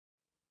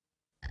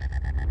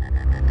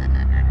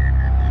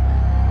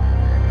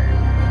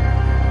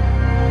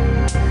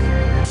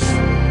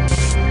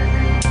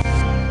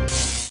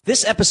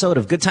This episode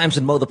of Good Times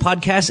with Mo, the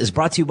podcast, is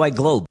brought to you by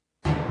Globe.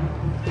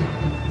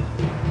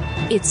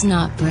 It's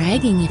not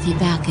bragging if you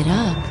back it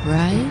up,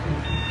 right?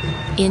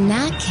 In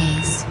that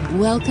case,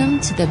 welcome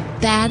to the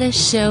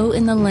baddest show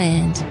in the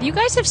land, You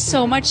guys have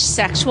so much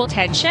sexual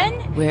tension.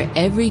 where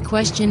every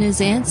question is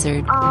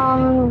answered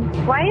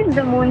Why is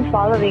the moon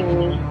following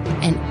me?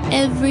 and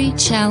every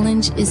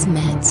challenge is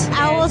met.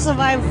 I will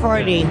survive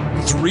 40.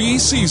 3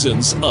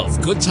 seasons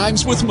of Good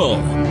Times with Mo,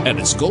 and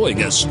it's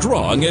going as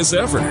strong as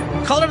ever.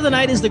 Caller of the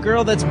night is the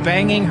girl that's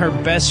banging her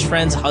best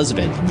friend's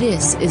husband.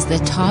 This is the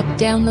top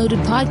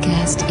downloaded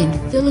podcast in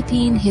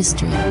Philippine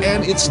history.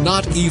 And it's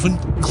not even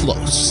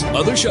close.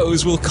 Other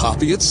shows will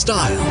copy its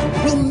style,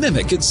 will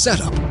mimic its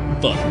setup,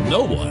 but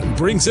no one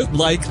brings it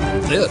like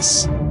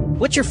this.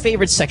 What's your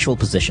favorite sexual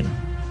position?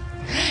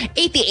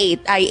 88.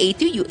 I ate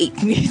you, you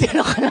ate me.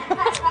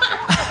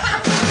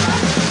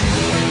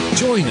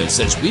 Join us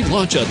as we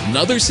launch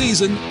another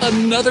season,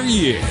 another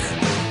year.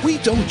 We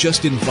don't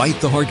just invite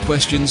the hard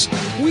questions,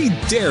 we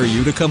dare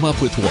you to come up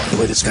with one.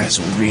 Boy, this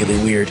guy's really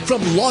weird.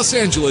 From Los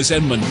Angeles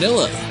and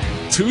Manila,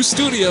 2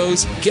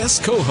 studios,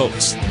 guest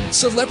co-hosts,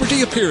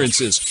 celebrity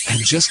appearances,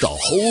 and just a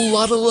whole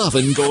lot of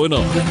loving going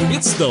on.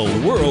 It's the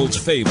world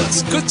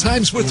famous Good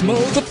Times with Mo,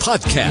 the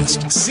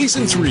podcast,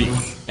 Season 3.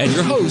 And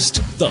your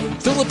host, the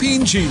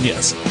Philippine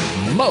genius,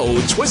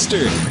 Mo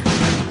Twister.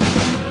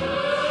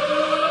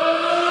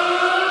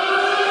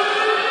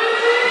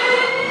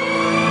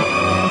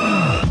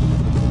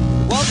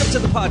 Welcome to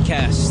the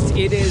podcast.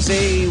 It is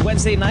a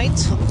Wednesday night.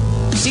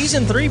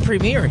 Season 3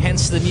 premiere,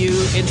 hence the new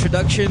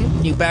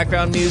introduction, new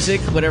background music,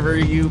 whatever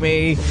you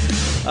may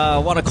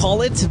want to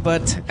call it.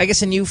 But I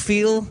guess a new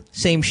feel,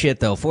 same shit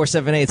though.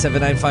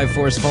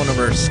 478-7954 is phone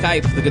number.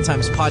 Skype, The Good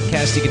Times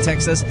Podcast. You can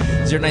text us,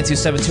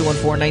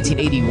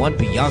 0927-214-1981.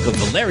 Bianca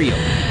Valerio,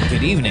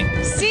 good evening.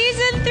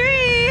 Season 3!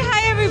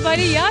 Hi,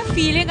 everybody. Yeah,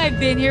 feeling I've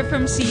been here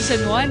from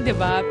Season 1,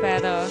 diba?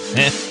 Pero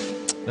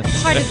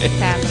part of the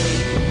family.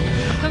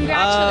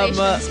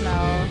 Congratulations,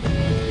 Mel.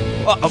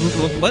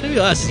 What are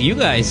us? You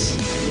guys.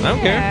 I don't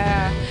care.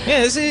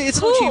 Yeah, it's an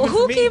achievement for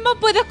Who me. came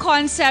up with the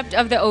concept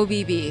of the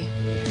OBB?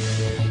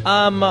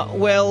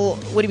 Well,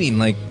 what do you mean?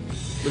 Like,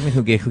 what do you mean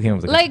who came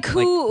up with the Like,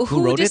 who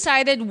who wrote it?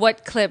 decided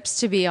what clips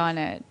to be on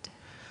it?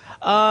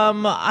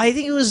 I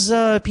think it was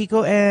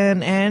Pico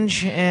and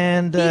Ange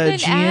and Even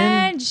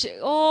Gian. Ange.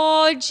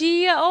 Oh,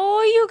 Gia.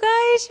 Oh, you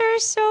guys are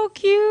so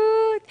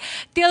cute.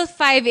 Till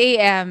 5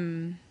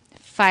 a.m.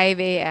 5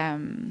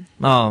 a.m.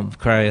 Oh,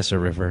 cry us a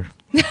river.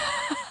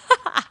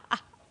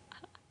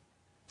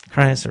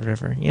 Cry us a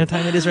river. You know what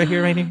time it is right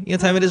here, right here? You know what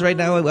time it is right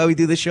now while we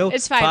do the show?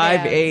 It's 5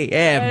 5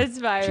 a.m. It's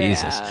 5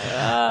 Jesus.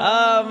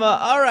 a.m.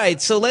 All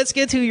right, so let's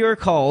get to your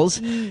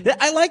calls.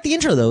 I like the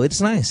intro, though. It's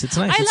nice. It's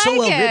nice. I It's so like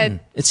well it. written.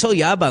 It's so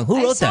yabang. Who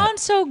I wrote that? sound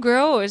so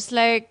gross.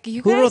 Like,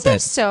 you Who guys wrote have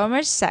that? so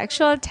much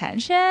sexual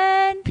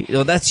tension.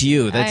 Oh, that's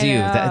you. That's I you.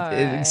 know,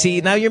 right? See,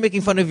 now you're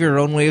making fun of your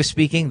own way of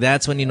speaking.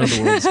 That's when you know the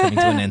world is coming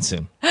to an end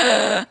soon.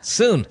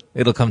 Soon,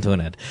 it'll come to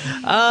an end.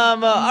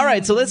 All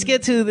right, so let's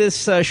get to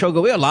this show.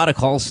 We have a lot of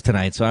calls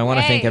tonight, so I want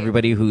to thank Yay.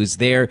 everybody who's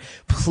there.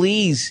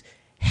 Please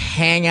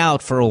hang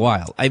out for a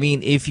while. I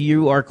mean, if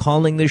you are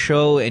calling the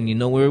show and you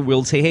know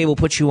we'll say, hey, we'll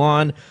put you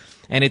on,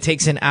 and it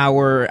takes an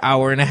hour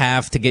and a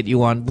half to get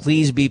you on,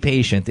 please be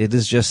patient. It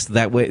is just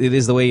that way. It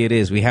is the way it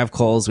is. We have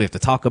calls. We have to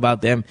talk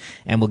about them,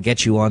 and we'll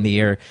get you on the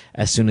air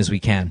as soon as we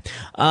can.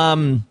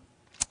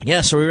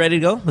 Yeah, so are we ready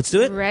to go? Let's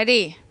do it.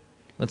 Ready.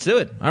 Let's do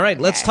it. All right,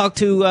 let's talk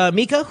to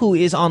Mika, who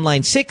is on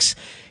line 6.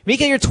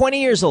 Mika, you're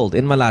 20 years old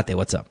in Malate.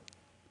 What's up?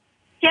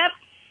 Yep.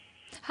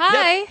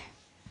 Hi.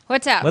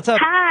 What's up? What's up?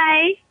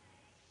 Hi.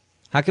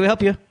 How can we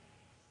help you?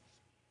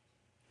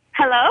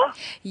 Hello?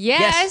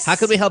 Yes. How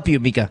can we help you,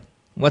 Mika?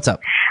 What's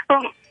up?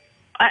 I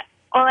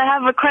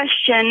have a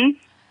question.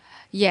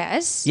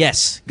 Yes.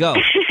 Yes, go.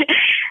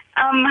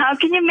 How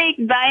can you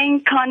make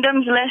buying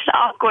condoms less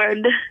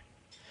awkward?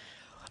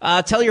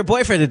 Tell your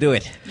boyfriend to do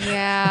it.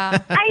 Yeah.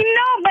 I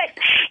know, but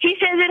he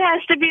says it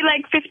has to be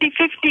like 50-50.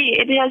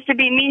 It has to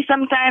be me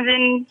sometimes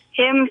and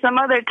him some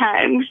other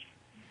times.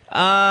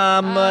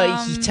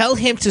 Tell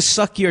him to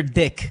suck your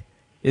dick,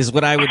 is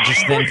what I would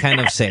just then kind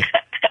of say.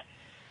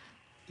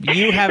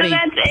 You have So a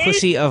that's it?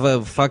 pussy of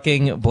a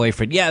fucking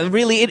boyfriend. Yeah,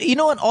 really. You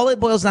know what? All it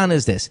boils down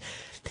is this.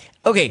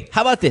 Okay,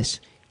 how about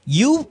this?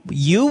 You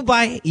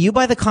buy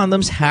the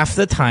condoms half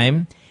the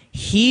time.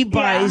 He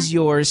buys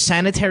your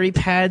sanitary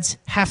pads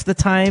half the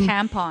time.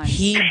 Tampons.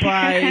 He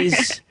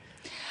buys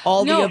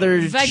all the other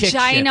chick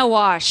vagina shit.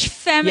 wash,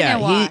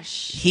 feminine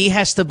wash. He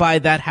has to buy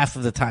that half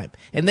of the time.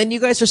 And then you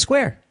guys are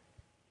square.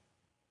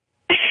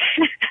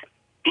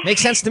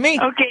 Makes sense to me.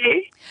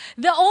 Okay.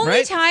 The only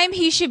Right? time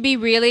he should be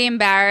really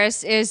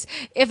embarrassed is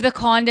if the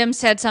condom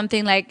said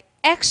something like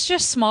extra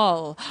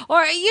small,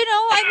 or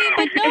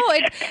but no.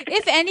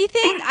 If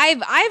anything,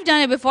 I've done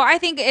it before. I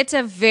think it's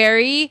a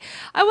very,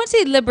 I wouldn't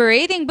say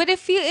liberating, but it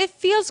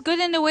feels good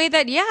in a way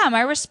that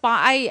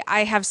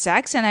I have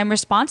sex and I'm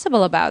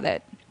responsible about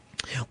it.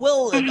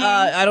 Well,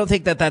 I don't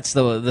think that that's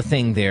the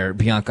thing there,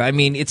 Bianca. I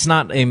mean, it's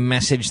not a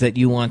message that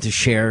you want to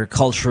share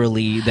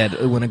culturally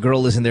that when a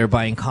girl isn't there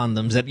buying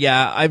condoms, that,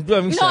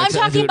 I'm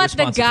talking about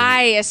the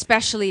guy,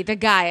 especially the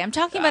guy. I'm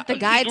talking about the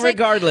guy. It's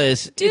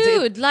regardless.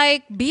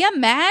 like, dude, be a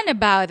man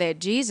about it.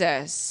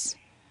 Jesus.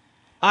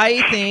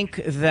 I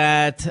think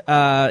that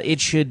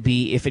it should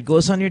be, if it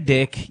goes on your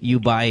dick, you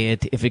buy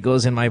it. If it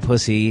goes in my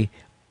pussy,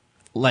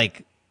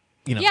 without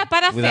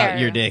fair.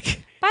 your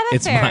dick, Para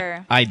it's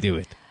fair. I do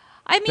it.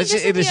 I mean,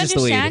 doesn't you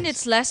understand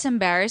it's less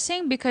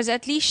embarrassing because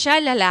at least siya,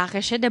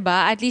 lalaki siya,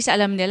 diba? At least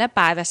alam nila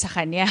para sa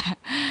kanya.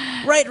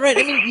 Right.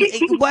 I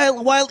mean,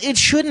 while it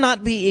should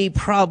not be a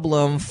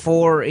problem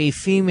for a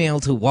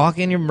female to walk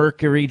in your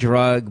Mercury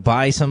drug,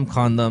 buy some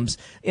condoms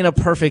in a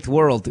perfect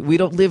world. We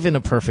don't live in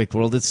a perfect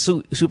world. It's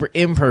super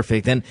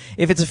imperfect. And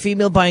if it's a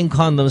female buying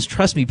condoms,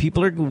 trust me,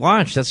 people are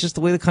watched. That's just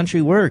the way the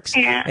country works.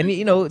 Yeah. And,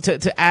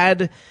 to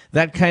add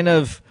that kind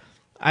of,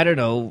 I don't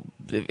know,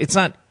 it's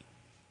not...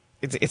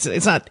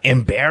 It's not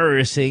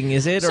embarrassing,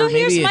 is it? So or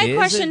maybe here's my it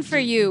question is. for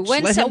you: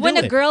 when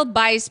a girl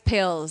buys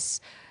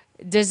pills,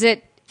 is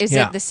it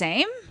the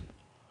same?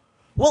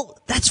 Well,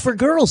 that's for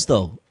girls,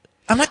 though.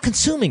 I'm not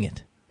consuming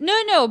it.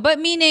 No, but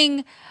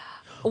meaning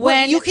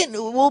when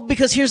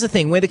because here's the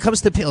thing: when it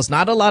comes to pills,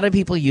 not a lot of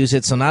people use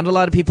it, so not a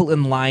lot of people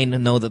in line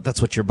know that that's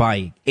what you're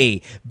buying.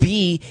 A,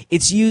 B,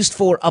 it's used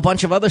for a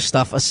bunch of other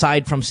stuff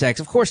aside from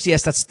sex. Of course,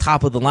 yes, that's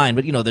top of the line,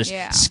 but there's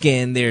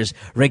skin, there's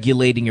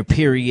regulating your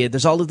period,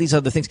 there's all of these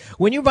other things.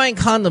 When you're buying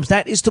condoms,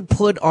 that is to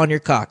put on your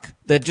cock.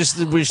 That's just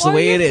the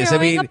way it is. I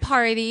mean, a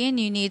party and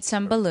you need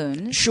some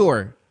balloons.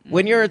 Sure.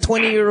 When you're a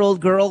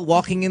 20-year-old girl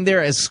walking in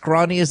there, as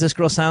scrawny as this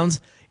girl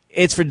sounds,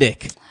 it's for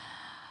dick.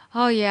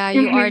 Oh, yeah,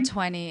 you are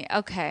 20.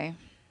 Okay.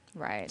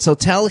 Right. So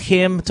tell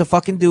him to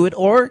fucking do it,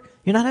 or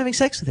you're not having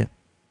sex with him.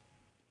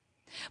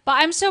 But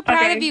I'm so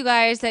proud of you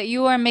guys that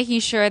you are making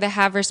sure to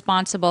have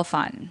responsible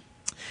fun.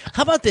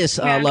 How about this,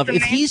 love?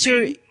 If he's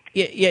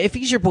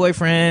your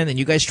boyfriend and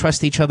you guys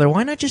trust each other,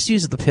 why not just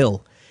use the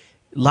pill?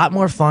 A lot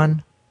more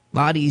fun, a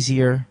lot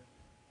easier.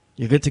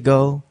 You're good to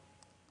go.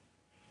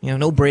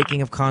 No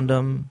breaking of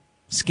condom,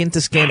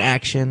 skin-to-skin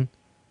action.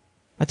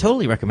 I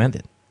totally recommend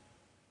it.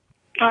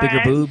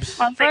 Bigger boobs.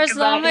 For as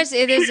long as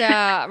it is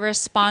a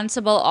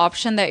responsible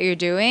option that you're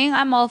doing,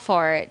 I'm all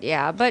for it.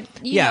 Yeah, but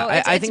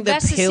I think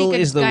the pill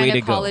is the way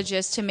to go.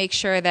 Gynecologist to make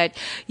sure that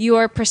you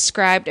are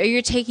prescribed or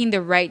you're taking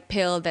the right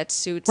pill that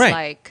suits.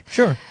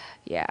 Sure.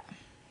 Yeah.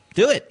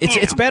 Do it.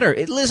 It's better.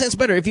 Listen, it's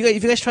better if you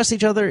guys trust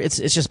each other. It's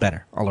just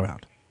better all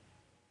around.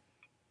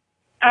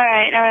 All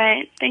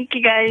right. Thank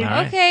you, guys.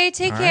 Right. Okay,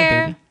 take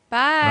care.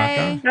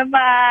 Bye.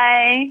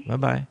 Bye.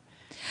 Bye.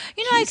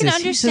 I can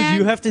understand. He says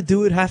you have to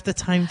do it half the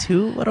time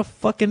too. What a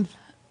fucking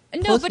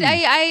No, pussy. but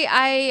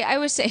I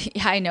was saying,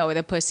 I know,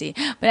 the pussy.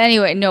 But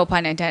anyway, no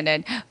pun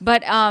intended.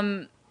 But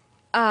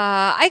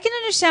I can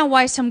understand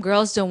why some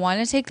girls don't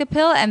want to take the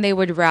pill and they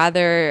would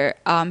rather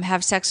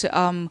have sex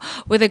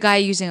with a guy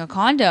using a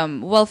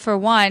condom. Well, for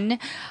one,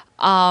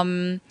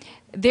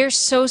 they're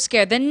so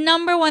scared. The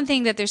number one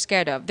thing that they're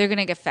scared of, they're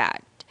gonna get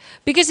fat.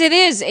 Because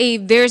there's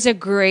a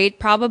great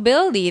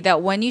probability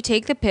that when you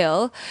take the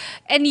pill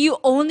and you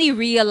only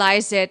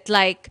realize it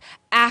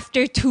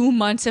after 2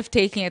 months of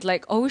taking it,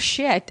 oh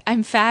shit,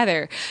 I'm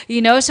fatter,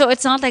 so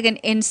it's not like an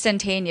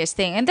instantaneous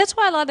thing. And that's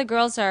why a lot of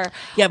girls are.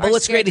 Yeah, but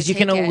what's great is you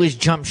can always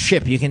jump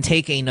ship. You can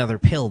take another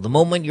pill. The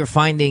moment you're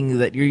finding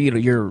that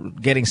you're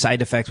getting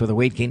side effects with a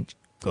weight gain,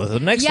 go to the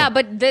next one. Yeah,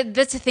 but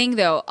that's the thing,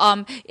 though.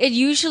 It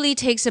usually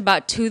takes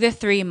about 2 to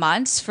 3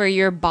 months for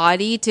your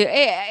body to,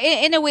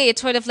 in a way,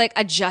 it's sort of like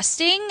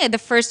adjusting the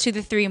first 2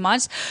 to 3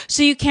 months.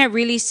 So you can't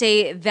really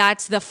say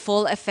that's the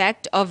full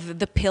effect of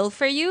the pill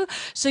for you.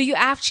 So you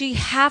actually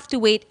have to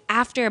wait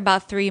after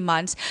about 3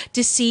 months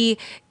to see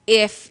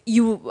if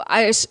you,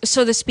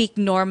 so to speak,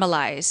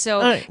 normalize.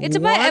 So it's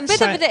about a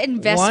bit of an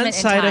investment one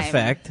side in time.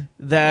 effect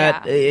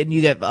that, and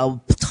you get a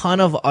ton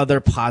of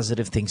other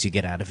positive things you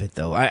get out of it,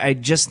 though. I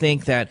just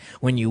think that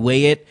when you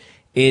weigh it,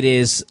 it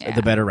is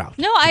the better route.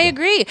 No, I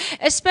agree.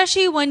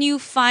 Especially when you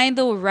find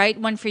the right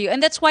one for you.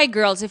 And that's why,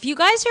 girls, if you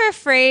guys are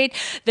afraid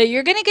that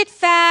you're going to get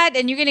fat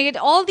and you're going to get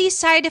all these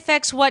side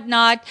effects,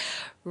 whatnot,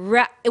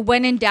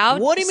 when in doubt,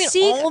 what do you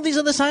mean all these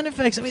other side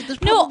effects? I mean, there's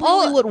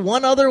probably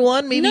one other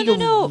one, maybe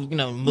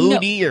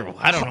moody or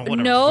I don't know. Whatever.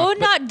 No,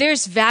 not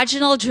there's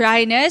vaginal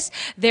dryness.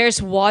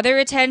 There's water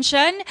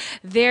retention.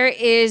 There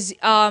is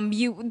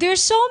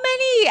There's so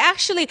many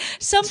actually.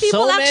 Some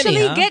people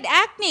get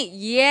acne.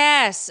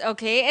 Yes,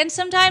 okay, and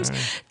sometimes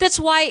that's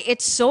why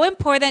it's so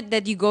important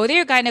that you go to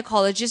your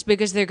gynecologist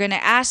because they're going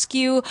to ask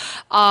you.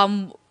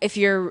 If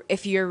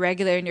you're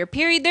regular in your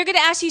period, they're going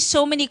to ask you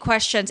so many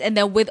questions. And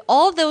then with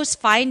all those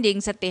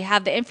findings that they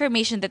have, the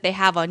information that they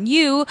have on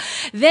you,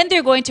 then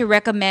they're going to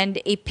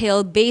recommend a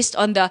pill based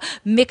on the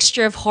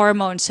mixture of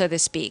hormones, so to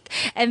speak.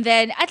 And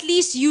then at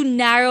least you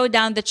narrow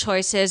down the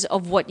choices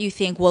of what you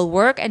think will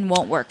work and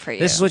won't work for you.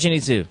 This is what you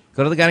need to do.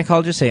 Go to the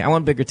gynecologist, say, I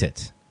want bigger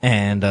tits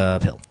and a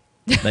pill.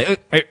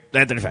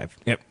 35.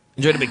 Yep.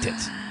 Enjoy the big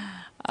tits.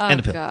 And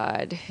a pill.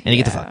 God. And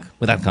you get the fuck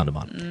without a condom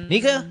on.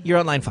 Nika, you're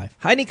on line 5.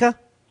 Hi, Nika.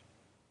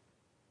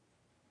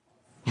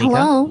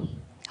 Hello.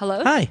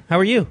 Hello? Hi, how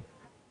are you?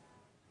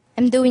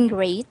 I'm doing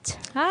great.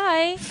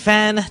 Hi.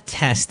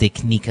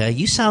 Fantastic, Nika.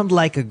 You sound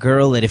like a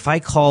girl that if I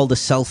called a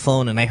cell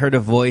phone and I heard a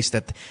voice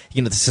that,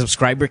 the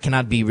subscriber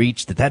cannot be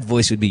reached, that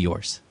voice would be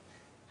yours.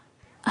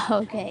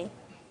 Okay.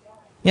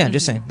 Yeah,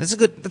 just saying. That's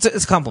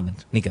it's a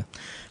compliment, Nika.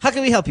 How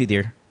can we help you,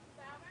 dear?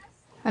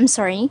 I'm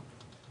sorry.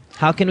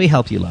 How can we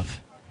help you,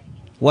 love?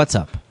 What's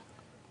up?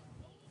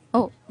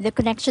 Oh, the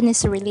connection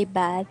is really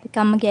bad.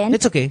 Come again?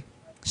 It's okay.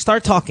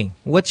 Start talking.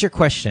 What's your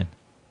question?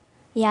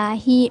 Yeah,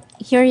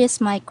 here is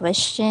my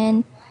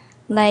question.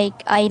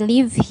 Like, I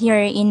live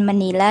here in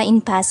Manila,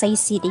 in Pasay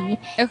City,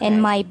 Okay.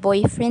 and my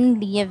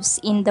boyfriend lives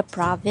in the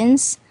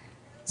province.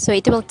 So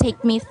it will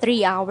take me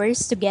 3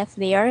 hours to get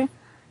there.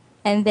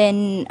 And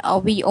then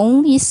we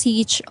only see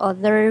each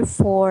other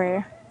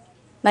for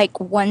like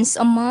once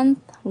a month,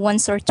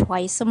 once or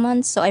twice a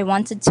month. So I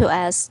wanted to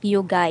ask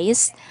you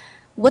guys,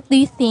 what do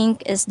you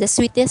think is the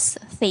sweetest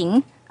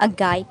thing a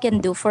guy can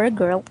do for a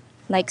girl?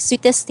 Like,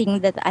 sweetest thing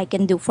that I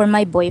can do for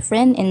my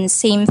boyfriend, and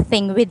same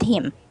thing with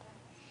him.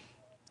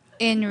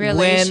 In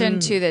relation When-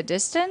 to the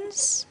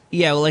distance?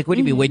 Yeah, well, like, what do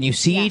you mean? When you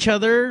see yeah. each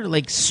other?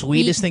 Like,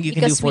 sweetest thing you can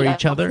do Because for we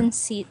each other? often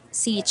see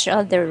each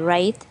other,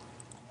 right?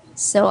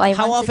 So I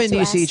How wanted often to do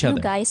you ask see each you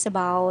other? guys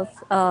about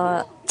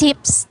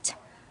tips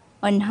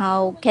on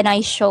how can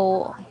I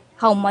show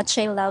how much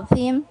I love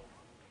him.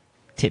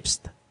 Tips.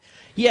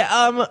 Yeah,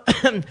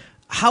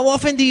 how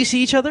often do you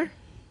see each other?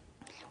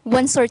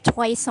 Once or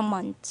twice a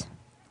month.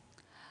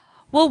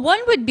 Well, one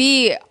would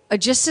be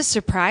just to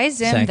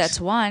surprise him. Sex. That's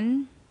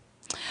one.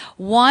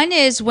 One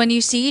is when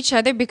you see each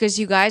other because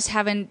you guys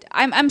haven't.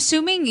 I'm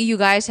assuming you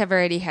guys have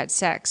already had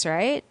sex,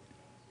 right?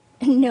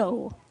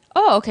 No.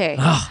 Oh, okay.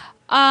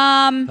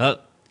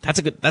 That's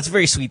a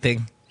very sweet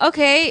thing.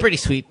 Okay. Pretty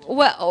sweet.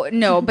 Well,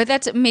 no, but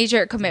that's a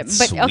major commitment.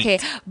 But Sweet. okay,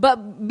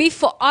 but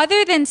before,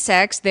 other than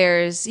sex,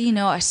 there's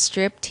a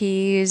strip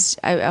tease.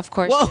 Of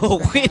course.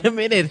 Whoa, wait a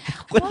minute.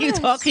 What are you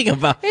What? talking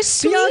about? It's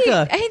sweet.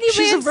 Bianca, Ay, hindi ba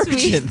she's a yan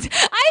virgin. sweet?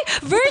 Ay,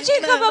 virgin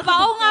ka ba ba?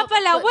 Oo nga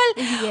pala. Well,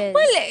 Yes.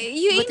 well,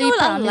 you But we know, a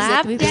promise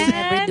lap that we will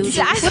never do dance. this.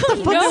 I What don't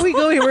the Fuck know. are we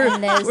going?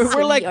 Unless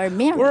We're like, we are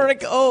married. we're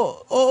like,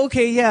 oh,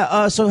 okay,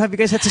 yeah. So have you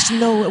guys had sex?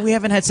 No, we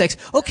haven't had sex.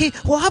 Okay,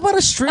 well, how about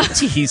a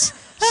striptease?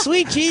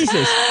 Sweet Jesus.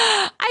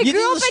 I You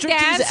grew do up the a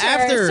striptease dancer,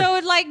 after. so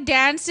like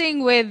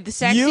dancing with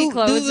sexy You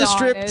clothes do the on.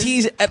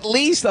 striptease at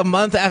least a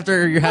month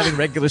after you're having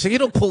regular sex. You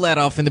don't pull that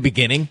off in the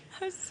beginning.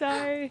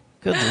 Sorry.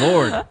 Good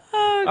Lord.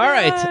 Oh, All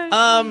right.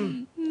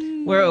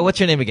 What's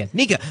your name again?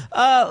 Nika.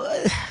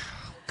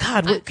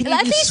 God, what, can you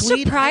At be least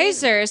sweet?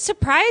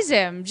 surprise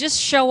him.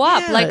 Just show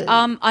up Yeah. like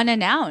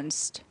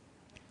unannounced.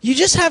 You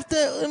just have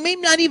to,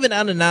 maybe not even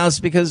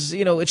unannounced because,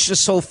 it's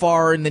just so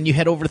far and then you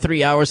head over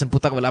 3 hours and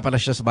putang wala pala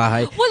siya sa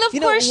bahay. Well, of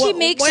course, she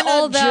makes why not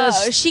all the.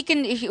 just- She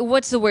can.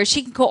 What's the word?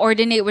 She can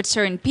coordinate with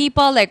certain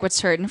people, like with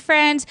certain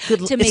friends,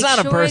 Good- to make it's not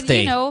a sure.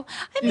 birthday. I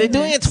They're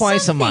doing it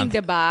twice a month.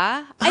 Diba?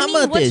 I How mean,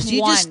 about what's this?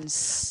 You once?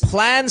 just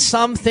plan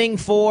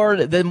something for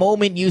the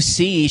moment you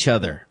see each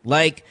other.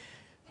 Like,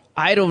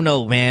 I don't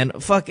know, man.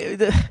 Fuck.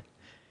 Isn't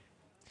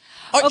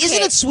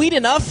it sweet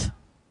enough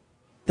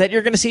that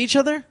you're going to see each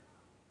other?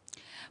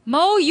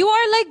 Mo, you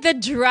are like the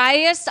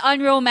driest,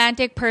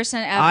 unromantic person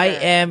ever. I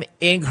am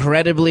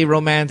incredibly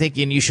romantic,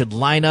 and you should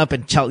line up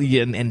and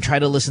and try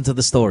to listen to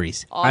the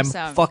stories.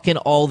 Awesome. I'm fucking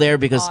all there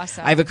because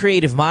Awesome. I have a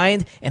creative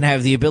mind and I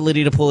have the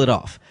ability to pull it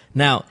off.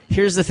 Now,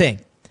 here's the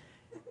thing.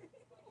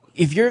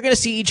 If you're going to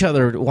see each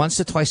other once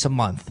to twice a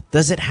month,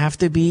 does it have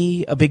to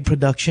be a big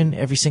production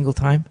every single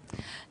time?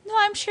 No,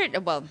 I'm sure.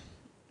 Well,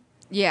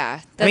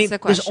 yeah, that's I mean, the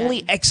question. there's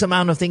only X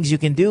amount of things you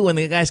can do when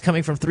the guy's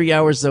coming from 3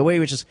 hours away,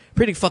 which is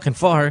pretty fucking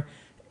far.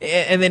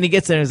 And then he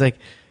gets there and he's like,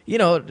 he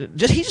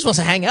just wants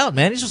to hang out,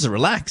 man. He just wants to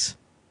relax.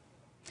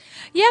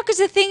 Yeah, because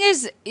the thing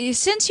is,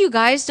 since you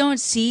guys don't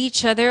see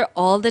each other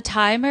all the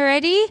time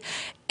already,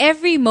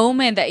 every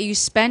moment that you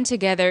spend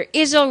together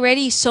is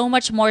already so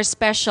much more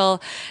special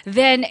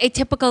than a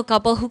typical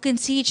couple who can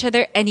see each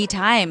other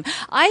anytime.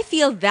 I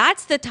feel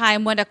that's the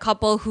time when a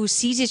couple who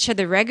sees each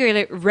other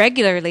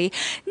regularly,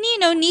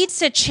 needs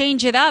to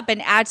change it up and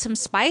add some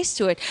spice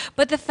to it.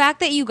 But the fact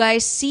that you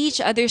guys see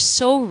each other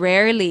so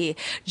rarely,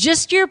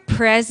 just your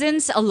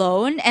presence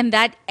alone and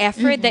that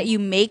effort that you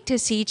make to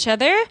see each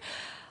other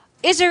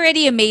is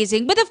already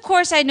amazing. But of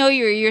course, I know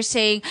you're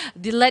saying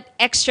let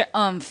extra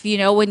oomph,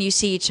 when you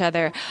see each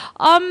other.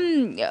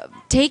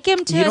 Take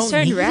him to You a don't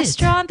certain need it.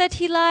 restaurant that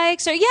he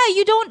likes, or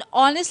you don't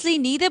honestly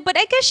need it. But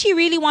I guess she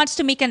really wants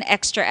to make an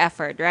extra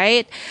effort,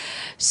 right?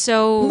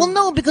 So Well,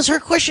 no, because her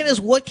question is,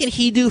 what can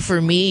he do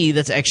for me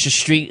that's extra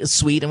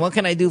sweet, and what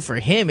can I do for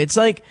him? It's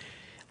like,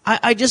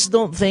 I just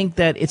don't think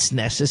that it's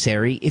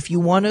necessary. If you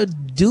want to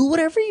do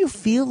whatever you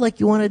feel like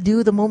you want to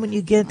do the moment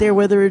you get there,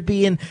 whether it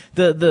be in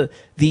the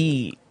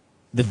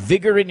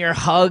vigor in your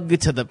hug,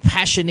 to the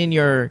passion in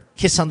your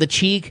kiss on the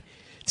cheek,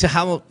 to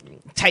how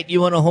tight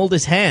you want to hold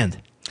his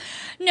hand.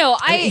 no,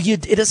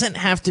 It doesn't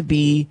have to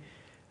be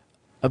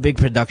a big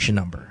production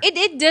number.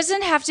 It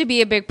doesn't have to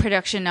be a big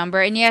production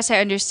number. And yes, I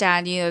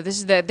understand, this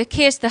is the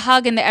kiss, the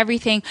hug, and the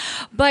everything.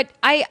 But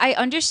I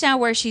understand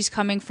where she's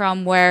coming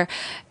from, where,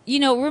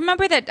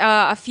 remember that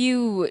a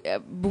few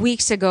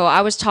weeks ago,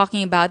 I was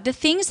talking about the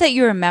things that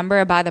you remember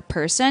about a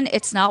person.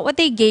 It's not what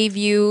they gave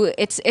you.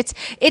 It's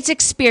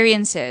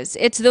experiences.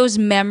 It's those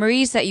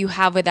memories that you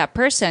have with that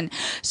person.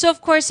 So,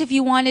 of course, if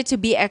you want it to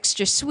be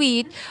extra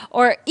sweet,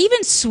 or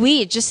even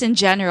sweet just in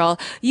general,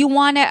 you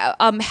want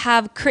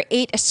to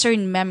create a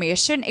certain memory, a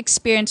certain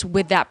experience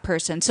with that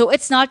person. So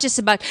it's not just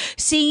about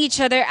seeing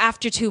each other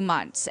after 2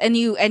 months and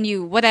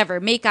you whatever,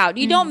 make out.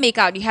 You don't make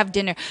out, you have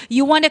dinner.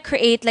 You want to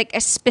create like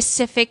a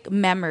specific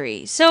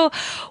memory. So,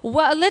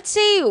 let's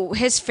say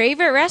his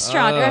favorite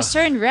restaurant or a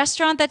certain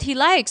restaurant that he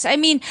likes. I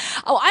mean,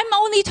 I'm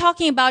only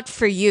talking about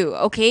for you,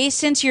 okay?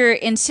 Since you're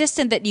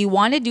insistent that you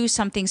want to do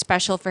something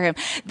special for him,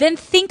 then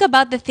think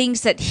about the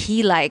things that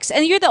he likes.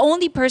 And you're the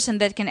only person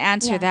that can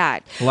answer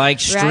that. Like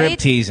strip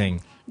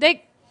teasing.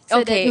 Like,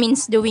 So that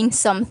means doing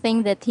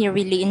something that he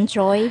really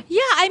enjoy.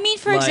 Yeah, I mean,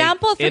 for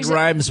example, it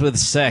rhymes with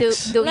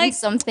sex. Doing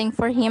something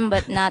for him,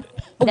 but not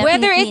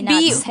whether it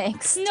be not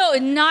sex. No,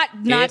 not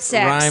it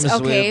sex. Rhymes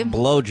okay, with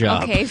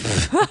blowjob. Okay,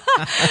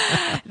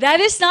 that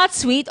is not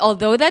sweet.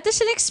 Although that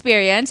is an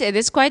experience, it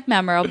is quite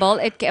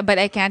memorable. But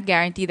I can't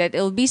guarantee that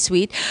it'll be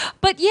sweet.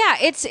 But yeah,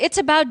 it's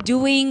about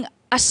doing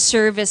a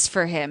service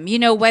for him,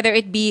 whether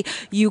it be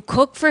you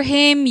cook for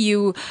him,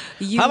 you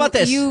How about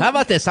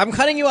this? I'm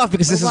cutting you off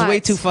because this is way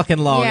too fucking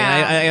long.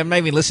 Yeah. And I'm not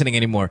even listening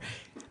anymore.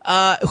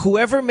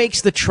 Whoever makes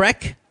the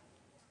trek,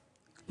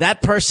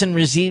 that person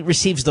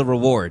receives the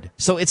reward.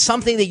 So it's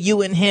something that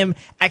you and him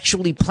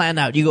actually plan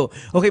out. You go,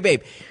 okay,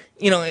 babe,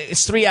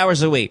 it's 3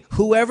 hours away.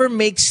 Whoever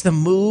makes the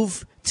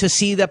move to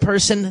see that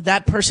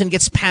person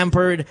gets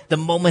pampered the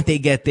moment they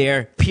get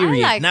there,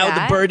 period. I like now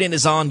that. the burden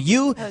is on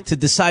you to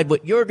decide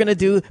what you're going to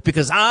do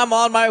because I'm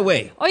on my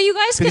way. Or you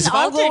guys Because can if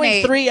I'm going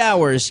alternate. 3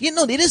 hours,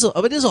 it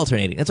is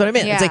alternating. That's what I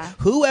meant. Yeah. It's like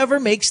whoever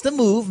makes the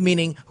move,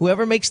 meaning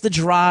whoever makes the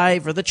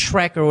drive or the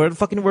trek or whatever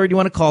fucking word you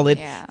want to call it,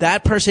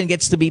 that person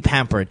gets to be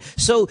pampered.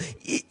 So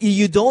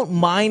you don't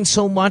mind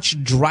so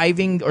much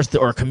driving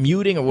or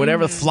commuting or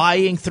whatever,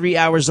 flying 3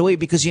 hours away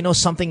because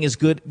something is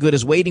good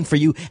is waiting for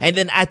you. And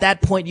then at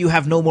that point, you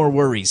have no more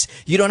worries.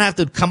 You don't have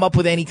to come up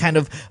with any kind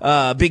of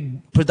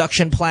big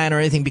production plan or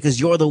anything because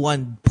you're the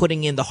one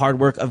putting in the hard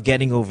work of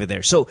getting over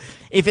there. So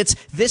if it's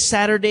this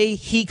Saturday,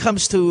 he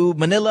comes to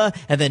Manila,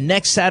 and then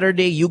next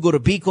Saturday, you go to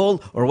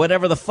Bicol or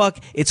whatever the fuck,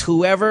 it's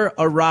whoever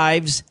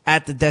arrives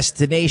at the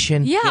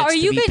destination. Yeah, or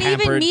you can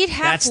can even meet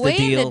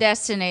halfway in the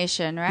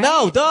destination, right?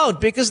 No, don't,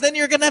 because then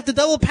you're going to have to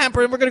double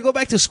pamper and we're going to go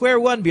back to square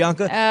one,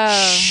 Bianca.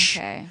 Oh, Shh.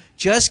 okay.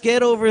 Just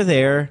get over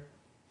there.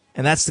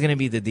 And that's gonna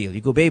be the deal.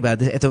 You go, babe,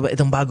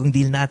 itong bagong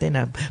deal natin,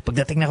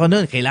 pagdating na ko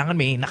nun, kailangan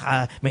may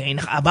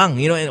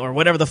nakaabang, or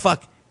whatever the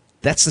fuck.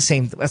 That's the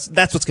same.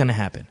 That's what's gonna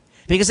happen.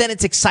 Because then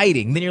it's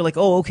exciting. Then you're like,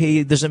 oh,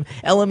 okay, there's an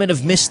element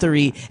of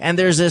mystery. And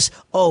there's this,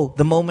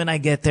 the moment I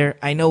get there,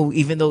 I know,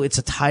 even though it's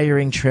a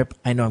tiring trip,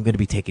 I know I'm gonna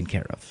be taken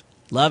care of.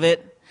 Love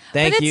it.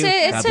 Thank you.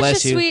 It's God such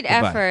bless a you. sweet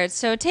Goodbye. effort.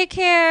 So take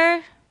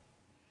care.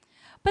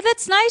 But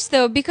that's nice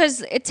though,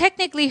 because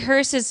technically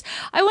hers is,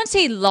 I won't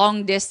say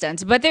long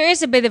distance, but there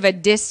is a bit of a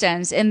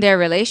distance in their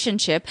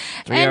relationship.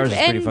 3 hours is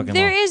pretty fucking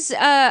there long. is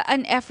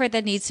an effort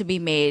that needs to be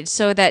made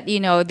so that,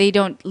 they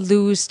don't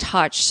lose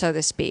touch, so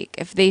to speak,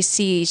 if they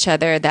see each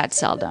other that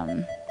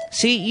seldom.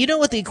 See, you know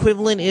what the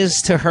equivalent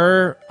is to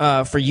her,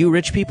 for you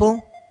rich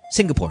people?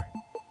 Singapore.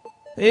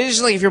 It's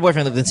just like if your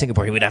boyfriend lived in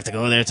Singapore, he would have to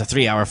go there. It's a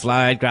 3-hour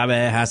flight, grab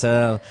it,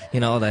 hassle,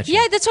 all that shit.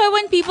 Yeah, that's why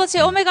when people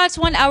say, oh my God, it's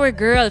 1 hour,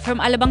 girl, from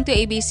Alabang to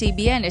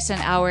ABCBN is an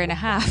hour and a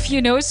half, So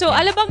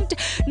Alabang,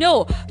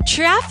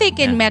 traffic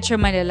in Metro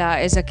Manila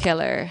is a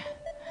killer.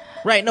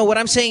 Right, no, what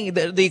I'm saying,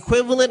 the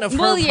equivalent of her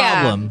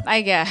problem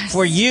I guess.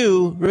 for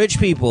you, rich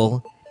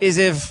people, is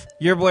if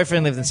your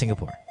boyfriend lived in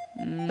Singapore.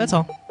 That's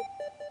all.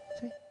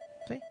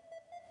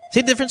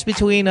 See the difference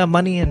between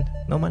money and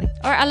no money?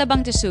 Or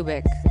Alabang to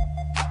Subic,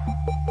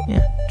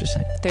 Yeah, just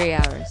saying. 3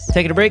 hours.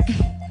 Taking a break.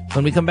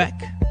 When we come back,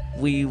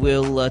 we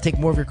will take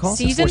more of your calls.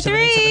 Season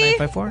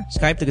 478-7954.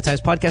 Skype, The Good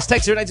Times Podcast.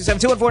 Text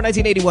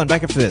 0927-214-1981.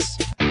 Back after this.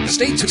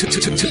 Stay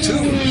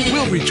tuned.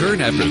 We'll return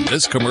after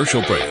this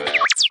commercial break.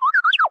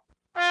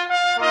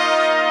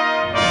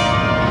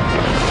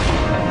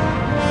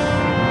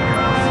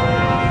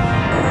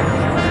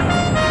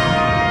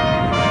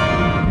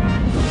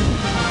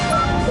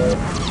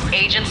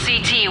 Agent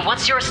CT,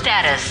 what's your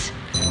status?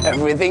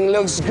 Everything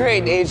looks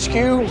great, HQ.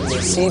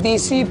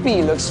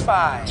 CDCP looks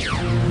fine.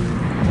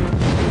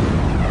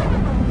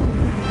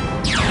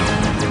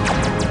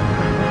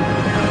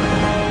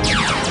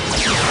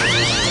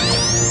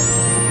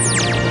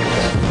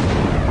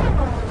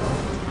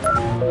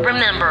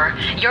 Remember,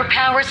 your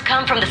powers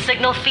come from the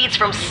signal feeds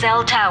from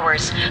cell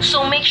towers,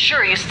 so make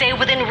sure you stay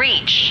within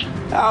reach.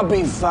 I'll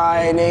be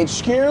fine,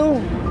 HQ.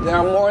 There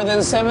are more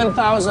than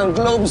 7,000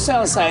 globe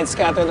cell sites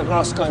scattered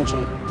across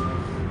country.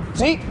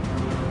 See?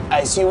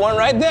 I see one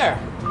right there.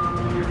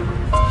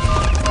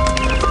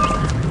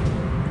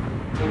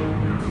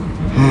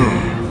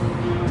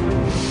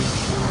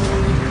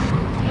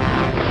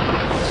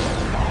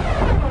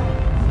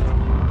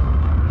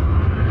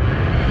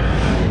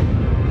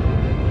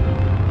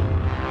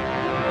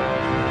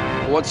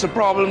 What's the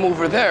problem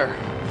over there?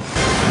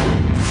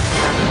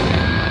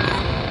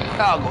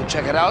 I'll go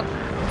check it out.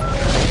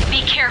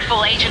 Be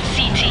careful, Agent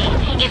CT.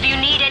 If you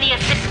need any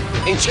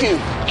assistance... HQ.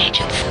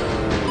 Agents.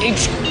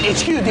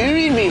 HQ, do you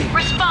read me?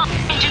 Respond,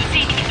 Agent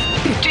CT.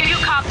 Do you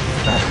copy?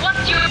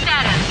 What's your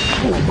status?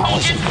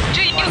 Agent,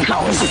 do you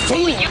copy?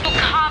 You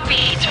copy.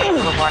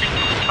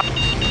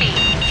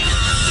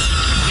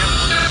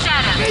 Your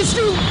status.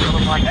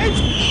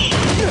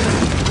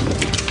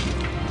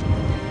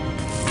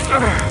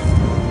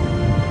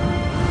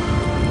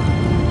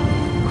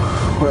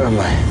 Where am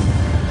I?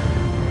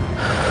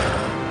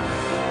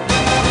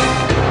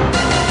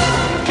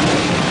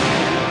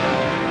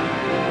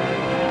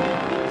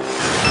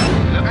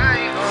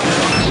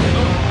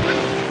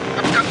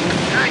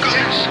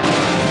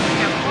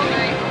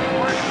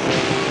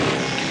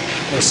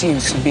 There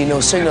seems to be no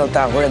signal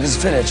tower in this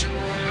village.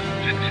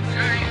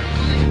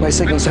 My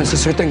signal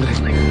sensors are tingling.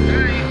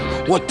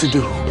 What to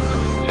do?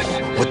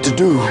 What to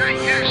do?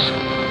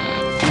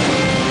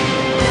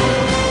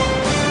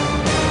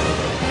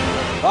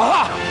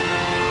 Aha!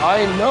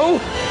 I know!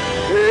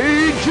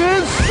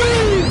 Agent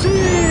CT!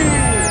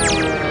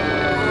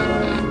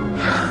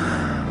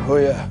 Oh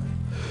yeah.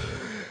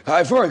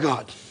 I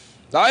forgot.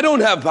 I don't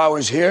have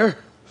powers here.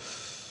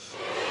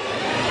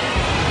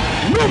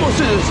 Normal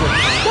citizen!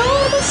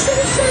 Normal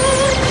citizen!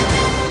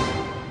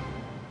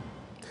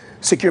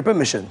 Secure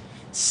permission.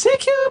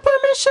 Secure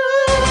permission!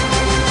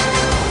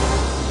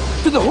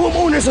 To the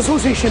Homeowners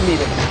Association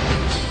meeting.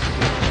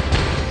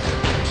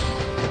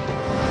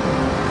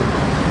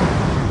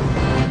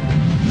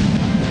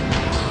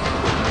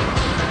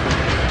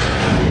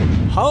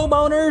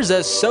 Homeowners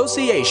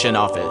Association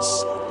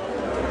office.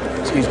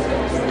 Excuse me.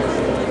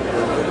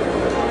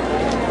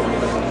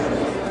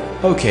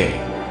 Okay,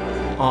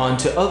 on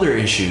to other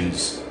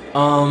issues.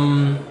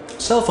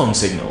 Cell phone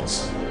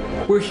signals.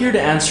 We're here to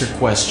answer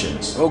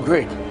questions. Oh,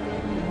 great.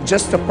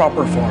 Just the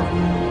proper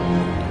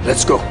form.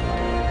 Let's go.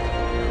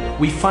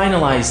 We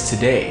finalized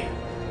today.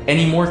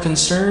 Any more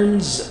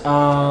concerns?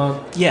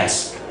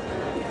 Yes.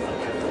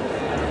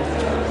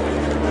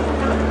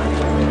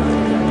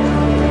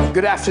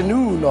 Good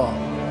afternoon, all.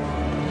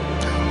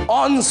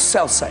 On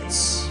cell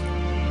sites,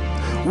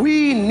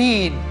 we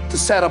need to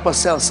set up a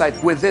cell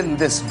site within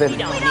this village.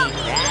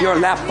 Your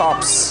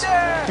laptops,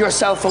 your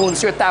cell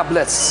phones, your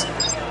tablets,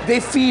 they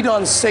feed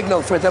on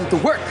signal for them to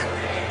work.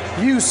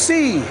 You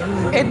see,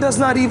 it does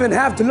not even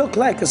have to look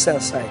like a cell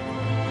site.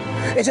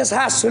 It just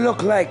has to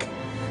look like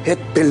it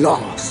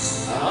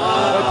belongs.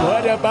 But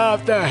what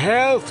about the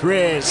health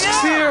risks?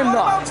 Fear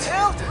not.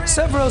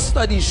 Several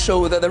studies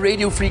show that the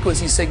radio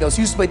frequency signals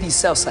used by these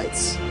cell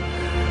sites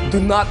do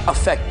not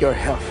affect your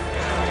health.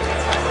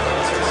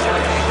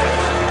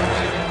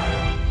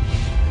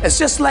 It's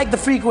just like the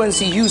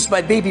frequency used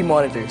by baby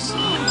monitors,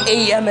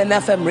 AM and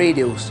FM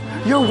radios,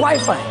 your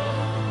Wi-Fi,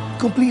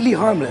 completely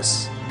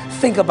harmless.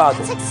 Think about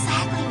it. That's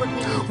exactly what we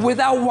need.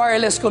 Without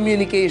wireless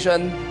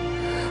communication,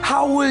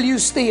 how will you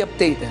stay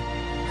updated?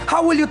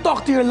 How will you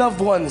talk to your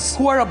loved ones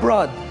who are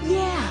abroad?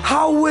 Yeah.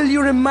 How will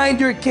you remind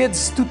your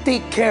kids to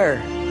take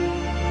care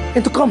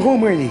and to come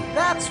home early?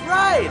 That's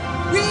right.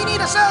 We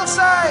need a cell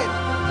site.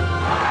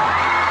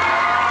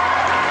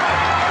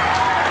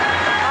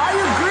 I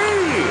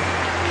agree.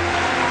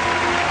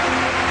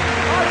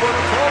 I want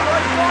to call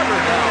my father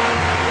now.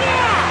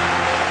 Yeah.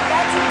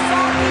 That's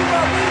exactly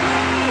what we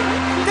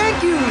need. Thank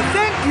you.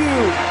 Thank you.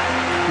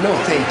 No,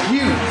 thank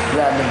you,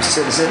 random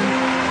citizen.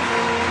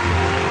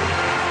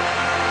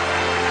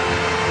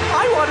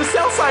 I want a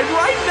cell site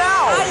right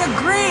now. I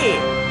agree.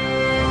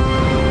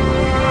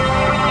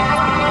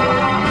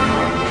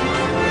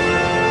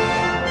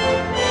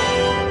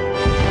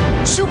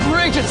 Super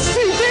Agent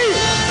CT!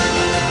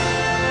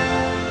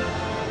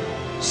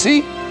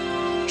 See?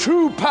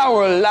 True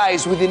power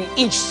lies within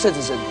each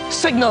citizen.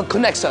 Signal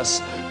connects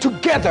us.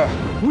 Together,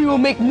 we will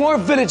make more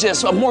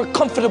villages a more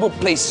comfortable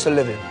place to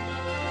live in.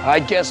 I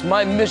guess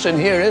my mission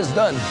here is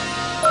done.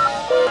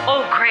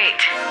 Oh, great.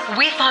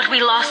 We thought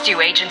we lost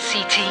you, Agent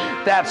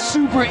CT. That's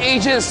Super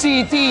Agent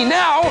CT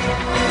now!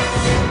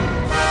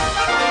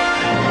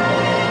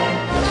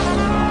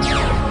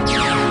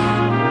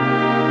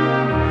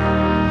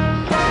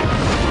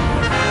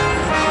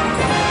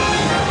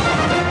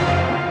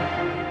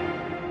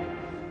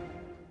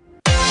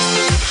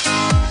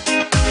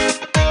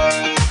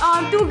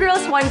 Two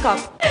girls, one cup.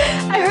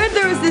 I heard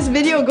there was this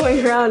video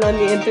going around on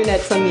the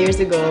internet some years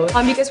ago.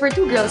 Because we're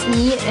two girls,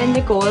 me and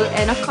Nicole,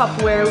 and a cup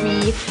where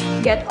we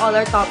get all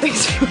our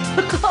topics from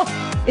the cup.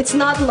 It's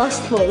not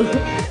lustful.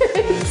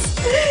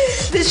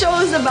 The show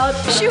is about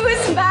shoes,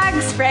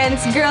 bags,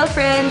 friends,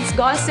 girlfriends,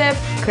 gossip,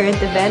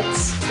 current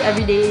events,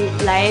 everyday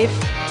life.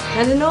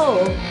 I don't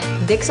know.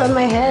 Dick's on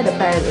my head,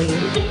 apparently.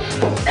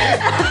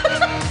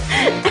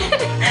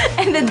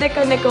 And the dick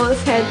on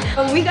Nicole's head.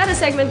 We got a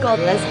segment called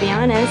Let's Be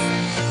Honest.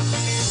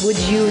 Would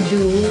you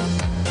do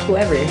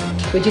whoever?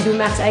 Would you do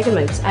Max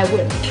Eigenman? I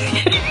would.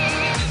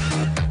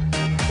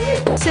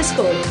 Cis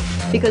code,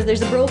 because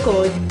there's a bro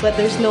code, but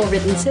there's no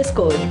written cis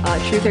code.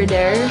 Truth or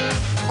dare?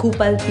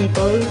 kupal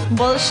people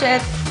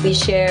bullshit. We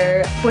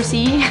share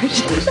pussy.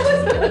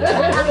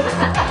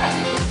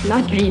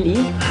 Not really.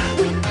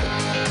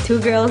 2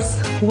 girls,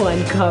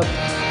 1 cup.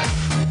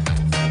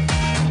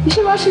 You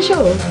should watch the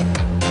show.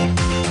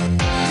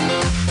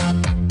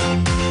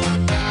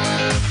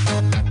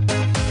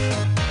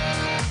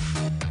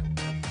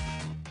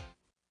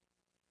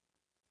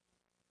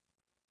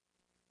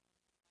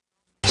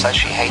 Says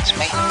she hates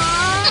me.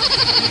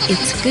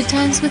 It's Good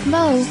Times with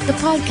Mo, the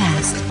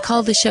podcast.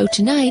 Call the show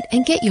tonight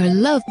and get your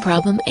love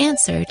problem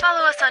answered.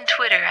 Follow us on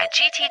Twitter at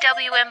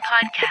GTWM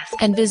Podcast.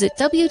 And visit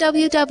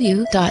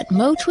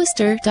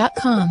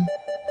www.motwister.com.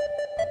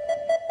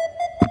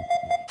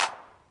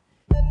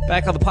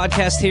 Back on the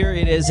podcast here.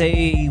 It is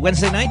a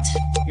Wednesday night.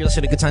 You're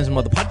listening to Good Times with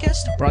Mo, the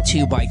podcast, brought to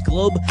you by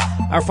Globe.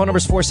 Our phone number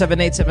is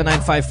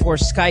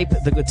 478-7954.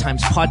 Skype, The Good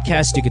Times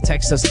Podcast. You can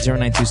text us at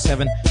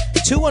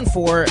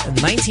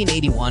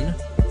 0927-214-1981.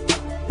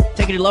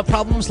 Taking your love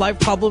problems, life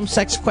problems,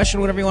 sex question,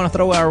 whatever you want to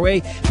throw our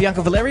way.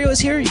 Bianca Valerio is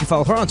here. You can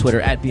follow her on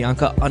Twitter at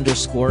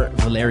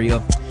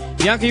Bianca_Valerio.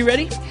 Bianca, you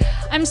ready?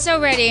 I'm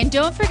so ready. And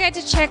don't forget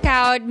to check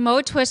out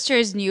Mo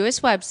Twister's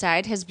newest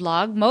website, his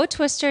blog,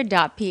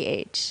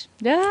 motwister.ph.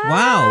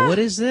 Wow, what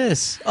is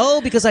this?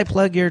 Oh, because I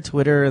plug your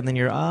Twitter and then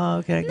you're,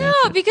 okay. No,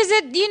 because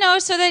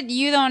so that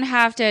you don't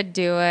have to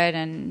do it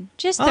and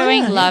just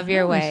throwing love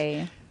your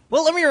way.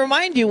 Well, let me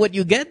remind you what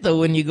you get, though,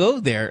 when you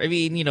go there. I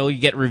mean, you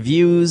get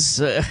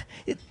reviews.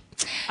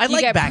 I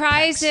like get backpacks.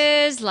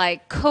 Prizes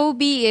like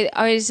Kobe,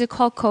 or is it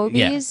called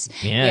Kobe's?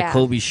 Yeah.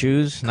 Kobe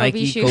shoes,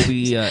 Nike, shoes.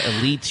 Kobe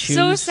Elite shoes.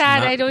 So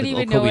sad, I don't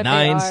even know Kobe what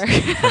 9s,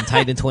 they are. from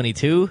Titan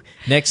 22.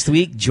 Next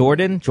week,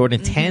 Jordan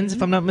 10s,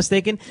 if I'm not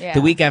mistaken. Yeah.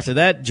 The week after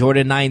that,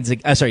 Jordan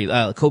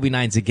 9s, Kobe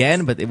 9s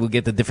again, but it will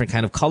get the different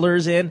kind of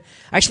colors in.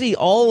 Actually,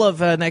 all of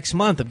next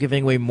month, I'm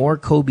giving away more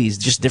Kobe's,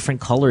 just different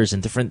colors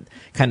and different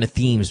kind of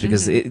themes,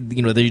 because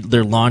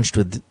they're launched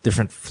with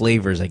different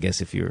flavors, I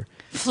guess, if you're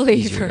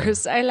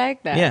flavors. I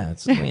like that. Yeah,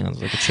 it's like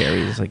a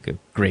cherry, it's like a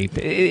grape.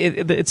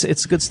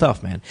 It's good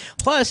stuff, man.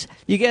 Plus,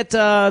 you get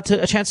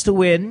a chance to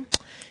win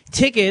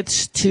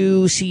tickets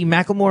to see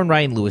Macklemore and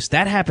Ryan Lewis.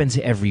 That happens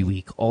every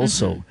week,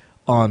 also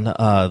on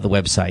the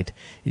website,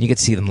 and you get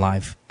to see them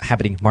live,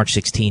 happening March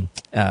 16,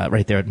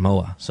 right there at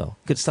MOA. So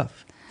good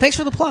stuff. Thanks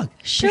for the plug.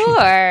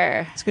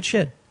 Sure, it's good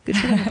shit. Good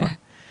shit.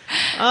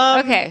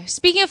 Okay,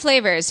 speaking of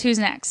flavors, who's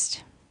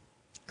next?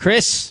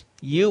 Chris,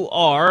 you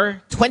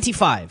are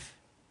 25.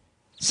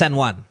 San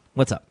Juan,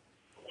 what's up?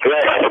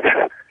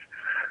 Hello.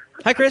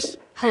 Hi, Chris.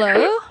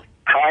 Hello.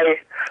 Hi.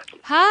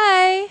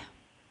 Hi.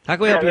 How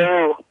can we help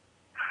you?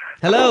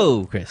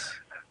 Hello, Chris.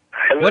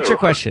 Hello. What's your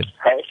question?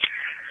 Hi.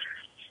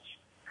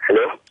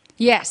 Hello.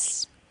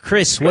 Yes.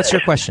 Chris, what's your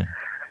question?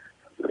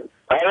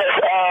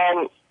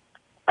 I'm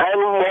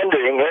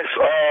wondering if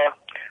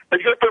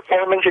does your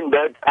performance in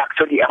bed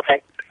actually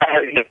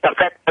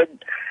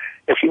affected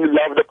if you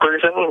love the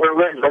person or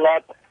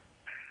not?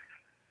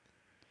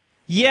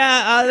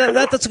 Yeah,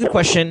 that's a good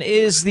question.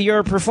 Is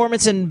your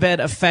performance in bed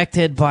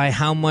affected by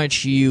how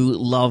much you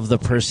love the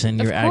person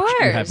you're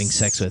actually having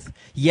sex with?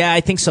 Yeah,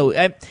 I think so.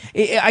 I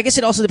guess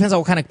it also depends on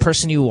what kind of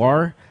person you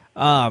are.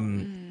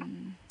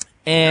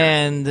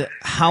 And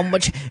how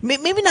much,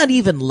 maybe not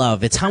even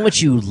love, it's how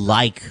much you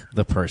like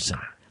the person.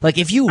 Like,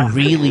 if you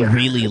really,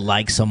 really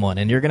like someone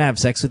and you're going to have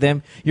sex with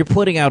them, you're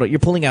pulling out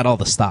all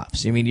the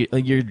stops. I mean,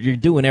 you're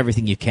doing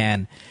everything you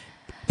can.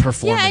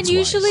 Yeah, and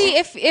usually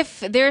if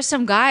there's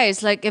some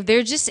guys, like if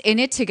they're just in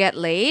it to get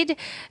laid,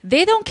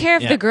 they don't care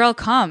if the girl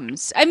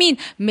comes. I mean,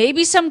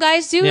 maybe some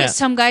guys do,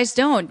 some guys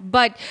don't.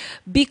 But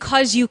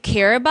because you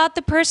care about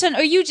the person,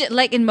 or you just,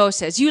 like in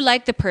Moses, you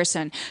like the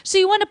person, so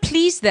you want to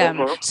please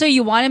them. So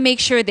you want to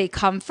make sure they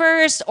come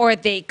first, or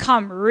they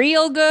come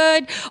real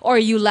good, or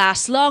you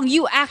last long.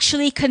 You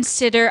actually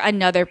consider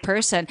another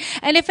person.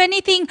 And if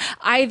anything,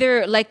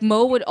 either like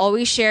Mo would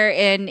always share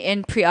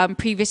in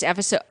previous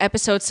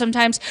episodes,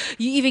 sometimes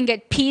you even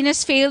get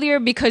penis failure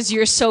because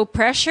you're so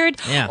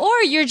pressured,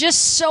 or you're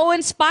just so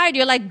inspired.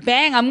 You're like,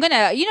 bang, I'm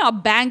gonna,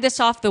 bang this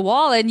off the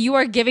wall, and you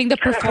are giving the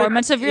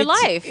performance of your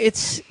life.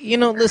 It's,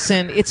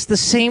 listen, it's the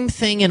same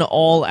thing in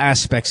all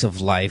aspects of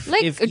life.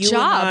 Like if a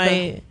job.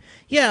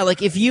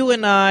 Like if you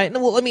and I,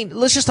 well, I mean,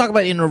 let's just talk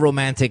about in a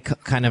romantic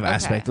kind of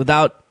aspect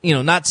without,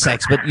 not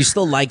sex, but you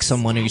still like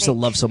someone or you still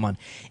love someone.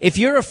 If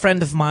you're a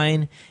friend of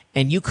mine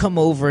and you come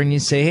over and you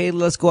say, hey,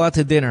 let's go out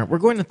to dinner. We're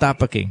going to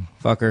Tapaking,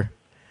 fucker.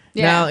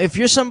 Yeah. Now, if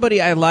you're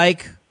somebody I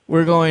like,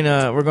 we're going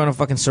to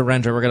fucking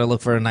surrender. We're going to look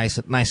for a nice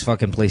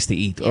fucking place to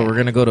eat, or we're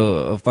going to go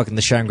to fucking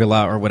the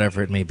Shangri-La or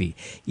whatever it may be.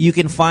 You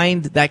can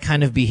find that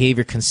kind of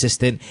behavior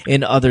consistent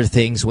in other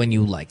things when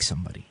you like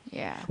somebody.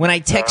 Yeah. When I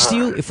text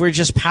you, if we're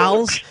just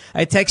pals,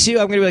 I text you,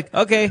 I'm going to be like,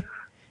 okay.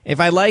 If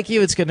I like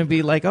you, it's going to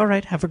be like, all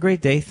right, have a great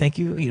day. Thank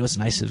you. It was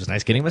nice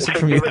getting a message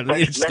from you.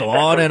 Just go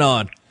on and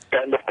on.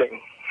 Kind of thing.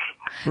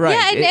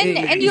 Right.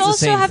 Yeah, and you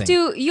also have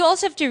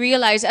to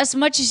realize, as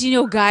much as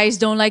guys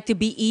don't like to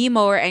be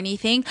emo or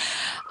anything,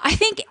 I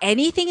think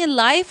anything in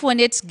life, when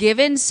it's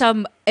given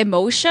some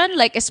emotion,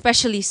 like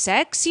especially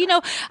sex, you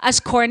know, as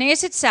corny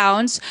as it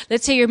sounds,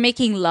 let's say you're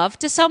making love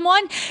to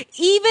someone,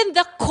 even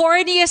the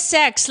corniest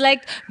sex,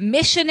 like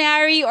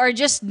missionary or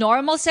just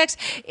normal sex,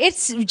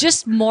 it's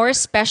just more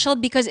special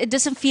because it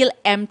doesn't feel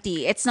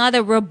empty. It's not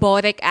a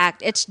robotic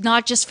act. It's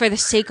not just for the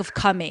sake of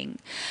coming,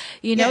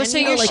 you know. So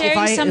you're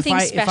sharing something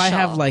special. If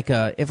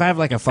I have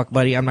like a fuck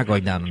buddy, I'm not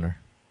going down on her.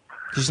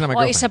 She's not my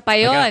girlfriend. Isa pa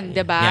yun,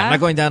 diba? Yeah, I'm not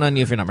going down on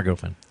you if you're not my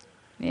girlfriend.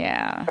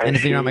 Yeah. And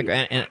if you're not my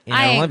girlfriend,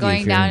 I ain't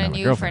going down on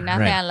you for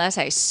nothing right. unless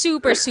I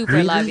super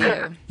love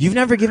you. You've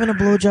never given a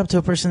blowjob to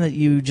a person that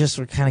you just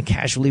were kind of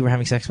casually were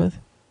having sex with?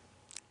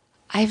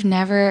 I've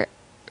never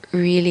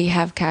really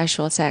have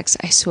casual sex,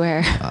 I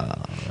swear.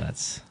 Oh,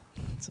 that's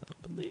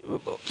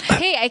unbelievable.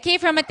 Hey, I came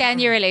from a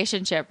 10-year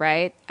relationship,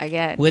 right?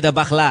 Again. With a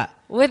bakla.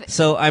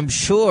 So I'm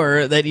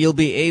sure that you'll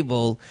be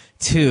able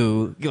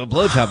to give a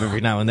blowjob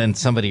every now and then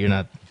somebody you're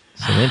not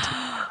so into.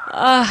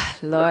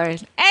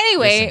 Lord.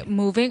 Anyway,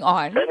 moving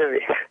on.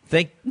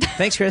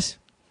 Thanks, Chris.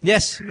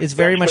 Yes, it's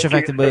very much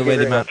affected by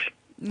the amount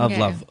of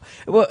love.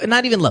 Well,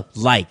 not even love.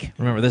 Like.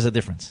 Remember, there's a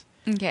difference.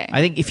 Okay.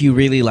 I think if you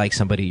really like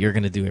somebody, you're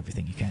going to do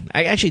everything you can.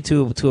 I actually,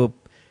 to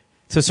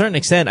a certain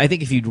extent, I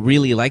think if you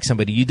really like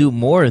somebody, you do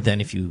more than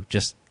if you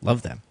just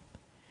love them.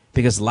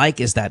 Because like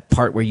is that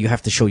part where you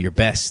have to show your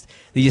best.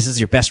 This is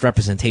your best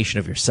representation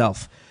of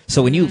yourself.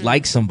 So when you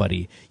like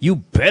somebody, you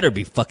better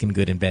be fucking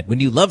good in bed. When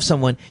you love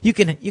someone, you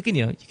can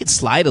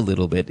slide a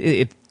little bit.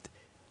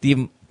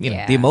 The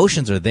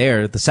emotions are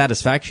there, the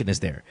satisfaction is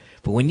there.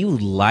 But when you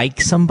like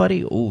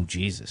somebody, oh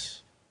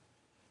Jesus.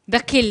 The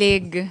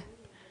kilig.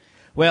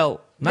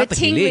 Well, not the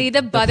tingly, kilig,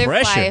 the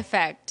butterfly pressure.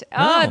 effect. No.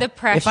 Oh, the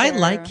pressure. If I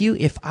like you,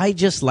 if I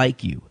just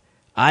like you,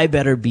 I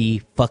better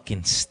be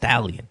fucking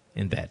stallion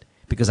in bed.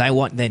 Because I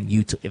want then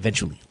you to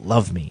eventually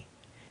love me.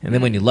 And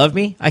then when you love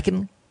me, I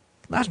can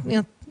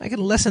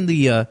lessen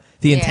the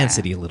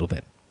intensity a little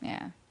bit.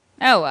 Yeah.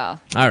 Oh,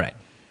 well. All right.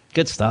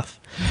 Good stuff.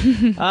 Let's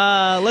go to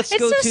Lloyd. It's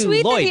so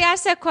sweet that he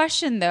asked that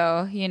question,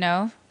 though, you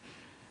know?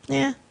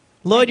 Yeah.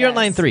 Lloyd, you're on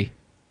line 3.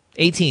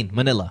 18,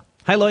 Manila.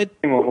 Hi, Lloyd.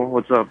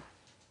 What's up?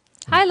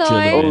 Hi,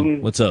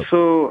 Lloyd. What's up?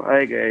 So,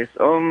 hi, guys.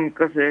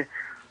 Kasi,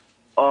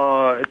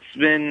 it's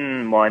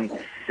been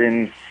months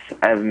since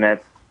I've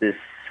met this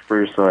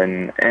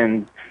person,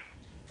 and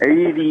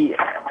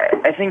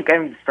I think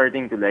I'm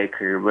starting to like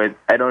her, but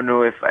I don't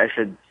know if I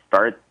should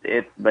start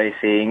it by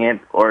saying it,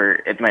 or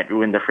it might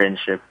ruin the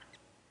friendship.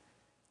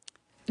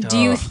 Do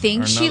you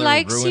think she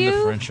likes ruin you?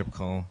 The friendship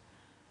call.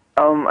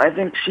 I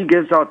think she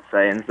gives out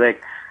signs.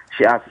 Like,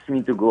 she asks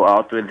me to go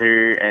out with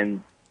her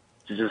and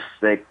to just,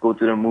 like, go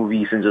to the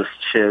movies and just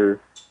chill.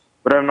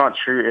 But I'm not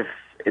sure if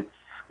it's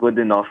good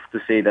enough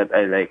to say that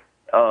I like,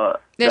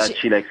 that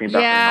she likes me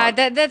back or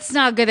not. That's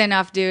not good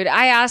enough, dude.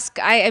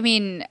 I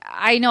mean,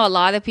 I know a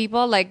lot of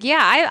people, like,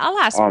 I'll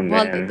ask. Oh,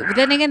 well, man.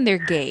 then again, they're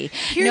gay.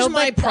 Here's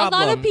my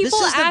problem. A lot of people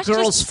This is the ask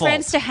girl's just fault.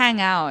 friends to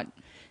hang out.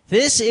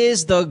 This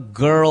is the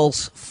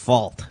girl's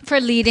fault. For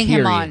leading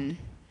him on.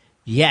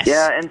 Yes.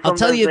 Yeah, and I'll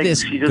tell you like,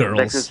 this, she just girls.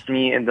 texts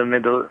me in the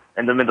middle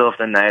of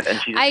the night, and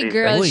she just Ay, says,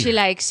 girl, like, she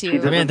likes you. she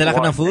doesn't Dala ka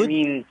ng want-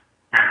 food?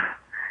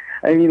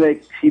 I mean,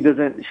 like, she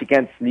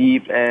can't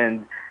sleep,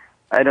 and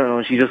I don't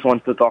know, she just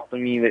wants to talk to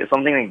me, like,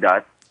 something like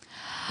that.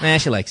 Nah,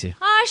 she likes you.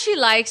 She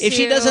likes If you.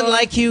 she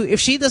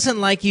doesn't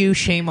like you,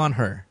 shame on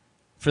her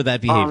for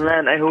that Oh behavior.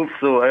 man, I hope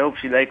so. I hope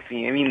she likes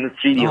me. I mean,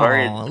 it's really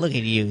hard. Oh, look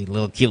at you,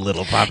 little cute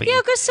little puppy. Yeah,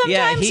 because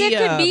sometimes it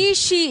could be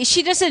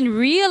she doesn't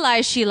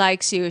realize she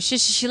likes you.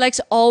 She likes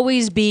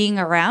always being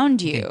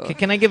around you.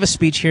 Can I give a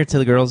speech here to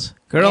the girls?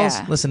 Girls,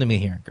 Yeah. listen to me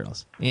here,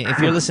 girls. If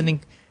you're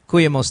listening,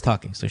 Kuya Mo's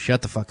talking, so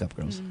shut the fuck up,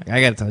 girls.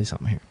 I gotta tell you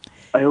something here.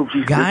 I hope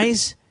she's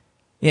Guys,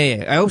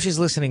 yeah, I hope she's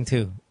listening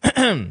too.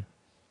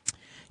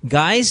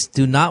 Guys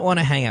do not want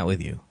to hang out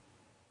with you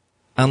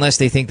unless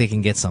they think they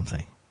can get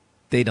something.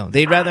 They don't.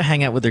 They'd rather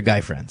hang out with their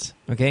guy friends.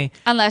 Okay.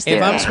 Unless if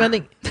they're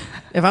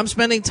I'm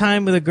spending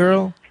time with a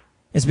girl,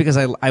 it's because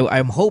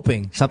I'm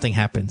hoping something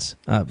happens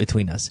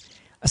between us.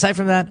 Aside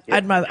from that,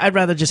 I'd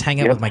rather just hang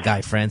out with my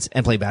guy friends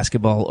and play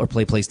basketball or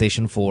play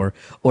PlayStation 4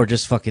 or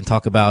just fucking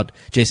talk about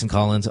Jason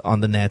Collins on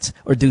the nets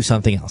or do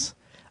something else.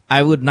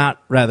 I would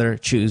not rather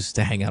choose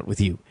to hang out with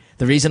you.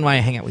 The reason why I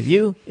hang out with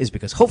you is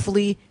because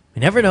hopefully,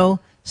 we never know,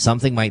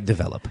 something might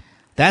develop.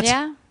 That's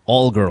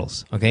all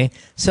girls, okay?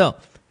 So,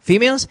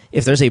 females,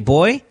 if there's a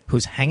boy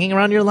who's hanging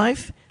around your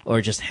life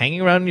or just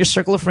hanging around in your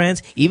circle of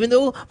friends, even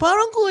though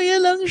parang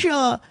kuya lang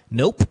siya,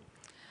 nope.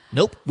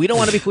 We don't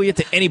want to be kuya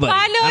to anybody.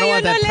 I don't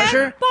want that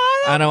pressure.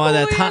 I don't want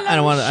that time.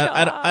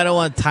 I don't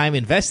want time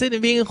invested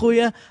in being a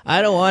kuya.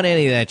 I don't want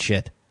any of that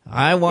shit.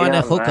 I want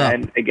to hook up.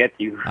 I get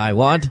you. I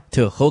want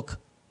to hook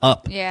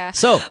up. Yeah.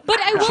 So, but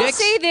I will chicks,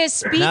 say this.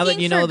 Speaking now that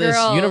you know for this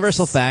girls,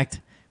 universal fact,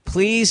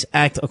 please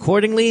act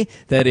accordingly.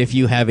 That if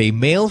you have a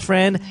male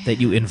friend that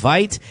you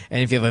invite,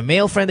 and if you have a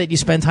male friend that you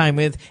spend time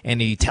with,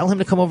 and you tell him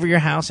to come over your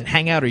house and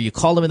hang out, or you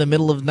call him in the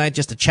middle of the night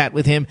just to chat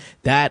with him,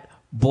 that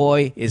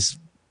boy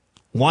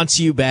wants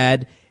you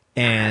bad.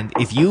 And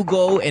if you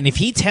go, and if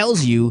he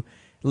tells you,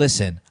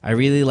 listen, I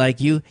really like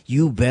you.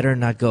 You better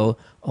not go,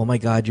 oh my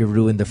God, you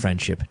ruined the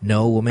friendship.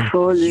 No, woman,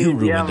 you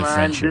ruined the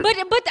friendship.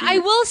 But I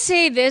will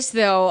say this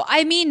though.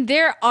 I mean,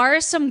 there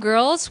are some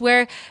girls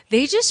where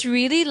they just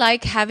really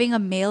like having a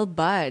male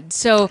bud.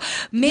 So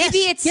maybe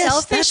it's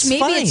selfish. That's Maybe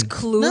fine. it's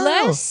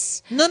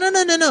clueless. No.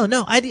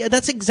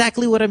 That's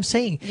exactly what I'm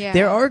saying. Yeah.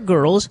 There are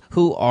girls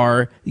who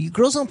are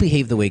girls don't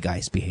behave the way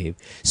guys behave.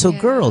 So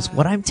girls,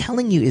 what I'm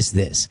telling you is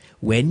this: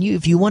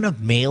 if you want a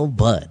male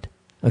bud,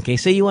 okay,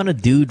 say you want a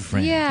dude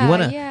friend,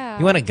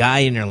 you want a guy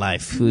in your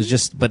life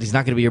who's but he's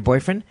not going to be your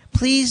boyfriend.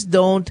 Please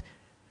don't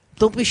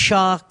be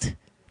shocked.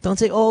 Don't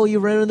say, oh, you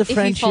ruined the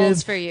friendship. If he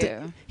falls for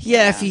you.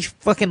 If he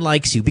fucking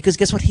likes you. Because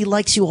guess what? He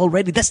likes you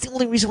already. That's the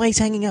only reason why he's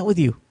hanging out with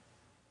you.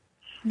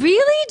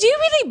 Really? Do you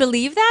really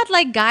believe that?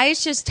 Like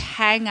guys just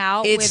hang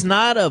out It's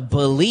not a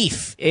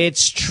belief.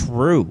 It's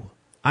true.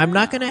 I'm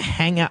not going to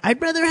hang out.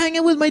 I'd rather hang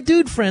out with my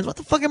dude friends. What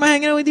the fuck am I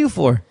hanging out with you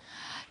for?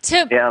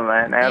 Yeah,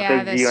 man. I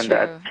have to agree on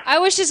that. I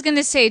was just going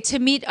to say to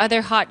meet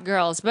other hot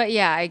girls, but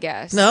yeah, I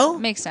guess. No?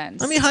 Makes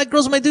sense. I mean, hot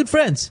girls are my dude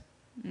friends.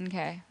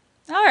 Okay.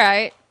 All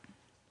right.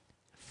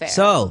 Fair.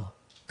 So,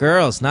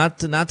 girls, not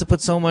to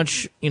put so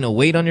much,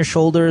 weight on your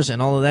shoulders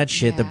and all of that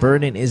shit. The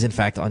burden is, in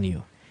fact, on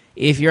you.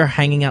 If you're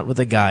hanging out with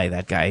a guy,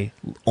 that guy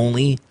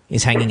only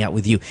is hanging out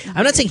with you.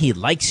 I'm not saying he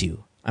likes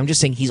you. I'm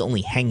just saying he's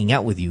only hanging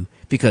out with you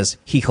because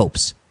he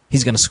hopes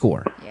he's going to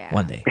score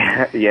one day.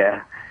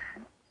 Yeah.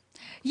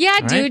 Yeah,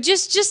 All dude, right?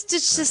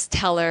 just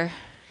tell her.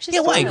 Just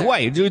tell why? her.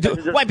 Why,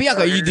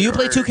 Bianca? Do you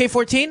play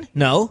 2K14?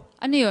 No.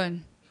 Ano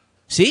yun?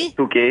 See?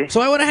 2K.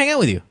 So I want to hang out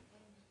with you.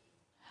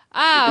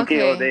 Ah, okay.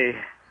 2K all day.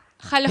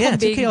 Akala ko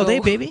 2K all day,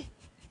 bingo. baby.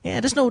 Yeah,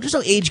 there's no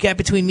age gap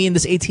between me and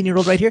this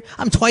 18-year-old right here.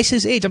 I'm twice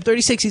his age. I'm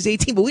 36. He's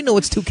 18, but we know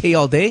it's 2K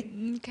all day.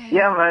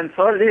 Yeah, man,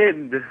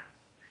 solid.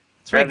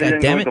 That's right,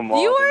 goddammit.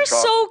 You are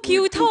so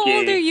cute. How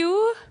old are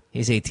you?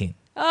 He's 18.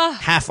 Ah,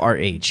 Half our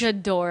age.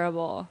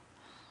 adorable.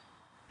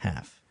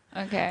 Half.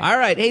 Okay. All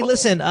right. Hey,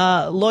 listen,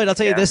 Lloyd, I'll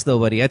tell you this, though,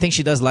 buddy. I think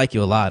she does like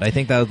you a lot. I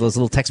think that those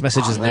little text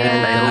messages there.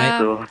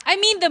 Yeah. I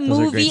mean, the Those are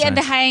great movie and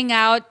the signs.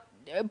 hangout,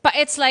 but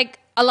it's like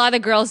a lot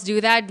of girls do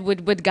that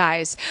with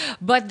guys.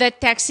 But the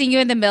texting you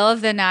in the middle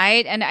of the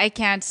night and I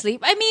can't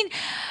sleep. I mean,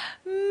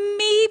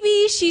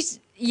 maybe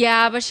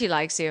but she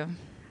likes you.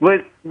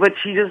 But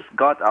she just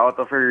got out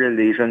of her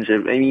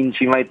relationship. I mean,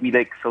 she might be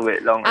like so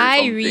long or I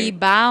something.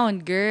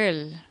 rebound,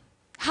 girl.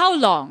 How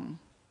long?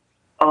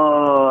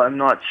 I'm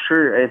not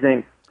sure. I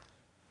think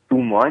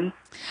 2 months.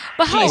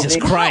 But how, Jesus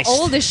Christ.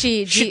 how old is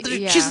she?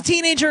 She's a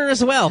teenager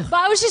as well. But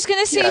I was just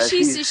gonna say Yeah,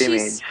 she's same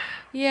age.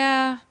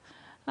 yeah.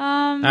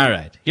 All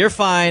right. You're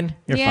fine.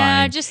 You're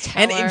Yeah, fine. just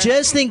tell and her.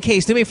 just in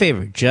case, do me a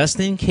favor. Just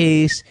in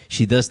case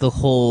she does the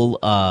whole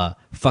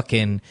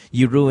fucking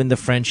you ruin the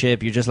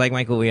friendship. You're just like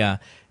Michael Wea.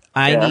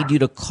 I need you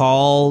to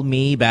call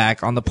me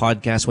back on the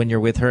podcast when you're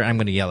with her. I'm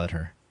going to yell at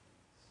her.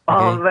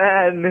 Oh,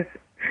 man.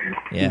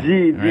 Yeah.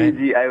 G, All right.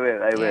 G, I will.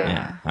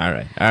 Yeah. All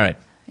right.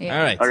 Yeah.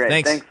 All right. All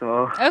right, Thanks.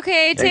 Mo.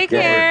 Okay, take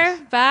care.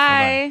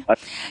 Bye.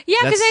 Yeah,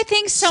 because That's I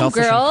think some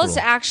selfish and girls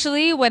cruel.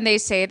 actually, when they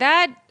say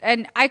that,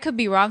 and I could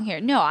be wrong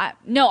here. No,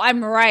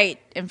 I'm right.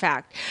 In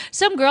fact,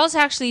 some girls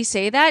actually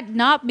say that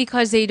not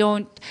because they're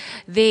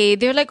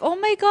like, oh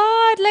my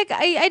god, like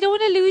I don't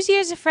want to lose you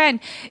as a friend.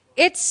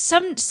 It's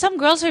some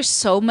girls are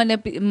so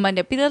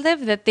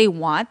manipulative that they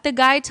want the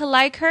guy to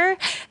like her,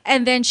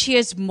 and then she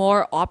has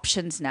more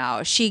options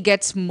now. She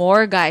gets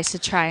more guys to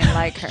try and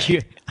like her.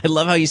 I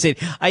love how you say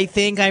it. I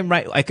think I'm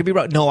right. I could be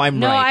wrong. No, I'm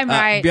No, right. I'm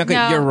right. Bianca,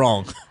 No. you're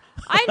wrong.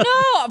 I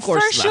know, Of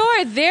course for not.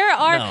 sure. There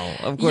are. No,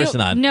 of course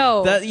not.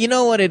 No. You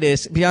know what it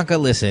is? Bianca,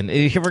 listen.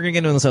 Here we're going to get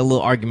into this a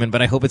little argument,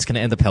 but I hope it's going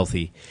to end up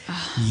healthy.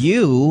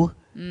 You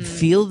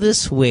feel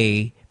this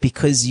way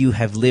because you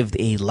have lived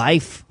a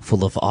life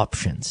full of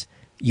options.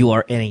 You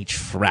are an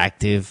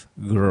attractive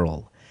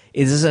girl.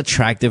 It is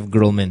attractive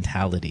girl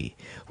mentality.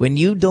 When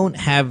you don't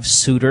have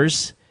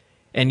suitors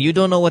and you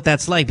don't know what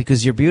that's like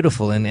because you're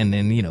beautiful and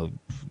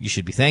you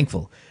should be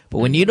thankful. But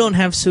when you don't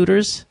have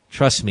suitors,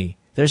 trust me,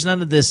 there's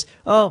none of this,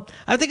 oh,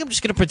 I think I'm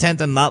just going to pretend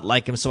to not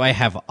like him so I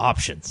have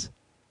options.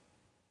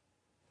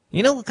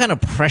 You know what kind of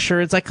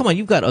pressure it's like? Come on,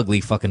 you've got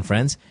ugly fucking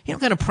friends. You know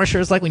what kind of pressure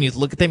it's like when you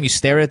look at them, you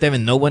stare at them,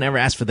 and no one ever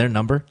asks for their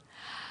number?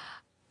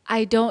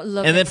 I don't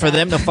look. And then at for that.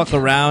 them to fuck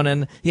around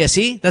and... Yeah,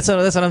 see? That's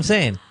what I'm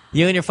saying.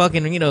 You and your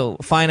fucking,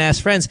 fine-ass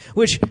friends,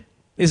 which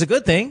is a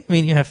good thing. I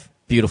mean, you have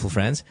beautiful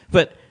friends.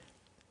 But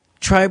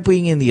try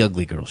being in the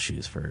ugly girl's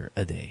shoes for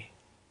a day.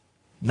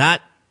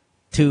 Not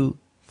too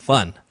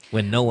fun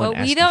when no one But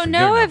asks we you don't for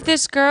know your if number.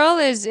 this girl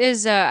is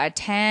a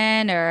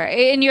 10 or,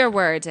 in your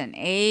words, an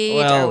 8 or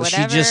Well, she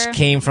whatever. just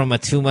came from a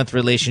 2-month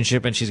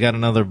relationship and she's got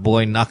another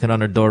boy knocking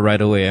on her door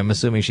right away. I'm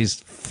assuming she's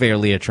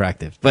fairly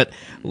attractive. But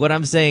what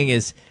I'm saying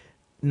is,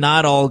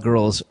 not all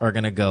girls are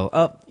going to go,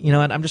 oh, you know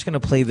what, I'm just going to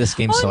play this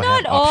game so I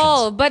have Not options.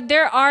 all, but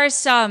there are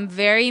some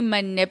very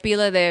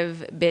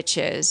manipulative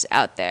bitches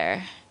out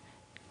there.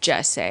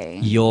 Just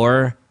saying.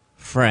 Your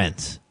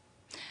friends.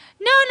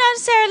 No, not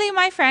necessarily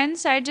my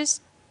friends. I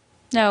just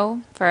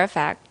know for a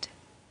fact.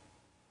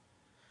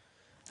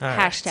 All right.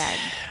 Hashtag.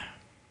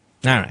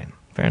 All right.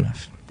 Fair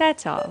enough.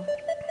 That's all.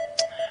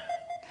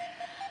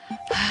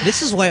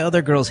 This is why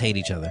other girls hate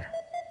each other.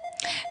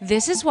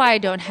 This is why I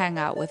don't hang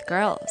out with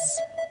girls.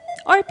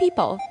 Or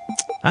people.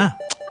 Ah.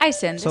 I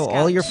sin. So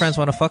all your friends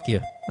want to fuck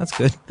you. That's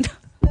good.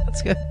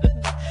 That's good.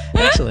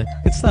 Excellent.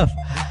 Good stuff.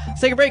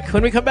 Let's take a break.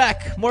 When we come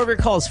back, more of your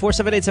calls.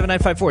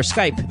 478-7954.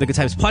 Skype, The Good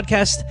Times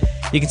Podcast.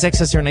 You can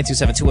text us here at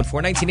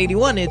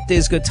 927-214-1981. It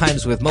is Good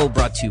Times with Mo,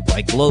 brought to you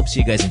by Globe. See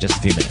you guys in just a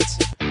few minutes.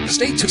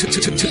 Stay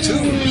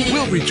tuned.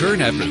 We'll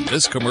return after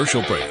this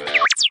commercial break.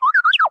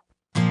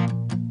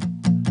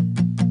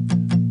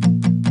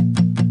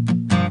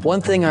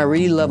 One thing I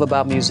really love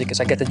about music is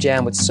I get to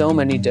jam with so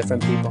many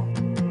different people.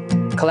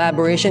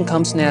 Collaboration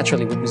comes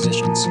naturally with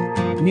musicians.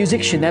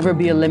 Music should never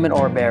be a limit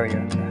or a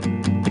barrier.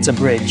 It's a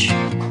bridge.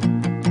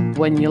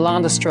 When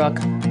Yolanda struck,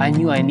 I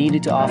knew I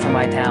needed to offer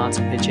my talents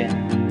and pitch in.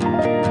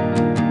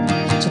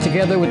 So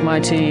together with my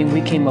team, we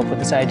came up with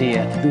this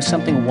idea to do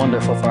something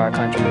wonderful for our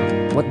country.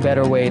 What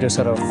better way to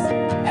sort of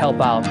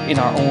help out in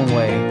our own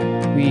way?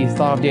 We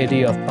thought of the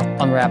idea of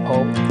Unwrap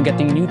Hope,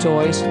 getting new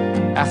toys.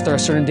 After a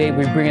certain date,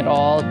 we bring it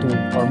all to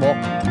Ormoc.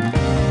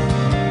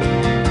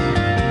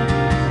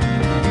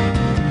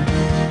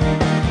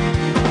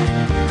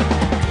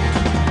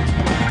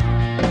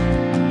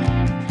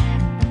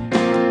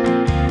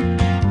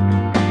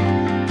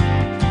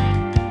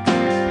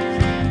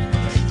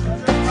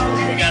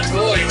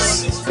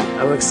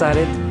 I'm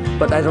excited,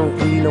 but I don't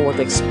really know what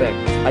to expect.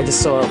 I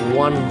just saw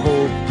one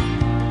whole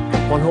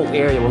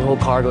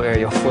cargo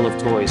area full of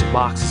toys,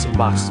 boxes and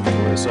boxes of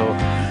toys. So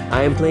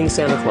I am playing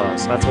Santa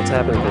Claus. That's what's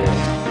happening today.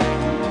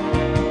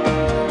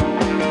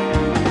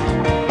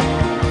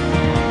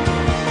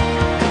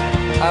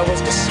 I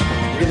was just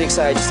really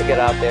excited just to get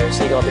out there,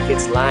 seeing all the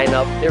kids line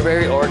up. They're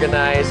very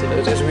organized, and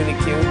it was really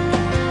cute.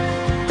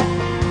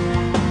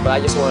 But I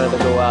just wanted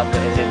to go out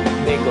there and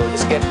mingle,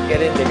 just get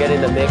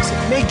in the mix.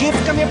 May gift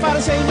kami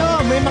para sa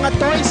inyo. May mga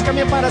toys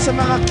kami para sa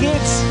mga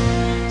kids.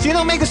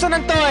 Sino may gusto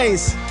ng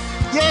toys?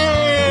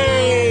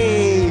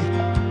 Yay!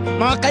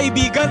 Mga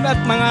kaibigan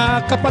at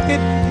mga kapatid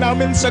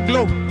namin sa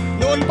Globe,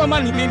 noon pa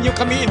man hindi niyo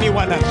kami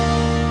iniwanan.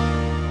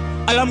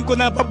 Alam ko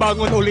na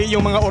babangon uli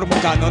yung mga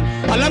Ormocanon.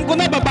 Alam ko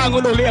na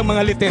babangon uli ang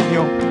mga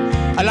Litenyo.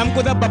 Alam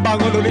ko na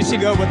babangon uli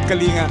Sigaw at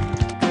Kalinga.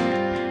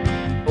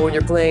 When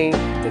you're playing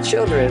the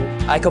children,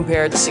 I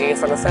compare it to singing in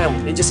front of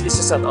family. It's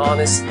just an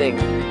honest thing.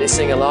 They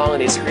sing along and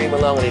they scream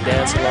along and they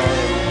dance along,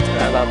 and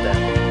I love that.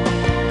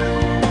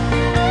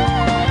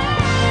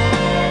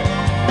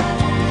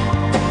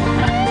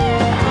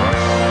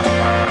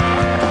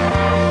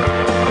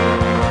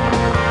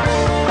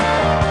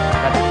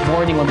 That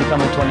morning when we come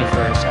on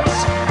 21st,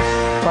 that's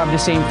probably the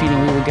same feeling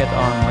we would get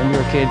on when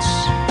we were kids,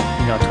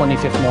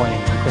 25th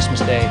morning, on Christmas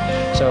Day.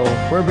 So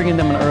we're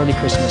bringing them an early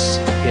Christmas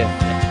gift.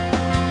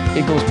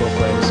 It goes both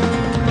ways.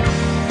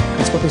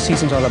 It's what the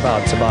season's all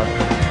about. It's about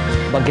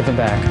giving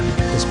back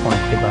at this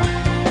point, diba?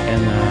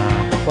 And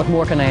what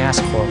more can I ask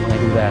for when I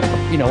do that?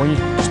 When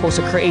you're supposed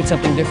to create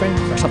something different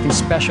or something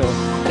special,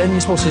 then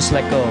you're supposed to just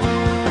let go,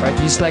 right?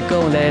 You just let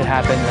go and let it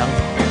happen lang.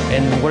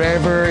 And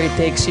wherever it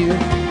takes you,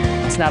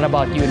 it's not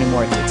about you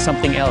anymore. It's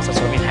something else that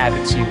sort of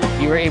inhabits you.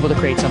 You were able to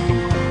create something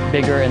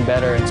bigger and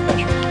better and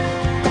special.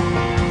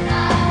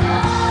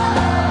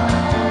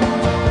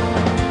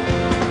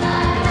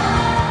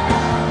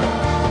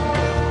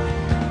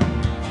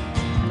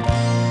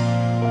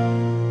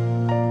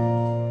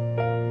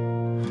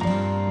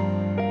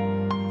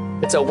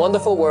 It's a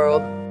wonderful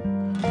world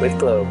with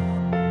Globe.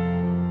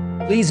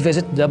 Please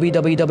visit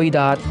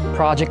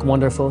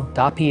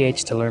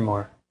www.projectwonderful.ph to learn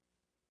more.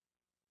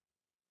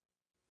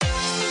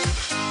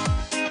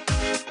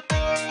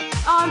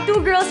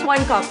 Two girls,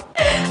 one cup.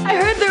 I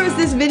heard there was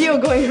this video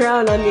going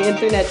around on the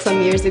internet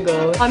some years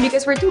ago.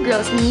 Because we're two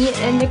girls, me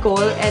and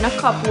Nicole, and a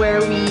cup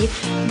where we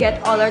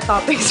get all our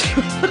topics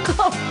from the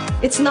cup.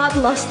 It's not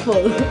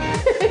lustful.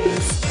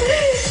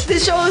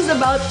 This show is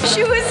about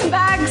shoes,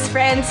 bags,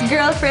 friends,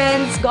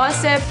 girlfriends,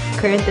 gossip,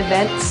 current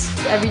events,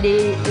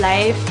 everyday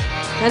life.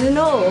 I don't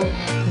know.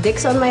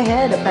 Dick's on my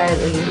head,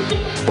 apparently.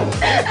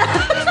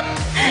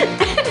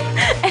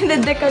 And the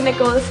dick on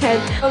Nicole's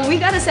head. We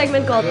got a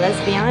segment called Let's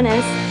Be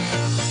Honest.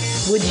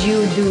 Would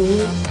you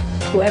do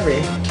whoever?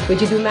 Would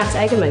you do Max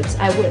Eigenmans?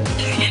 I would.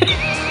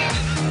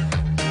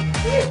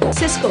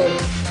 Cis code.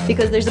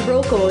 Because there's a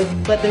bro code,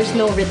 but there's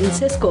no written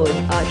cis code.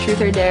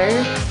 Truth or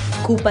dare,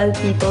 kupal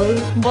people,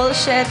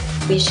 bullshit,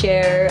 we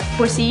share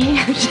pussy.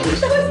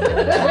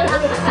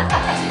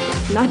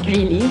 Not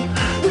really.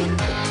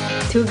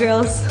 Two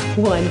girls,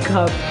 one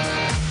cup.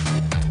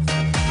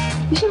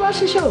 You should watch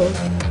the show.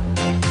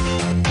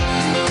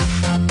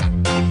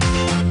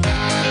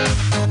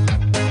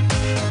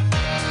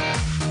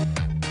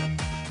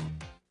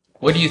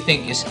 What do you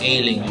think is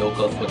ailing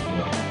local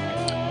football?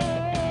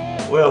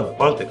 Well,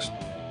 politics.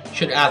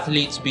 Should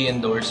athletes be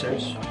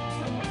endorsers?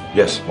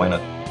 Yes, why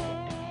not?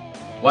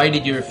 Why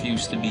did you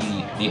refuse to be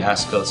the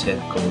Haskell's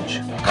head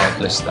coach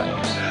countless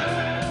times?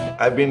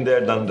 I've been there,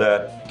 done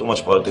that. Too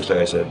much politics, like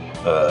I said.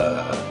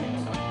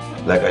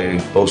 Like I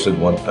posted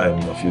one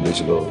time a few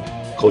days ago,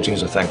 coaching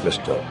is a thankless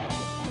job.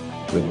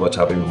 with what's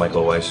happening with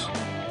Michael Weiss.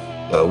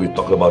 We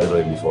talked about it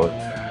already before,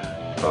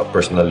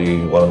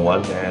 personally,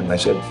 one-on-one, and I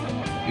said,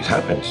 it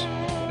happens.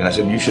 And I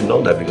said, you should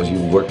know that because you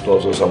worked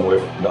also somewhere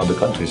in other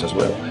countries as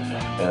well.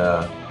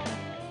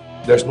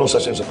 There's no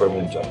such thing as a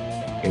permanent job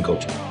in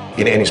coaching,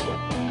 in any sport.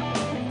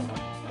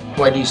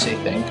 Why do you say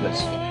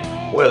thankless?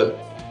 Well,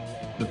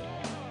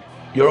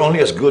 you're only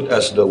as good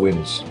as the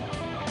wins.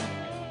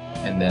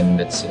 And then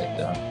that's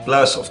it.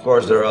 Plus, of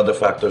course, there are other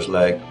factors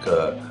like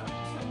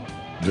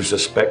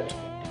disrespect,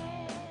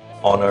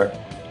 honor,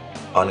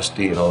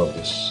 honesty, and all of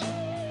this.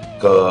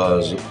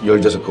 Because you're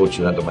just a coach,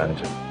 you're not a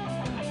manager.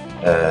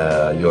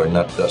 You're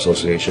not the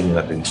association, you're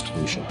not the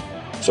institution.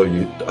 So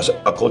you, as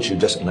a coach, you're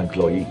just an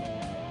employee.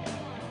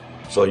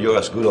 So you're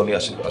as good only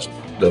as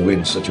the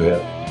wins that you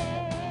have.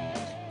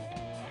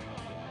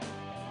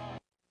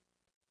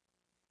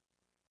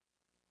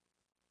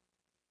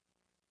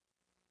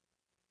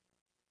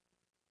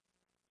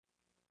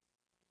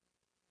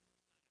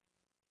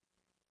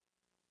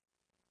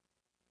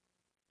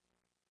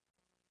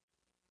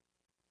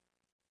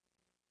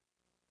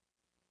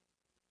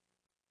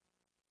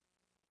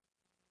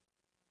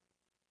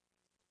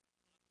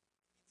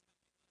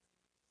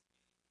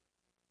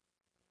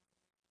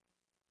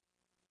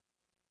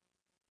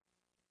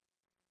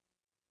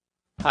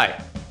 Hi.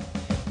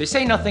 They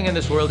say nothing in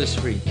this world is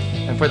free,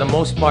 and for the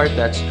most part,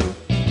 that's true.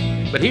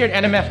 But here at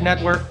NMF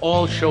Network,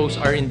 all shows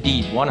are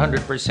indeed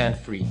 100%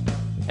 free.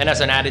 And as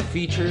an added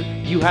feature,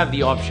 you have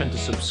the option to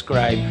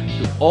subscribe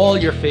to all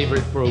your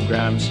favorite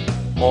programs,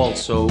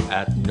 also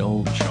at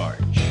no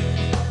charge.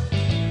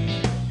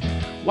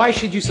 Why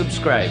should you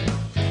subscribe?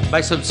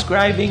 By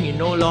subscribing, you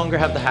no longer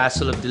have the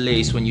hassle of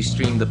delays when you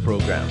stream the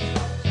program.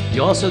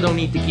 You also don't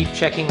need to keep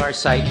checking our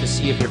site to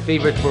see if your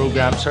favorite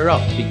programs are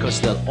up because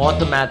they'll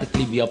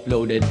automatically be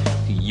uploaded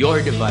to your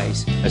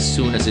device as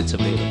soon as it's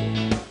available.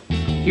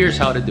 Here's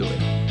how to do it.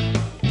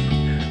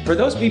 For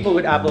those people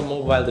with Apple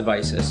mobile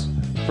devices,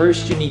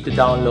 first you need to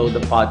download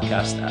the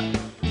podcast app.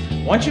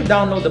 Once you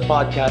download the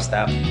podcast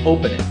app,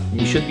 open it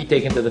and you should be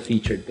taken to the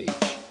featured page.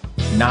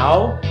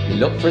 Now, you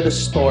look for the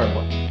store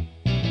button.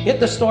 Hit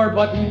the store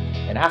button,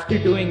 and after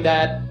doing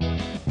that,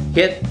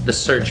 hit the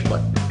search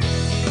button.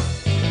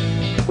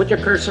 Put your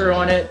cursor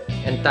on it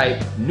and type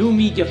New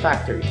Media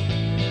Factory.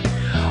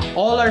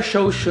 All our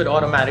shows should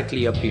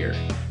automatically appear.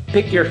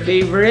 Pick your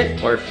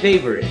favorite or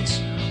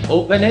favorites,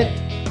 open it,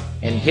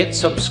 and hit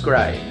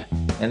subscribe.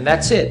 And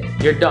that's it,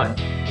 you're done.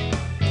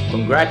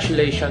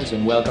 Congratulations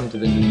and welcome to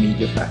the New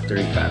Media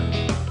Factory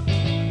family.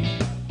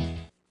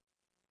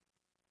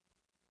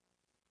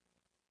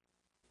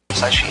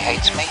 So she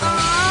hates me?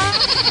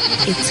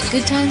 It's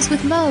Good Times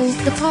with Mo,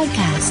 the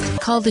podcast.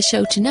 Call the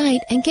show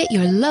tonight and get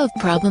your love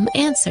problem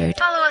answered.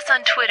 Follow us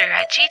on Twitter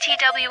at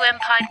GTWM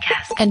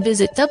Podcast. And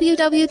visit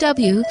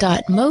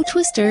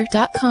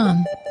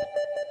www.motwister.com.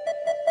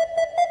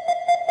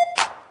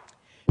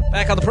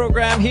 Back on the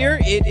program here,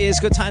 it is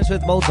Good Times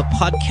with Mo, the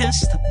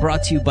podcast,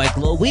 brought to you by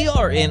Glow. We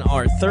are in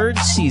our third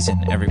season,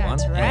 everyone.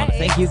 That's right. I want to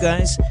thank you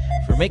guys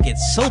for making it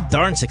so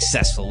darn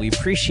successful. We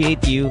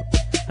appreciate you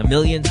a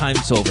million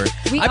times over.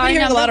 I've been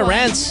hearing a lot of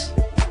rants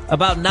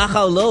about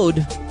Nakaw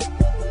Load.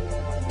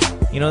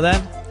 You know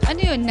that? Ano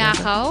yun,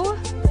 Nakaw?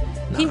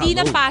 Hindi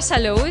na pasa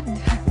load?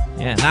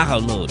 Yeah, Nakaw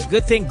Load.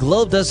 Good thing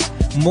Globe does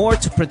more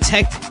to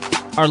protect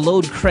our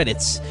load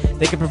credits.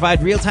 They can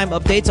provide real-time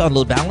updates on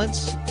load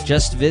balance.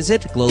 Just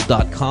visit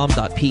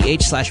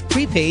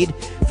globe.com.ph/prepaid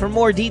for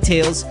more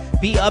details.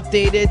 Be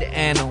updated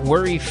and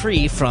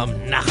worry-free from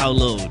Nakaw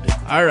Load.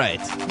 All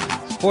right.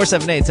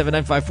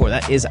 478-7954.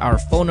 That is our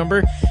phone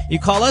number. You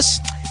call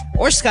us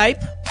or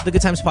Skype, the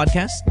Good Times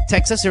Podcast.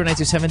 Text us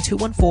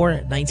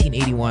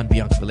 0927-214-1981.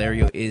 Bianca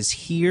Valerio is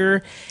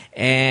here,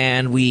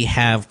 and we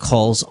have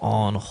calls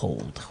on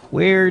hold.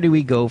 Where do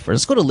we go first?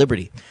 Let's go to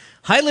Liberty.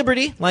 Hi,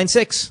 Liberty. Line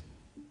 6.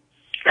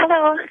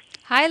 Hello.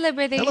 Hi,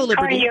 Liberty. Hello,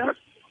 Liberty. How are you?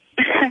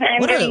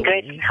 I'm doing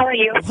good. How are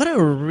you?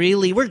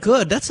 We're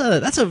good. That's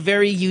a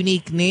very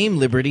unique name,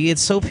 Liberty.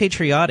 It's so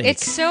patriotic.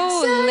 It's so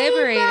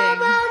liberating.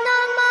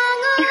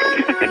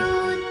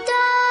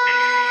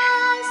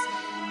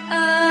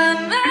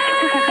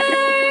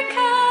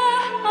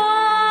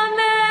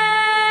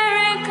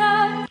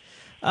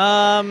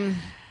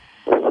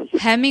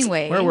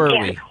 Hemingway. Where were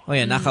we? Oh,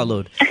 yeah, Nakaw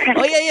Load.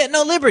 Oh, yeah.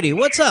 No, Liberty,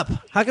 what's up?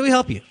 How can we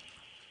help you?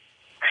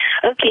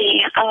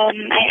 Okay, I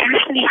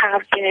actually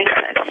have this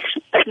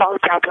small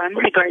problem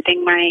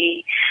regarding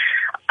my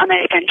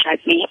American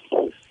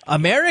chatmate.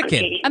 American?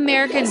 Okay.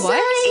 American what?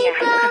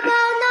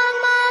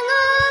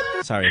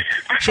 Sorry.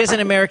 She has an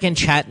American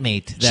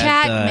chatmate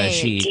that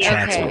she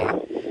chats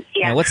with.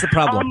 Yeah. What's the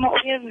problem?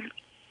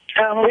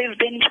 We've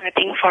been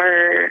chatting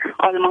for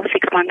almost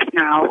 6 months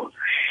now.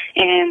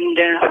 And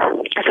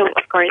so,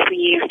 of course,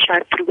 we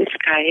chat through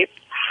Skype.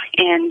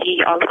 And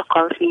he also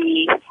calls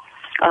me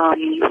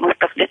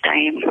most of the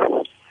time.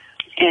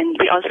 And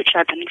we also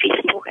chat on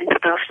Facebook and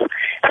stuff.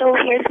 So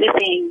here's the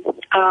thing.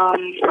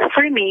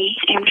 For me,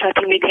 I'm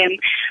chatting with him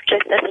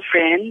just as a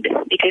friend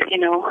because,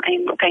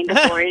 I'm kind of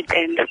bored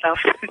and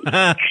stuff.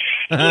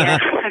 Yeah.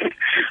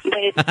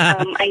 But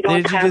I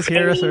don't Did you have just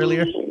hear us any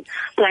earlier?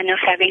 plan of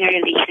having a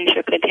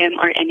relationship with him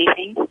or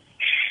anything.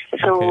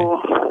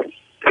 So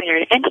there,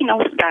 and he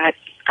knows that.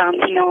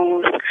 He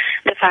knows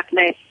the fact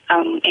that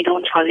I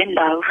don't fall in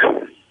love.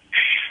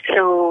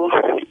 So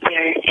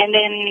there. And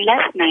then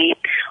last night,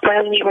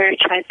 while we were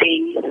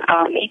chatting,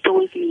 he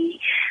told me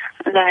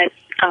that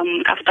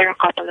after a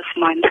couple of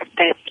months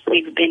that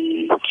we've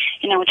been,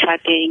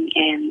 chatting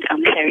and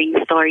sharing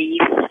stories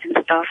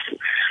and stuff,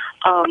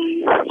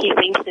 he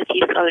thinks that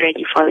he's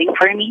already falling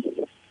for me.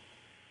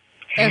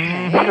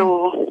 Okay.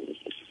 So,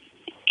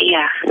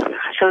 yeah.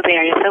 So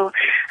there. So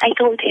I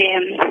told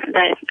him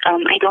that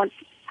I don't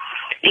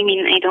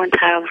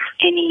have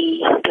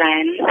any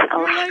plan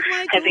of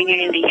having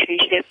a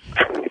relationship.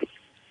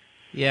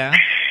 Yeah.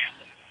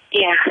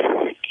 Yeah.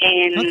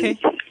 And Okay.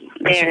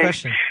 What's your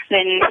question?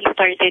 then he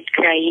started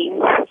crying.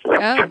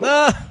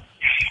 Oh.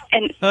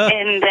 And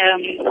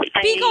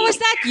Pico, was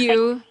that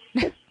you?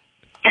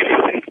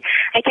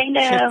 I kind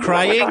of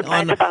Crying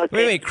on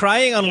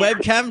crying on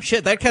webcam.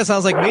 Shit, that kind of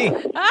sounds like me. You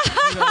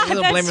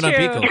don't blame it on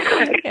Pico.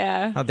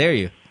 Yeah. How dare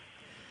you?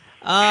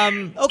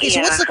 Okay,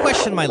 so what's the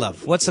question, my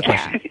love? What's the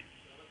question?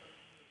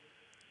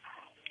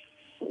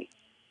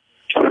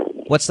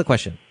 What's the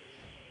question?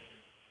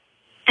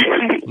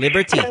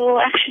 Liberty. So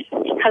actually,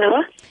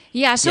 hello?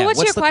 Yeah, so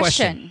what's your the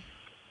question?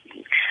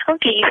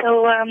 Okay,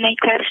 so my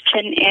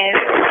question is,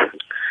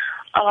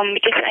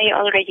 because I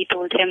already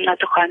told him not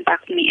to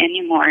contact me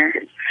anymore,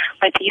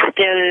 but he's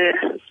still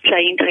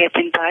trying to get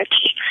in touch.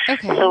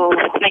 Okay. So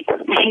my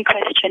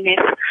question is,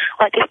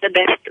 what is the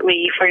best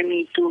way for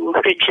me to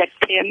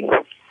reject him?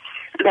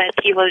 That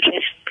he will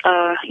just,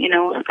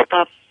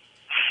 stop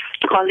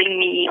calling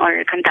me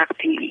or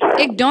contacting me.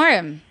 Ignore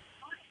him.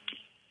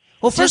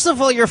 Well, first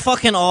of all, you're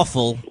fucking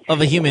awful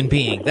of a human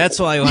being. That's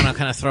why I want to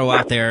kind of throw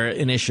out there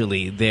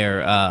initially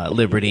there,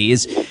 Liberty,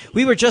 is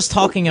we were just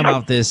talking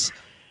about this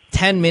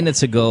 10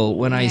 minutes ago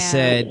when I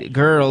said,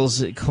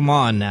 girls, come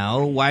on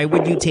now. Why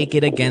would you take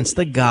it against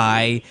the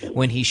guy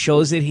when he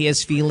shows that he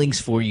has feelings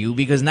for you?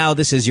 Because now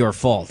this is your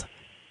fault.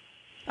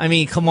 I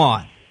mean, come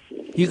on.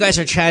 You guys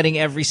are chatting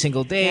every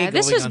single day,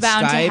 this going was on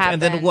bound to Skype,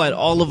 and then happen. what?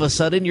 All of a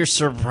sudden, you're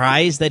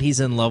surprised that he's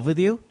in love with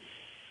you?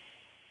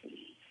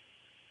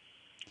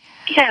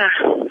 Yeah,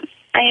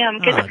 I am.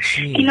 Because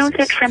he knows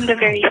it from the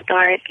very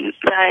start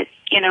that,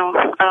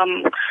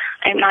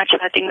 I'm not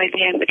chatting with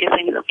him because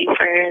I'm looking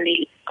for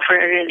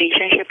a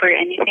relationship or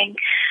anything.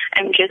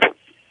 I'm just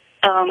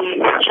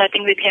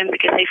chatting with him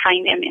because I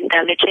find him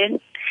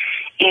intelligent.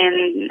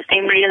 And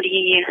I'm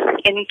really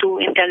into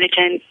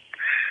intelligent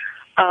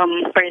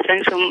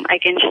persons whom I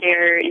can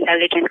share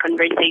intelligent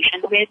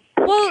conversation with.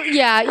 Well,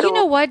 yeah, you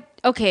know what?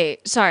 Okay,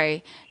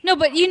 sorry. No,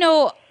 but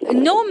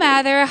no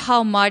matter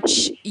how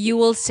much you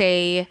will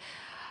say,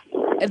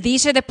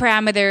 these are the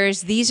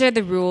parameters, these are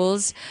the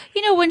rules,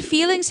 when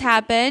feelings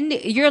happen,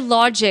 your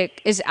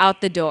logic is out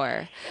the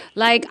door.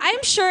 Like,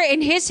 I'm sure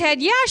in his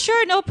head, yeah,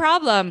 sure, no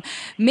problem.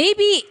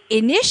 Maybe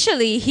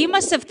initially he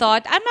must have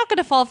thought, I'm not going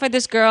to fall for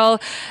this girl.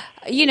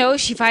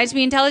 She finds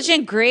me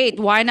intelligent. Great.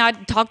 Why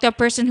not talk to a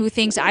person who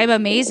thinks I'm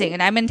amazing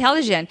and I'm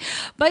intelligent?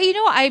 But,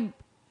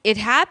 it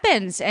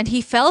happens and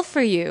he fell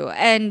for you.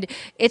 And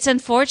it's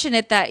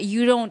unfortunate that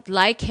you don't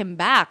like him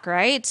back,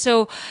 right?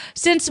 So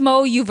since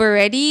Mo, you've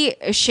already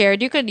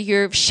shared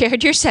your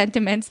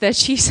sentiments that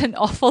she's an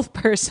awful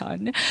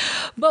person.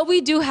 But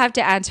we do have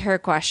to answer her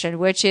question,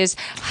 which is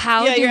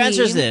how do your we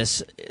answer is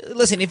this.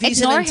 Listen, if he's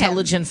an ignore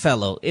intelligent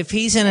fellow, if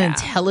he's an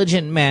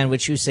intelligent man,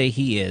 which you say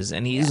he is,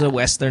 and he's a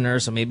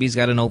Westerner, so maybe he's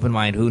got an open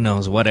mind, who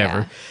knows,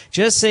 whatever.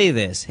 Just say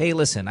this. Hey,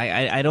 listen,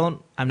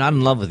 I'm not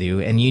in love with you,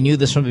 and you knew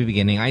this from the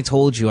beginning. I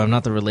told you I'm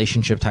not the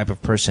relationship type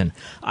of person.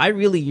 I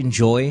really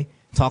enjoy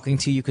talking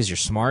to you because you're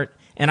smart,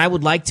 and I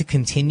would like to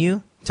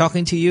continue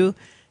talking to you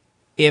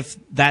if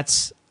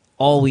that's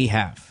all we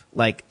have.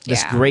 Like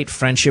this great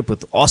friendship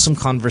with awesome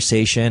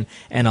conversation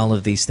and all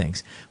of these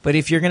things. But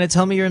if you're going to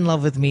tell me you're in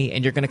love with me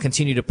and you're going to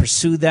continue to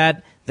pursue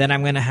that, then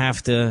I'm going to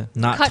have to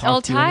not cut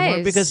all talk to you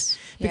anymore ties.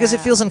 because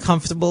it feels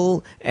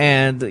uncomfortable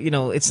and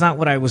it's not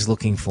what I was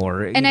looking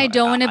for. And I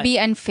don't want to be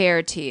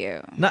unfair to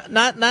you.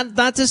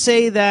 Not to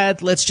say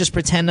that let's just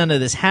pretend none of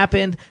this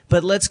happened,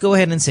 but let's go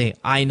ahead and say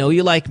I know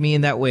you like me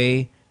in that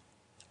way.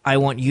 I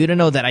want you to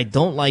know that I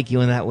don't like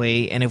you in that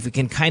way, and if we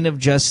can kind of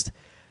just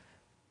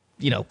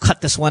cut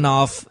this one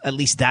off, at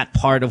least that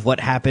part of what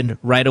happened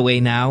right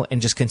away now,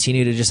 and just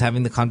continue to just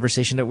having the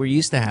conversation that we're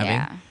used to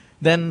having,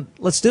 then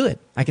let's do it.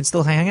 I can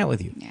still hang out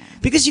with you.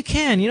 Because you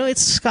can,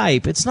 it's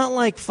Skype. It's not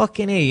like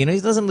fucking he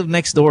doesn't live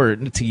next door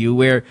to you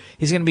where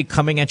he's going to be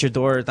coming at your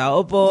door,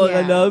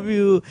 I love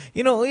you.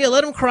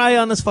 Let him cry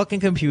on this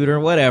fucking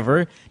computer,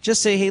 whatever.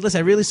 Just say, hey, listen,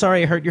 I'm really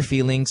sorry I hurt your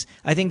feelings.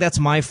 I think that's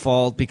my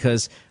fault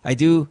because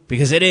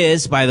it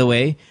is, by the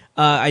way.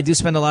 I do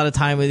spend a lot of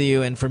time with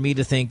you, and for me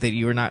to think that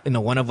you were not,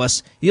 one of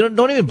us,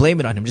 don't even blame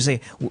it on him. Just say,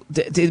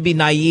 it'd be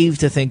naive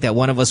to think that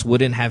one of us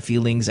wouldn't have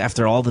feelings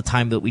after all the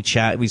time that we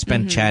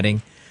spent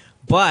chatting.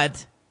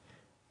 But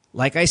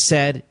like I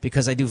said,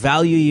 because I do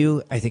value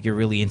you, I think you're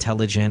really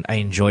intelligent. I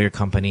enjoy your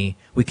company.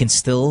 We can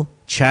still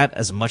chat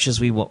as much as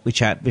we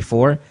chat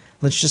before.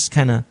 Let's just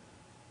kind of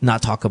not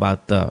talk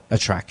about the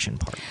attraction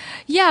part.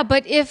 Yeah,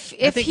 but if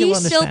think he you'll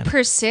still understand.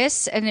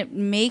 persists and it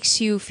makes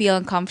you feel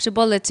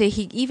uncomfortable, let's say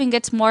he even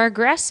gets more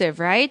aggressive,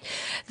 right?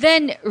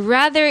 Then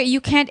rather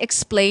you can't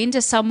explain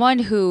to someone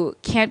who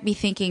can't be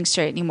thinking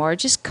straight anymore.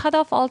 Just cut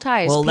off all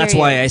ties. Well, that's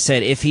period. why I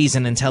said if he's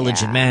an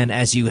intelligent man,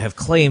 as you have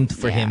claimed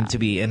for him to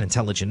be an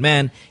intelligent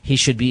man, he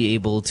should be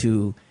able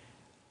to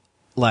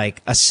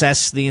like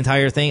assess the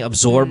entire thing,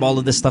 absorb all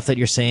of this stuff that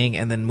you're saying,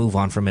 and then move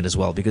on from it as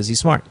well because he's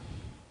smart.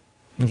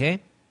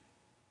 Okay?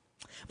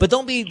 But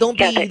don't be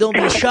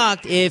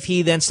shocked if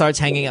he then starts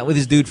hanging out with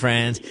his dude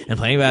friends and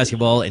playing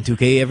basketball and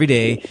 2K every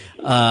day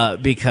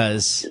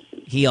because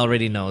he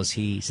already knows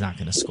he's not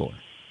going to score.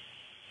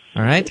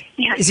 All right?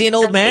 Yeah, is he an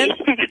old man?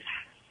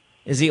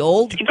 Is he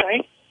old? I'm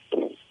sorry?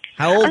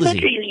 How old is Not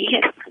he? really.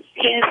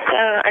 He's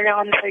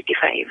around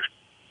 35.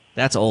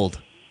 That's old.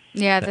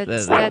 Yeah,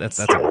 that's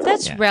old.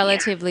 that's Yeah.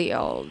 relatively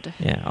old.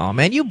 Yeah. Oh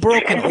man, you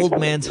broke an old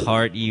man's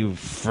heart, you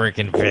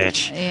freaking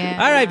bitch. Yeah.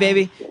 All right,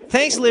 baby.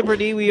 Thanks,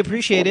 Liberty. We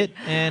appreciate it,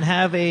 and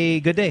have a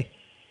good day.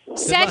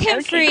 Set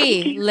him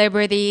free,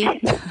 Liberty.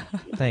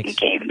 Thanks.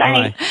 Okay,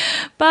 bye.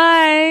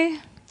 Bye.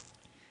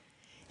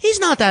 He's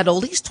not that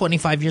old. He's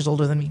 25 years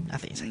older than me. I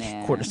think he's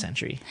like a quarter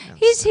century.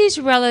 He's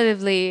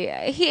relatively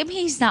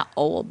he's not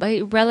old,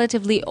 but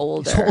relatively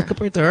older. He's old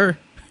compared to her.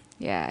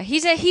 Yeah,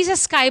 he's a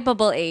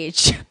Skypeable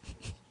age.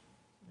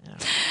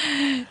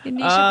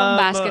 Hindi siya pang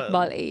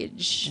basketball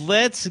age.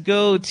 Let's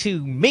go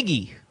to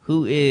Miggy,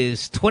 who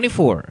is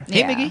 24. Hey,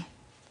 Yeah. Miggy.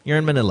 You're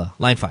in Manila.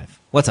 Line 5.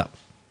 What's up?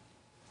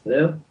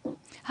 Hello?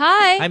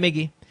 Hi. Hi,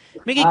 Miggy.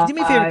 Miggy, do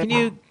me a favor.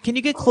 Can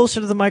you get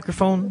closer to the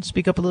microphone?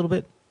 Speak up a little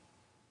bit?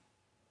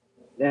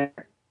 There.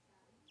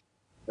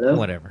 Hello?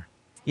 Whatever.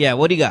 Yeah,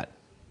 what do you got?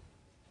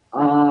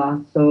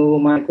 So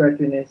my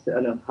question is,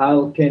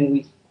 how can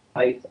we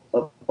spice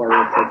up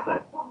our sex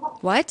life?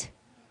 What?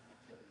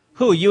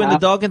 Who, you and the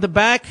dog in the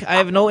back? I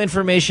have no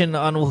information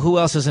on who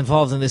else is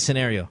involved in this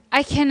scenario.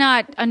 I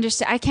cannot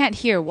understand. I can't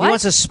hear. What? He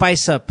wants to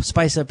spice up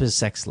his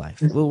sex life.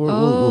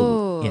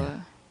 Yeah.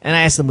 And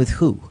I asked him with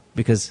who,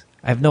 because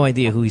I have no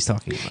idea who he's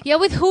talking about. Yeah,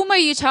 with whom are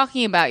you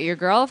talking about? Your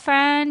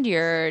girlfriend?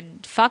 Your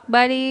fuck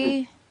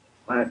buddy?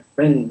 My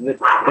friend with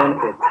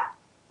benefits.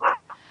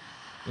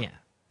 Yeah.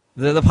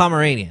 The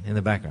Pomeranian in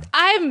the background.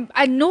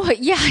 I know.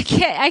 Yeah,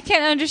 I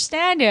can't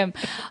understand him.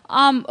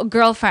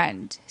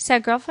 Girlfriend. Is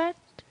that girlfriend?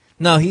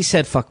 No, he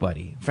said fuck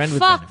buddy. Friend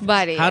with Fuck benefits.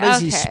 buddy. How does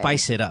he Okay.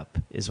 spice it up?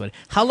 Is what?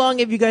 How long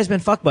have you guys been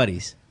fuck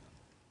buddies?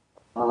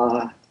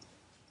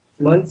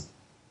 Months.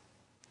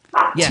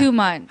 Yeah. 2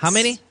 months. How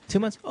many? 2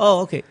 months?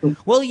 Oh, okay.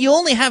 Well, you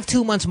only have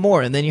 2 months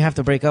more, and then you have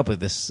to break up with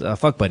this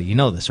fuck buddy. You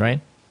know this,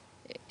 right?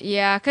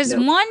 Yeah, because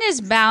one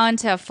is bound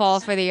to fall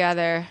for the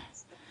other.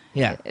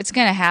 Yeah. It's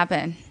gonna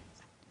happen.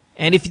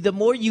 And if the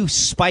more you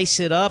spice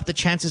it up, the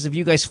chances of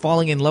you guys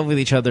falling in love with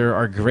each other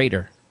are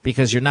greater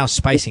because you're now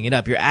spicing it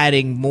up. You're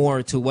adding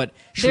more to what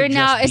should There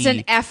now just is be.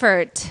 an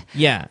effort.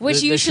 Yeah,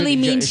 Which there usually should-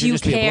 it means should you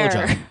just be a care.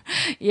 blowjob.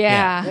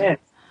 Yeah.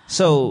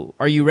 So,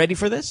 are you ready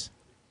for this?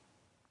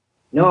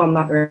 No, I'm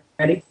not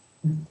ready.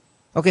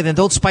 Okay, then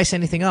don't spice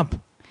anything up.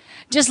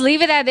 Just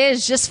leave it as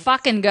is. Just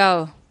fucking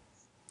go.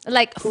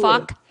 Like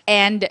fuck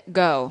and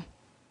go.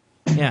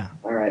 Yeah.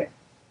 All right.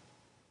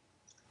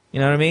 You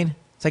know what I mean?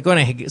 It's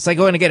like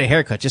going to get a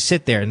haircut. Just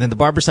sit there, and then the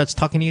barber starts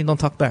talking to you. Don't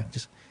talk back.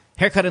 Just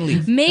haircut and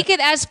leave. Make it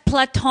as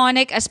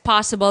platonic as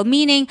possible.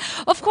 Meaning,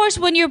 of course,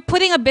 when you're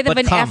putting a bit of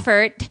But an come.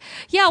 effort,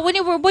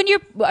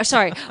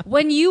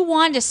 when you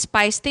want to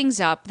spice things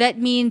up, that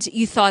means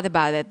you thought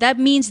about it. That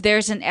means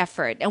there's an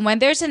effort, and when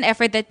there's an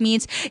effort, that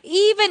means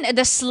even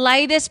the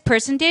slightest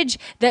percentage,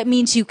 that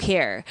means you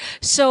care.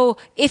 So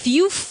if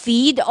you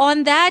feed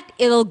on that,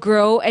 it'll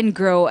grow and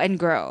grow and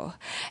grow.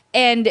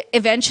 And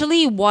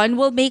eventually one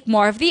will make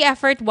more of the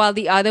effort while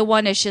the other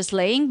one is just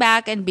laying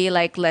back and be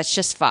like, let's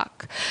just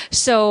fuck.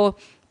 So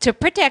to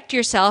protect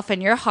yourself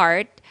and your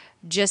heart,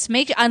 just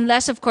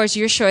unless of course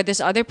you're sure this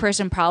other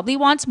person probably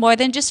wants more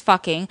than just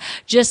fucking,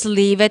 just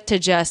leave it to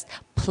just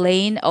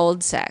plain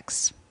old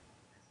sex.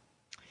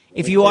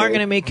 If you are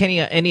going to make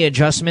any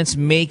adjustments,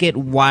 make it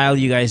while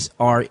you guys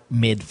are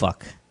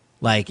mid-fuck.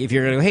 Like, if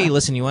you're going to, hey,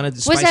 listen, you want to What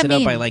does spice that it up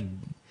mean? by, like...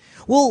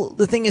 Well,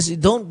 the thing is,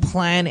 don't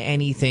plan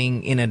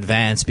anything in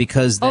advance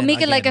because then,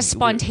 Make it like a again,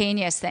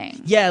 spontaneous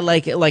thing. Yeah,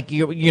 like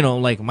you know,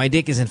 like my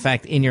dick is in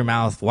fact in your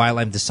mouth while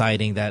I'm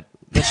deciding that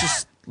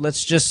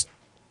let's just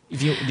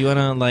if you do you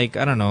wanna, like,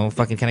 I don't know,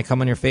 fucking can I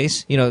come on your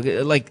face? You know,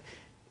 like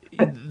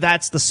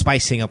that's the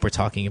spicing up we're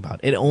talking about.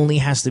 It only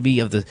has to be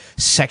of the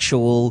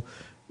sexual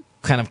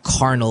kind of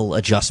carnal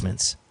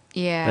adjustments.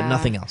 Yeah. But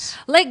nothing else.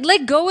 Like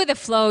go with the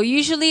flow.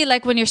 Usually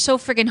like when you're so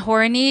freaking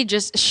horny,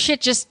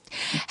 shit just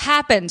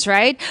happens,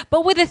 right?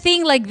 But with a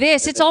thing like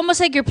this, it's almost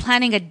like you're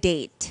planning a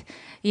date.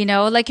 You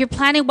know, like you're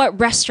planning what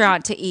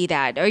restaurant to eat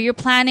at, or you're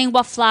planning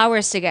what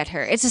flowers to get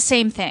her. It's the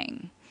same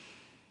thing.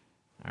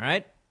 All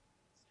right.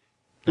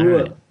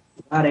 Cool.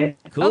 Got it.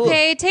 Cool.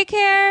 Okay, take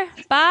care.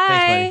 Bye.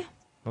 Thanks,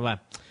 buddy. Bye-bye.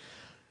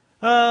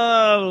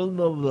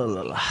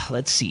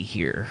 Let's see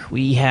here.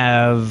 We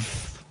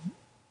have.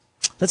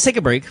 Let's take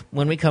a break.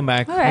 When we come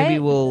back, All right. maybe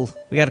we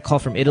got a call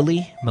from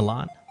Italy,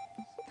 Milan.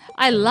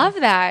 I love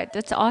that.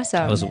 That's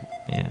awesome. That was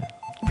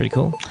pretty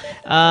cool.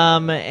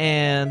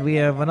 And we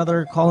have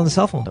another call on the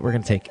cell phone that we're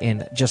going to take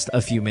in just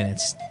a few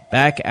minutes.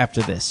 Back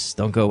after this.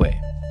 Don't go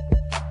away.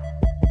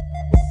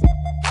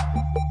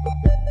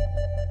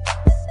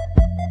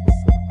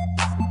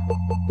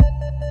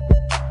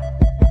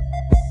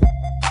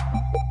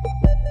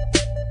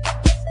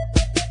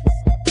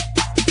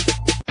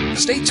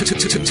 Stay tuned.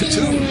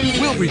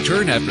 We'll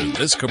return after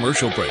this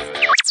commercial break.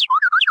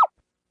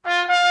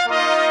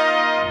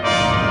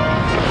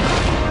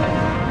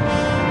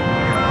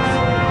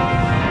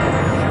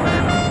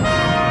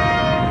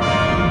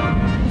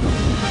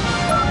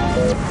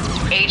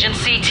 Agent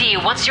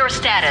CT, what's your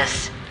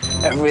status?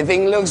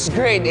 Everything looks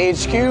great,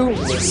 HQ.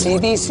 The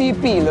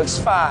CDCP looks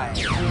fine.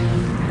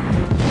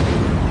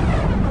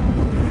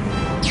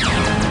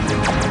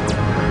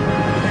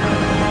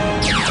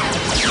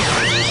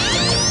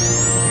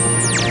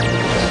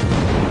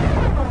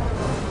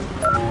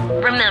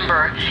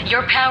 Remember,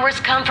 your powers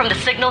come from the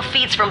signal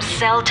feeds from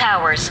cell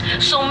towers,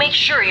 so make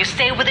sure you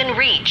stay within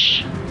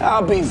reach.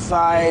 I'll be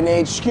fine,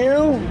 HQ.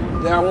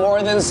 There are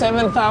more than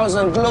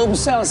 7,000 globe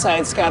cell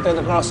sites scattered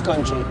across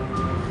country.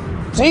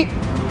 See?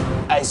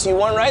 I see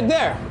one right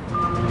there.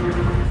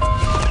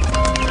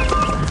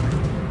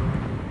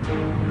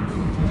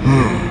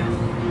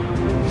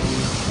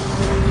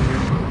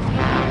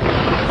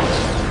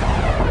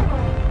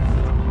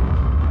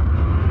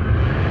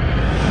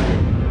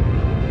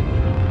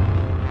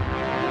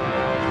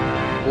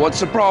 What's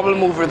the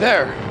problem over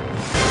there?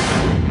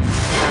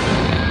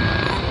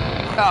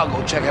 I'll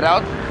go check it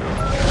out.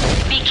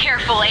 Be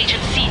careful,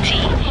 Agent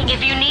CT.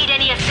 If you need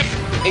any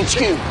assistance...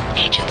 HQ.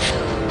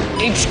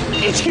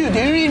 HQ, do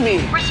you read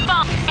me?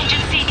 Respond,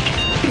 Agent CT.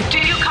 Do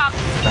you copy?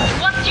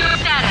 What's your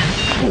status?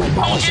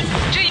 Agent,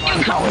 do you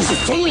copy?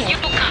 Do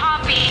you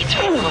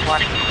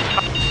copy?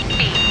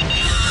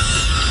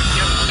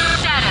 Your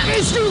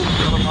status.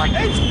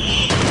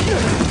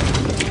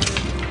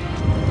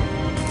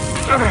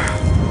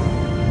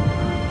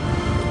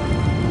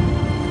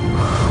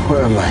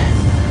 Where am I?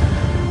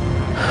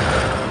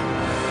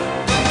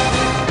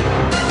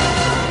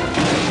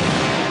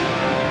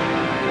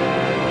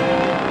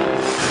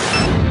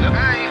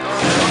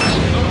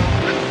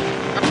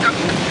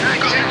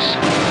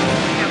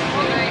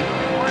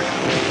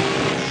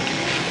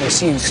 There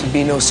seems to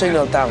be no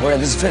signal tower in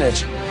this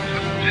village.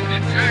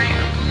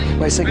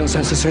 My signal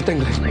sensors are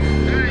tingling.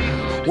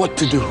 What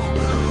to do?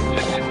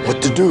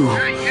 What to do?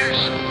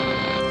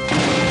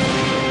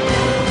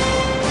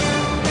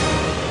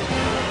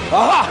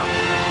 Aha!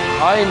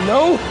 I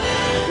know!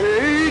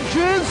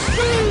 Agent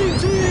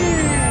CT!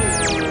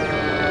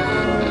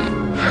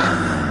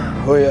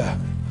 Oh, yeah.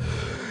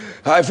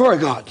 I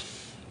forgot.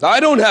 I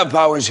don't have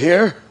powers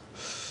here.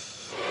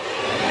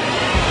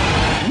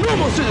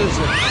 Normal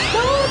citizen!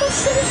 Normal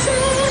citizen!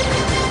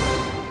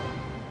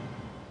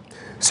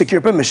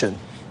 Secure permission.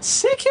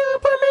 Secure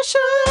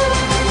permission!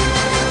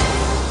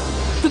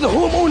 To the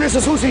Homeowners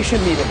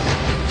Association meeting.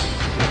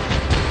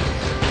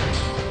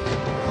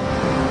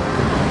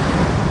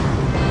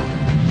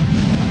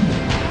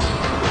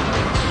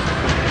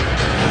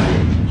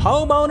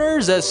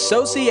 Homeowners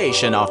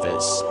Association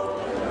office.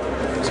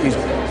 Excuse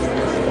me.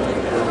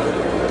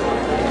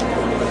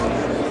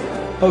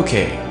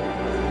 Okay,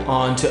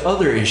 on to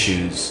other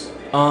issues.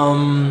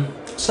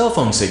 Cell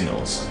phone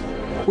signals.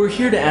 We're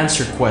here to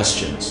answer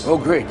questions. Oh,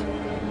 great.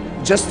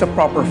 Just the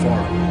proper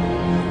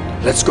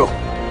form. Let's go.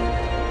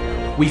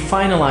 We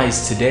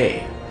finalized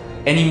today.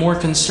 Any more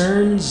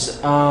concerns?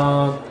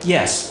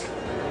 Yes.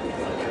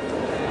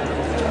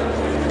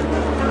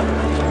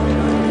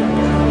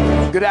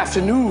 Good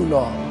afternoon,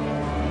 all.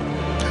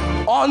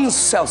 On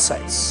cell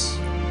sites,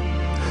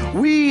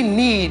 we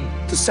need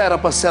to set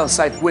up a cell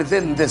site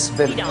within this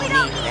village.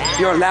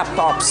 Your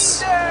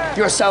laptops,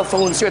 your cell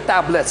phones, your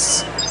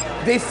tablets,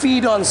 they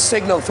feed on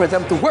signal for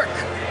them to work.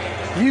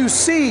 You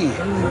see,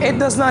 it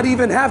does not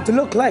even have to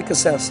look like a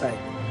cell site.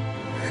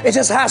 It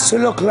just has to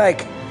look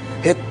like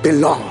it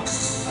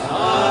belongs.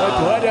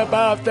 But what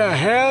about the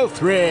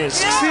health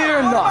risks?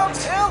 Fear not.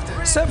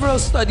 Several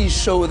studies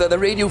show that the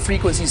radio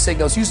frequency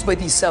signals used by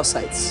these cell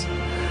sites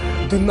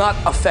do not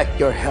affect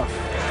your health.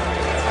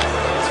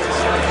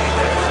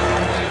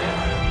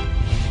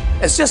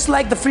 It's just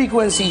like the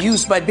frequency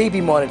used by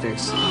baby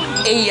monitors,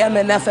 AM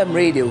and FM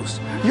radios,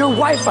 your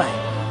Wi-Fi,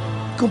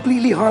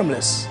 completely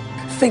harmless.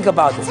 Think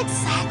about it. That's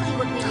exactly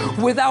what we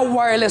need. Without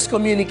wireless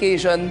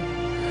communication,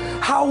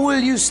 how will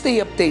you stay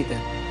updated?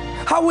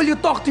 How will you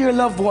talk to your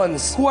loved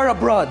ones who are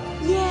abroad?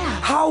 Yeah.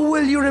 How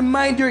will you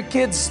remind your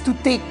kids to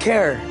take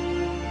care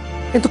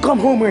and to come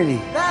home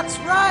early? That's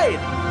right.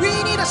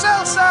 We need a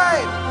cell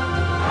site.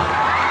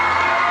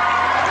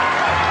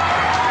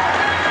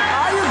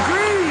 I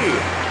agree.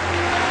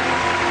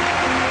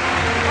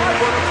 I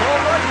want to call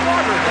my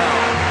father now.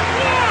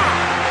 Yeah.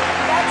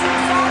 That's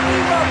exactly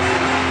what we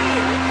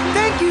need.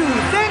 Thank you.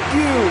 Thank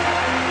you.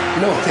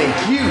 No, thank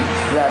you,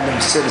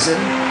 random citizen.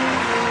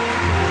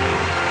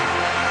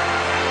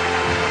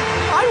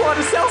 I want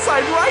a cell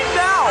site right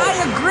now. I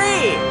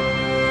agree.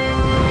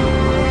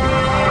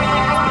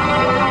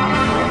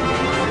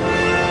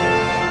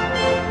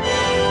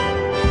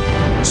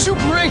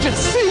 Super Agent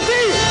CD!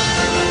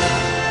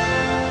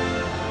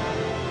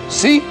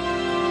 See?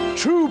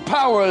 True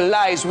power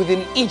lies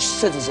within each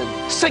citizen.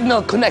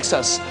 Signal connects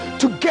us.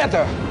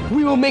 Together,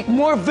 we will make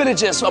more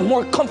villages a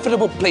more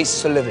comfortable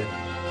place to live in.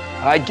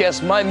 I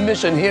guess my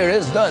mission here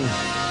is done.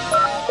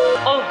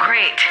 Oh,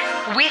 great.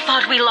 We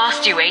thought we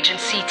lost you,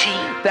 Agent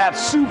CT.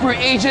 That's Super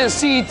Agent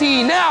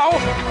CT now!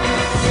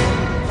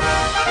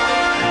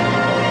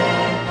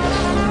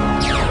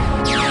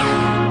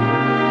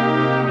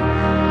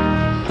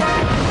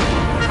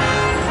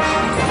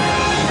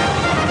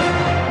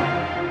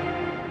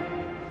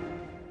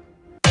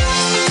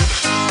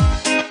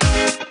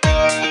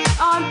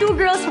 Two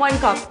girls, one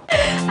cup.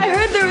 I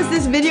heard there was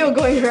this video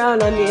going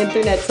around on the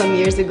internet some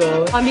years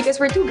ago. Because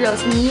we're two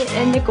girls, me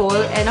and Nicole,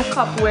 and a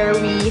cup where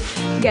we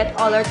get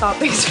all our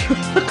topics from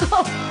the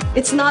cup.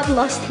 It's not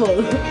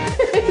lustful.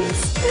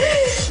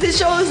 The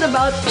show is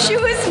about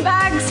shoes,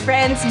 bags,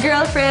 friends,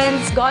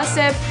 girlfriends,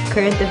 gossip,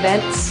 current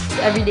events,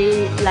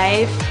 everyday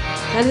life.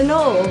 I don't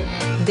know.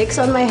 Dick's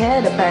on my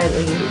head,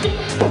 apparently.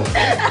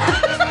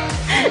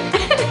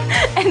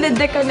 And the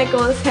dick on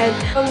Nicole's head.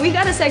 We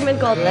got a segment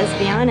called Let's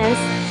Be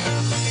Honest.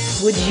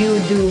 Would you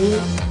do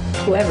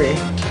whoever?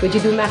 Would you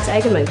do Max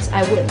Eigenmans?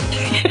 I would.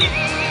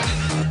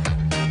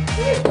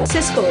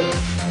 Cis code.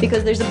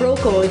 Because there's a bro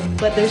code,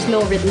 but there's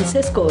no written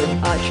cis code.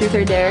 Truth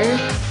or dare.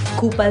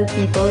 Kupal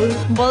people.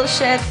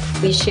 Bullshit.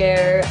 We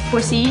share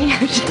pussy.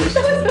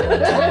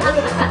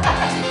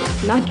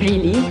 Not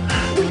really.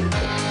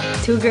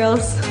 Two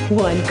girls,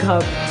 one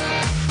cup.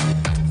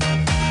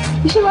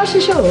 You should watch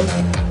the show.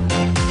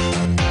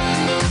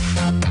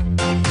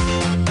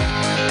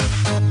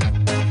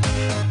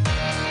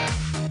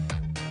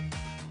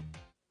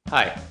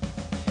 Hi.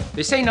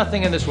 They say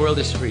nothing in this world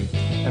is free,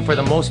 and for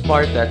the most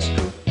part, that's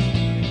true.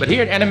 But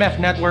here at NMF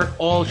Network,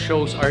 all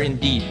shows are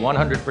indeed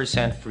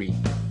 100% free.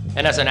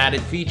 And as an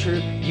added feature,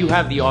 you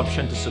have the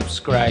option to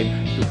subscribe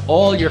to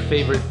all your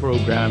favorite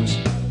programs,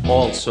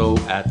 also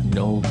at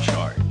no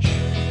charge.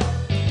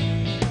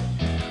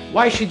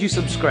 Why should you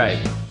subscribe?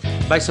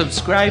 By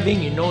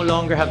subscribing, you no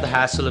longer have the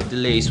hassle of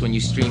delays when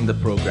you stream the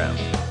program.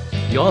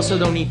 You also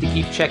don't need to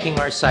keep checking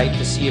our site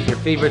to see if your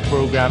favorite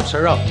programs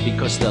are up,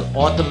 because they'll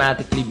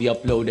automatically be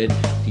uploaded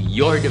to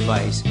your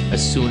device as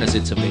soon as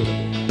it's available.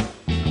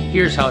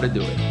 Here's how to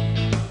do it.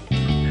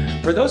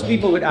 For those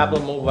people with Apple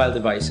mobile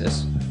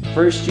devices,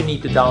 first you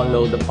need to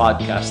download the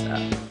podcast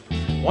app.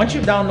 Once you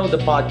download the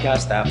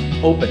podcast app,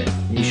 open it,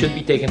 and you should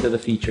be taken to the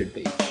featured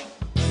page.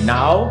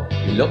 Now,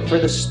 you look for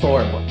the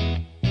store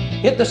button.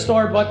 Hit the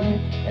store button,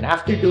 and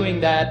after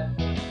doing that,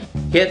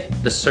 hit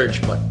the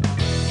search button.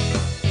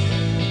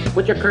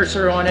 Put your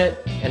cursor on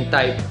it and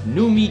type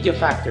New Media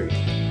Factory.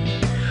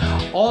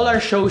 All our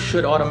shows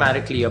should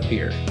automatically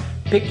appear.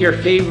 Pick your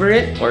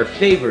favorite or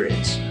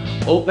favorites,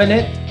 open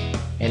it,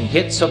 and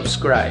hit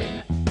subscribe.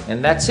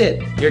 And that's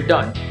it, you're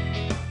done.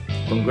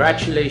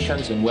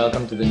 Congratulations and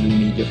welcome to the New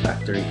Media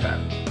Factory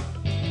family.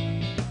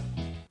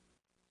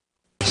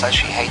 So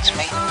she hates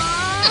me?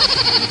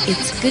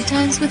 It's Good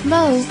Times with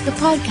Mo, the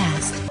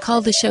podcast.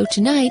 Call the show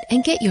tonight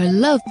and get your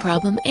love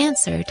problem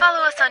answered. Follow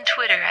us on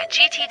Twitter at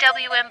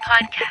GTWM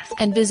Podcast.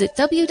 And visit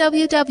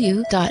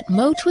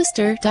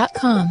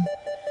www.motwister.com.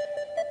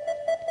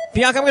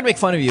 Bianca, I'm going to make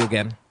fun of you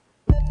again.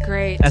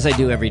 Great. As I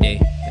do every day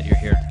that you're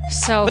here.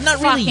 So but not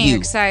fucking really you.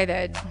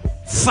 excited.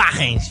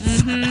 Fucking.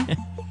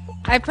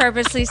 I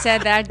purposely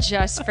said that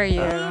just for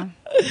you.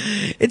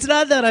 It's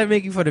not that I'm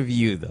making fun of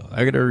you, though.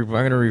 I'm gonna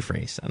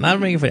rephrase. I'm not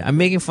making fun. I'm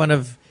making fun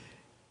of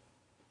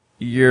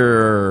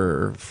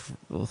your.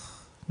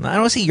 I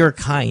don't want to say your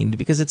kind,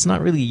 because it's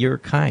not really your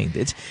kind.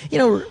 It's,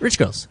 rich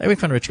girls. I make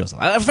fun of rich girls.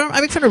 I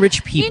make fun of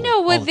rich people. You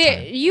know what?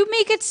 You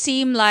make it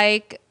seem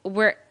like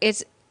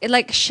it's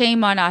like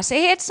shame on us.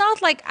 Hey, it's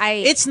not like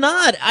It's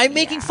not. I'm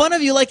making fun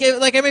of you. Like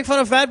I make fun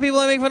of fat people.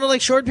 I make fun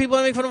of short people.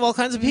 I make fun of all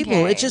kinds of people.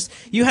 Okay. It's just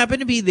you happen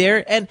to be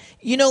there, and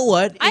you know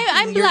what?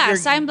 I'm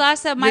blessed. I'm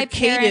blessed that my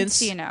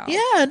cadence, parents,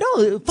 Yeah,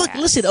 no. Fuck. Yes.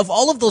 Listen, of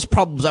all of those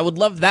problems, I would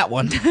love that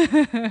one.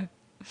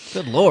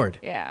 Good Lord.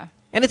 Yeah.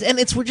 And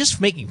we're just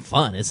making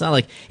fun. It's not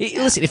like,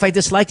 listen, if I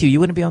disliked you, you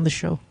wouldn't be on the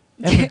show.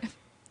 Ever.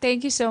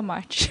 Thank you so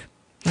much.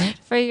 Right?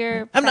 For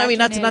your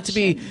not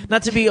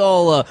to be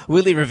all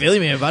really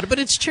revealing me about it, but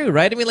it's true,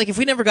 right? I mean, like, if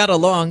we never got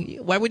along,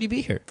 why would you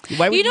be here?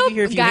 Why would you be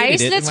here if you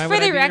hated it? Guys, let's for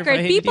the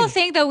record, people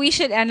think that we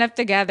should end up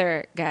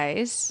together,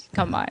 guys.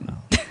 Come on. No.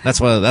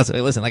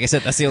 Listen, like I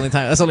said, that's the only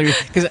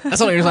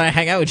reason I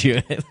hang out with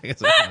you.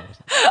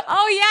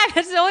 Oh yeah,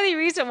 that's the only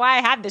reason why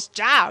I had this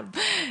job.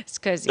 It's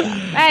because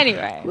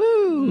anyway.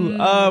 Woo.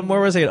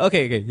 Where was I?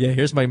 Okay. Yeah,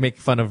 here's my make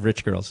fun of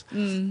rich girls.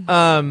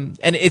 And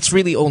it's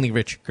really only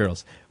rich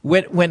girls.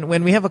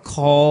 When we have a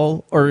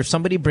call, or if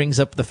somebody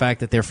brings up the fact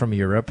that they're from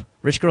Europe,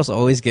 rich girls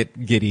always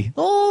get giddy.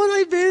 Oh,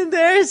 I've been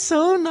there. It's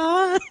so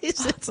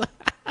nice.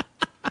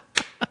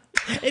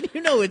 And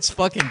you know it's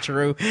fucking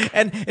true.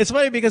 And it's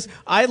funny because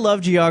I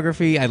love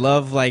geography. I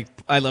love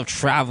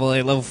travel.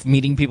 I love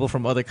meeting people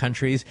from other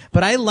countries.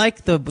 But I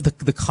like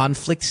the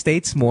conflict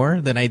states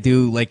more than I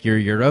do like your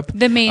Europe.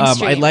 The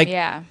mainstream. I like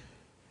yeah.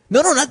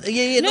 No, not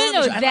yeah.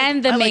 No.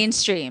 Then the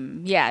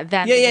mainstream. Yeah.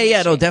 Then.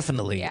 Yeah. No,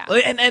 definitely. Yeah.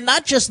 And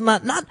not just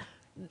not.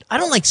 I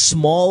don't like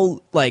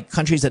small like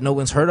countries that no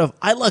one's heard of.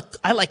 I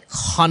like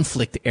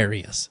conflict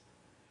areas.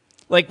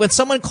 Like when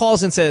someone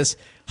calls and says,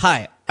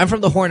 "Hi, I'm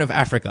from the Horn of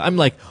Africa." I'm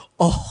like,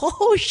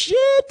 "Oh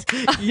shit,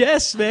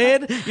 yes,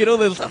 man." You know,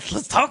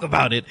 let's talk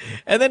about it.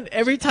 And then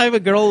every time a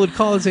girl would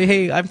call and say,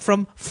 "Hey, I'm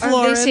from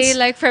Florence," or they say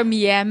like from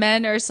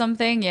Yemen or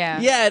something.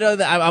 Yeah. Yeah,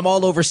 no, I'm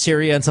all over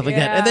Syria and stuff like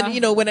that. And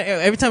then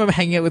every time I'm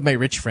hanging out with my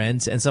rich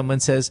friends and someone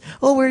says,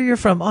 "Oh, where are you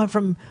from?" "Oh, I'm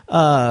from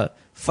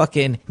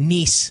fucking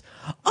Nice."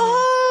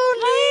 Oh,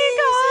 Nice,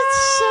 it's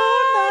so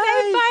nice.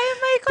 I buy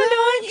my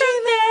cologne from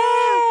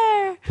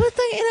there. But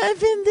I've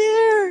been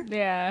there.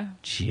 Yeah.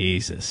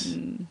 Jesus.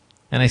 And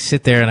I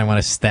sit there and I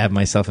want to stab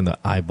myself in the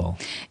eyeball.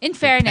 In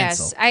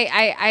fairness,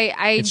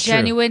 I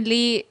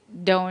genuinely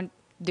don't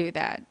do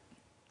that.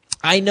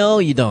 I know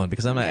you don't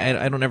because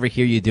I don't ever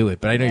hear you do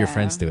it, but I know your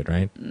friends do it,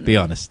 right? Be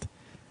honest.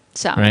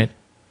 Some. Right?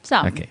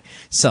 Some. Okay.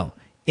 So,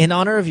 in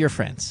honor of your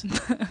friends,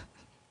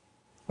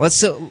 let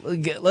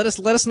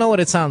us know what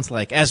it sounds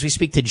like as we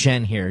speak to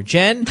Jen here.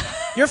 Jen,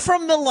 you're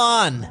from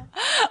Milan,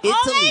 Italy.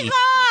 Oh my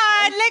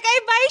god! Like I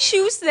buy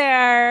shoes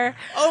there.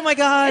 Oh my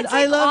god, it's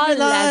like I love all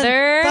Milan.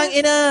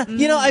 leather.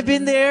 You know, I've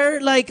been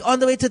there like on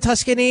the way to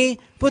Tuscany.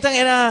 Putang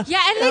ina.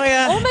 Yeah, and like,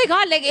 oh my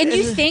god, like, and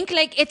you think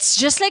like it's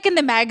just like in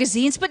the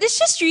magazines, but it's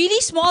just really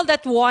small.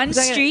 That one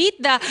street,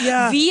 the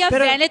Via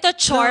Veneto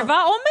Chorva.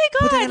 Oh my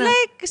god,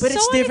 like, but so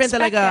it's different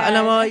talaga.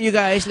 Alam mo, you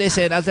guys,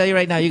 listen. I'll tell you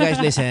right now, you guys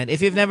listen.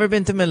 If you've never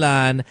been to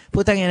Milan,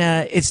 putang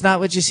ina, it's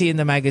not what you see in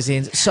the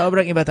magazines.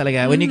 Sobrang iba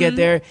talaga. When you get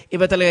there,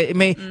 iba talaga.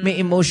 May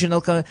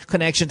emotional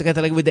connection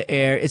talaga with the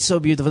air. It's so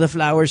beautiful. The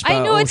flowers. I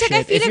know. It's like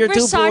I feel like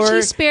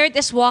Versace spirit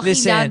is walking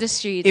down the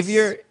streets.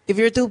 If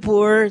you're too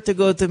poor to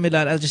go to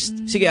Milan,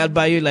 I'll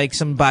buy you like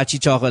some bachi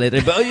chocolate.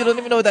 But you don't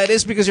even know what that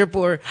is because you're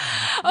poor.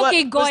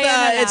 Okay, Goya na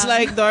lang. It's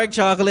like dark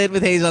chocolate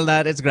with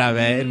hazelnut. It's grabe.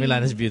 And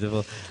Milan is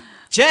beautiful.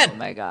 Jen! Oh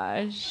my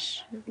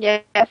gosh.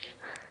 Yes.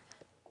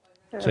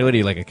 So what are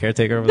you, like a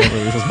caretaker over there?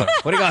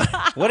 What do you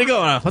got? What are you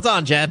going on? What's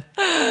on, Jen?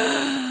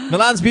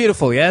 Milan's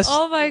beautiful, yes?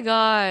 Oh my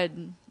god.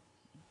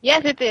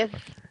 Yes, it is.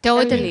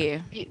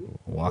 Totally.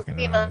 Walking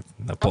around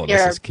with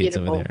Napoleon's kids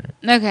over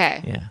there.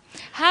 Okay. Yeah.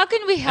 How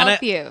can we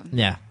help you?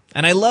 Yeah.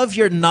 And I love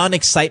your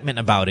non-excitement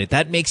about it.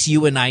 That makes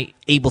you and I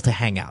able to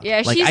hang out.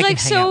 Yeah, like, she's I like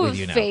can hang out so with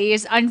you now.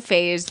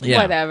 unfazed, Yeah.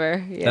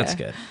 whatever. Yeah. That's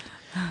good.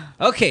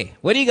 Okay,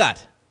 what do you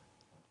got?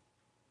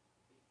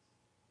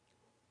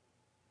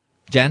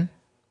 Jen?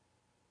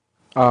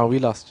 We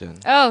lost Jen.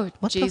 Oh,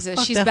 What the Jesus.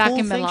 fuck? She's That back whole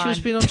in thing,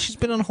 Milan. She's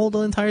been on hold the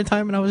entire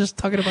time, and I was just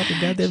talking about the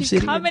goddamn She's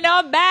city. coming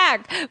on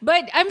back.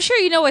 But I'm sure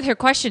you know what her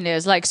question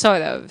is, like,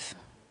 sort of.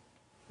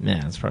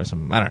 Yeah, it's probably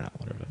some, I don't know,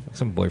 whatever.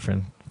 Some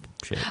boyfriend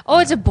shit. Oh,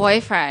 it's a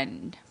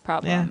boyfriend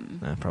problem.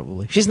 Yeah,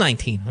 probably. She's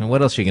 19. I mean,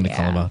 what else are you going to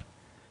call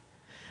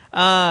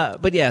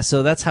about? But yeah,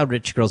 so that's how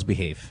rich girls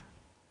behave.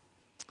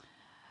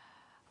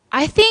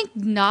 I think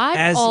not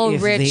As all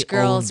if they rich own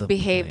girls the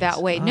behave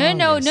that way. Oh,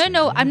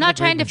 No. I'm not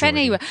great trying to defend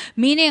anyone.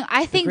 Meaning,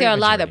 I think there are a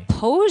lot of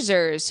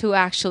posers who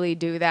actually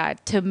do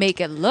that to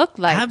make it look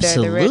like they're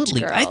the rich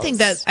Absolutely.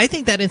 girls. I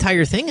think that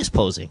entire thing is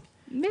posing.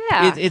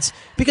 Yeah. It's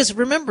because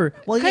remember,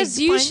 because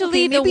yeah, fine, usually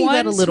okay, the maybe you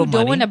got a ones little who don't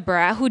money. want to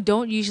brag, who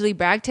don't usually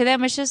brag to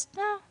them, it's just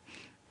no.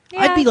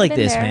 Yeah, I'd be like been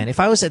this, there. man. If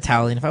I was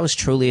Italian, if I was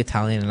truly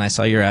Italian, and I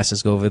saw your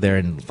asses go over there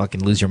and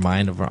fucking lose your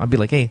mind over, I'd be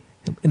like, hey,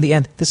 in the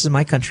end, this is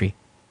my country.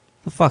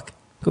 The fuck,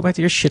 go back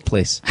to your shit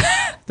place.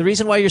 The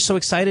reason why you're so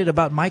excited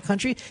about my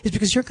country is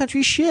because your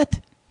country's shit.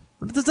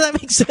 Does that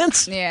make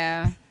sense?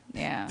 Yeah.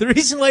 The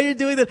reason why you're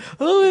doing that,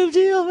 oh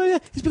my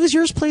God, is because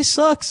your place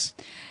sucks.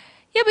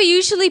 Yeah, but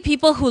usually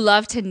people who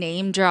love to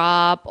name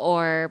drop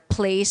or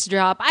place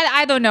drop,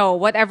 I don't know,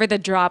 whatever the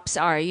drops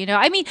are, you know.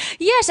 I mean,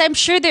 yes, I'm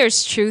sure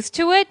there's truth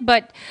to it,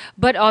 but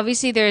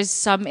obviously there's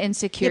some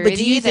insecurity. But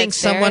do you think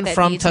that's there someone that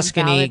from needs some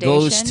Tuscany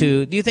goes validation?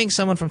 to? Do you think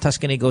someone from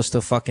Tuscany goes to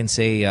fucking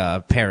say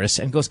Paris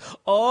and goes,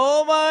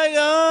 "Oh my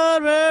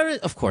God, Paris"?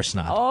 Of course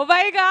not. Oh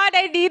my God,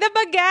 I need a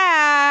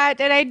baguette,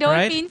 and I don't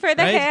Right? mean for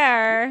the Right?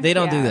 hair. They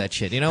don't Yeah. do that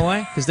shit. You know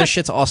why? Because their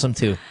shit's awesome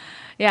too.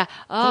 Yeah.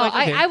 Oh,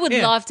 like, okay, I would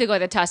yeah. love to go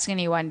to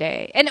Tuscany one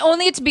day. And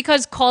only it's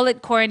because, call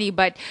it corny,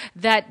 but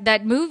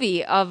that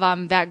movie of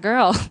that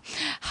girl,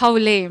 how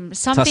lame.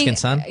 Something, Tuscan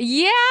Sun?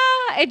 Yeah,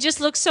 it just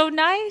looks so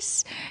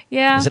nice.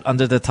 Yeah. Is it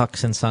Under the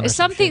Tuscan Sun? Or It's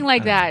some something shit?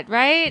 like that,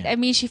 right? I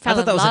mean, she fell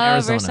thought in that was in love or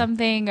Arizona.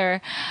 something,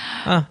 or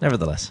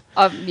Nevertheless.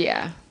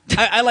 yeah.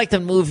 I like the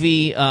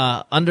movie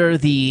Under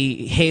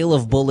the Hail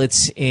of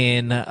Bullets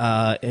in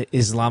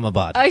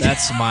Islamabad.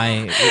 That's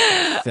my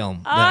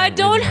film. that I really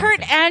Don't wanna hurt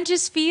think.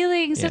 Angie's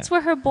feelings. Yeah. That's where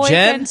her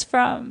boyfriend's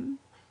from.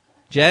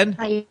 Jen?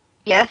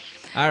 Yes.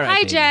 All right. Hi,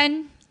 baby.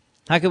 Jen.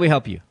 How can we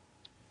help you?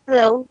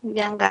 Hello,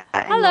 Bianca.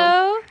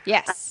 Hello.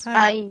 Yes.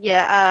 I've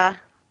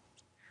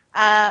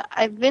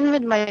been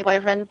with my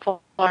boyfriend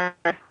for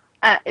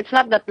it's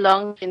not that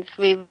long since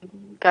we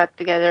got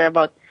together,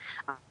 about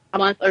a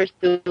month or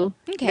two.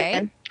 Okay.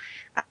 Then,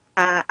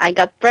 I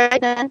got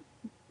pregnant,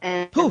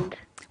 and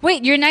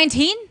wait, you're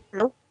 19?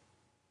 No.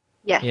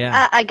 Yes.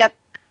 Yeah. I got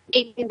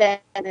 18 then,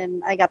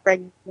 and I got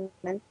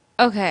pregnant.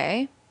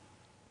 Okay.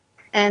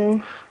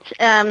 And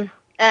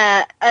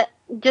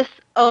just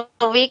a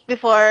week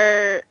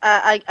before,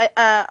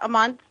 a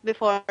month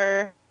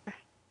before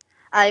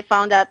I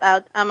found that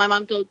out, my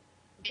mom told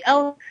me,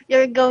 "Oh,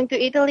 you're going to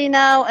Italy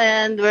now,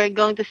 and we're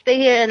going to stay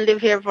here and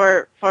live here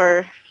for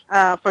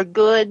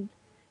good,"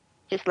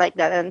 just like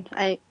that. And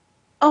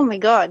oh my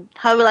God,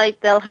 how will I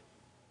tell?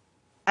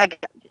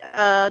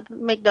 To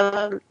make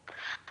the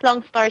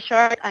long story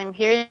short, I'm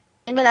here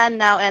in Milan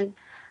now, and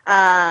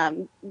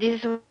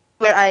this is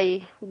where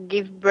I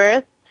give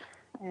birth.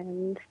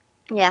 And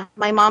yeah,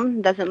 my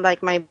mom doesn't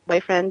like my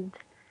boyfriend.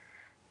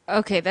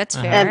 Okay, that's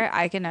fair.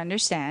 I can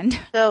understand.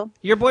 So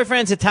your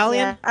boyfriend's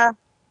Italian? Yeah,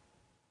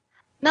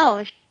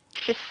 no,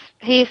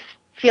 he's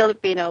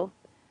Filipino.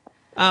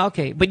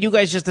 Okay. But you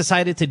guys just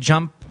decided to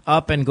jump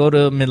up and go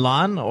to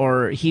Milan,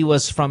 or he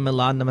was from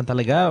Milan naman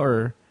talaga,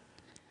 or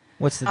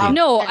what's the deal?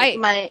 No, I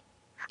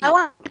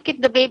want to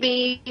keep the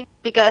baby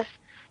because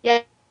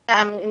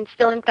I'm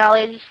still in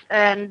college,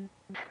 and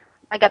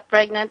I got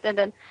pregnant, and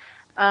then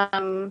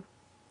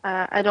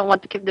I don't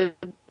want to keep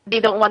they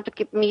don't want to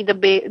keep me the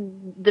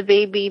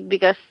baby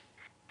because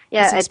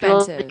it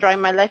will destroy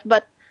my life.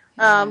 But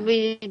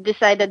we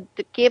decided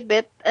to keep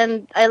it,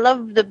 and I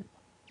love the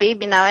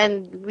baby now,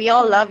 and we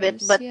all love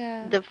it. But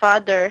the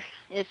father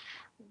is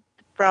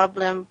the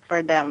problem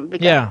for them.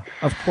 Because,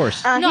 of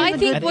course. No, I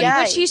think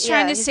what she's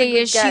trying to say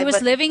is she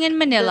was living in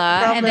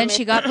Manila, and then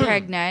she got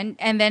pregnant,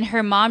 and then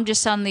her mom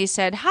just suddenly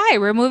said, "Hi,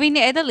 we're moving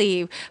to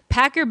Italy.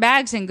 Pack your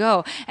bags and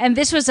go." And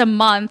this was a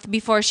month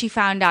before she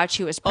found out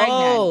she was pregnant.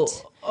 Oh,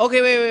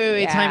 okay,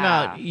 wait, time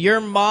out. Your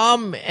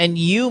mom and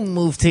you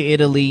moved to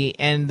Italy,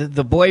 and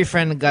the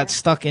boyfriend got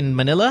stuck in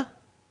Manila?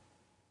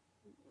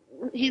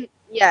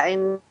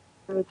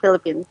 In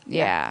Philippines.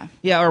 Yeah.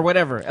 Yeah, or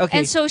whatever. Okay.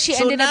 And so she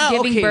ended up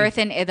giving birth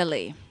in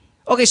Italy.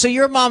 Okay, so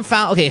your mom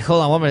found... Okay,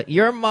 hold on 1 minute.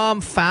 Your mom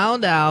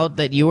found out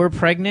that you were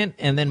pregnant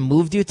and then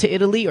moved you to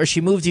Italy, or she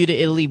moved you to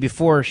Italy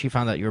before she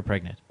found out you were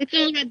pregnant? It's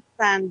already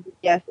planned.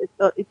 Yes,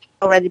 it's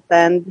already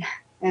planned.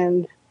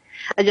 And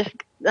I just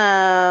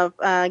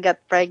got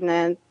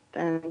pregnant,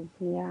 and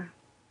yeah.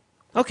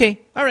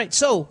 Okay, all right.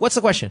 So, what's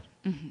the question?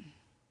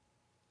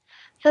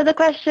 So the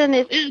question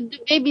is, the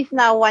baby's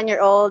now 1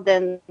 year old,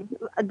 and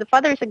the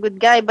father is a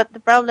good guy, but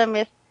the problem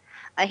is,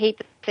 I hate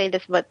to say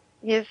this, but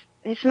he's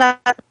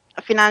not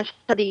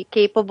financially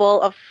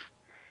capable of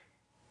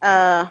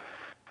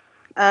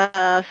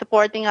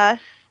supporting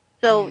us.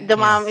 So the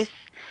mom is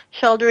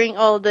shouldering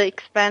all the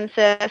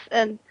expenses,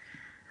 and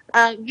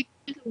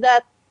because of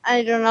that,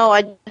 I don't know.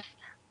 I just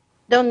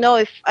don't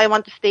know if I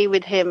want to stay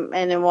with him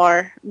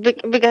anymore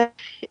because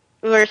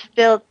we're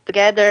still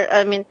together.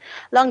 I mean,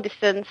 long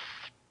distance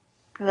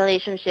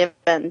relationship,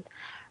 and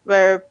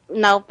we're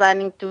now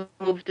planning to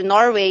move to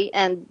Norway,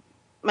 and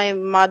my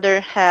mother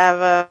have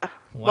a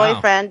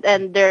boyfriend,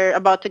 and they're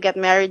about to get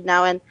married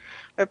now, and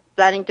we're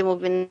planning to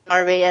move in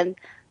Norway. And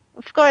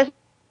of course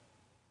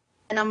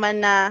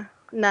naman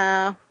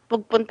na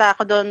pagpunta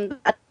ako doon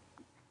at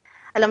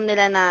alam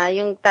nila na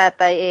yung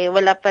tatay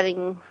wala pa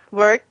ring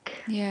work.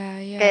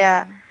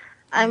 Kaya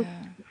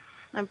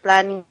I'm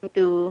planning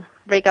to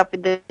break up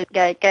with that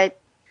guy kahit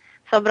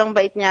sobrang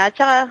bait niya. At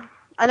saka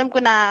alam ko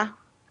na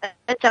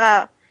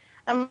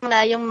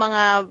yung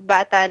mga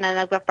bata na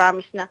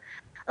nagpa-promise na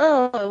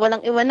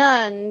walang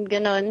iwanan,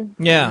 ganon.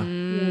 Yeah.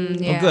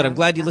 Well, good. I'm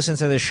glad you listened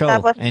to the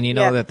show and you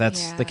know that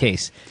that's the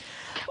case.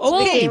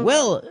 Okay,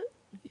 well,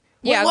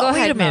 go ahead.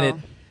 Wait a minute.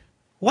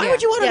 Why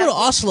would you want to go to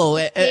Oslo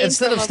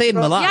instead of staying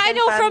in Milan? Yeah, I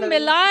know, from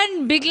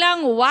Milan,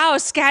 biglang, wow,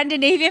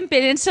 Scandinavian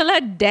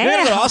Peninsula, damn. You're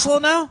going to go to Oslo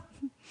now?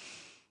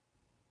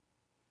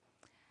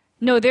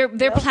 No, they're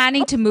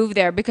planning to move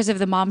there because of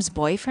the mom's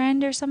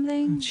boyfriend or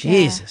something.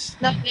 Jesus.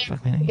 No,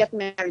 they get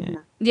married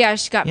now. Yeah,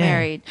 she got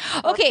married.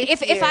 Okay,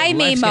 if I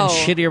may, Life's Mo.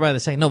 getting shittier by the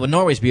second. No, but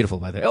Norway's beautiful,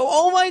 by the way.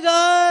 Oh my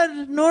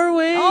God,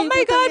 Norway. Oh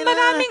my God,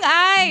 maraming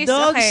ice.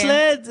 Dog Okay.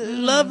 sled,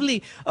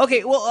 lovely.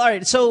 Okay, well, all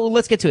right. So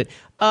let's get to it.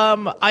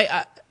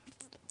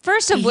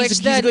 First of He's which,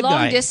 a good the long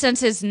guy.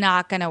 distance is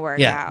not going to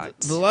work out.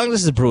 The long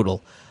distance is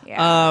brutal.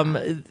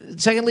 Yeah.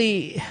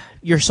 Secondly,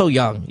 you're so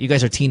young. You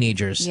guys are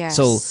teenagers. Yes.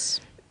 So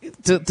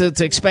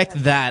to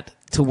expect that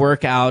to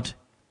work out,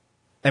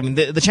 I mean,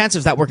 the chances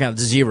of that working out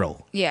is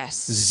zero.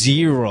 Yes.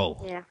 Zero.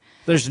 Yeah.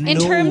 There's In no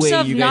terms way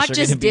of you not guys are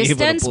just gonna be able to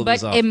distance, pull but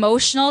this off.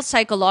 emotional,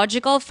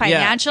 psychological,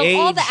 financial,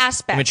 all age, the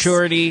aspects.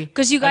 maturity.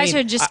 Because you guys I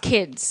mean, are just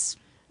kids.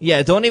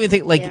 Yeah, don't even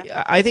think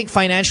I think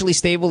financially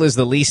stable is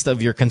the least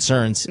of your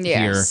concerns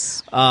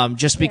Yes. here.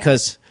 Just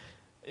because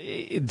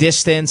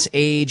distance,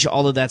 age,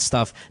 all of that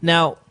stuff.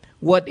 Now,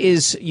 what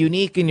is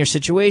unique in your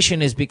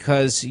situation is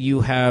because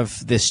you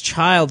have this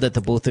child that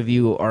the both of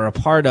you are a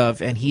part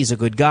of, and he's a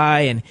good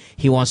guy and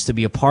he wants to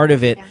be a part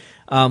of it,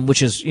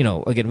 which is,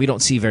 again, we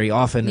don't see very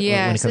often when it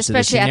Yes, comes to this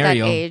especially at that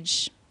scenario.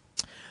 age.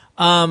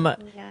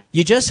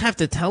 You just have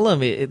to tell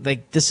him,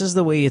 like, this is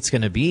the way it's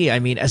going to be. I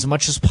mean, as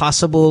much as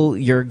possible,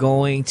 you're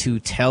going to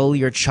tell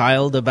your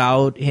child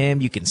about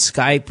him. You can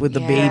Skype with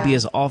the baby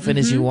as often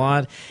as you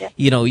want.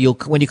 You know,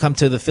 when you come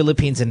to the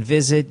Philippines and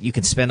visit, you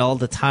can spend all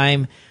the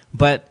time.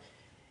 But,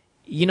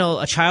 you know,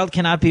 a child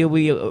cannot be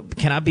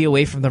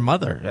away from their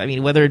mother. I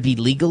mean, whether it be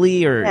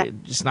legally or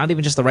it's not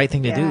even just the right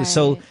thing to do.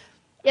 So,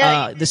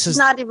 this is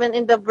not even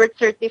in the birth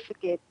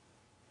certificate.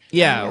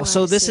 Yeah.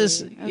 So this is,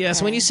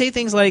 so when you say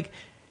things like,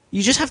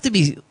 you just have to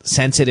be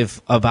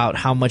sensitive about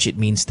how much it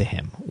means to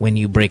him when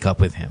you break up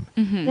with him.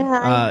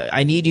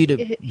 I need you to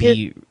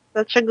be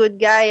such a good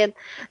guy, and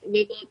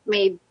maybe it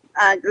made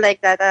like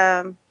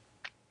that.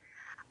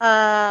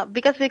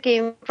 Because we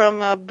came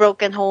from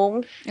broken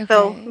homes,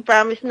 so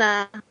promise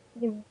na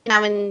hindi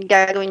namin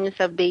gagawin yun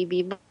sa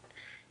baby.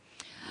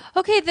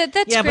 Okay, that's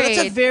great. But that's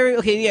a very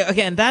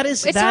again, that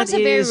is sounds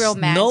a very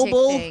romantic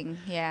noble thing.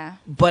 Yeah.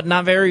 But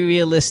not very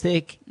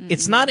realistic.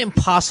 It's not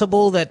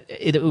impossible that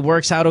it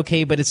works out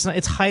okay, but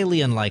it's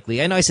highly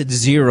unlikely. I know I said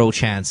 0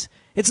 chance.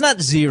 It's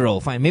not 0,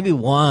 fine, maybe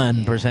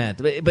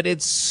 1%, but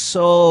it's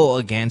so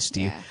against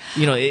you.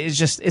 You know,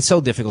 it's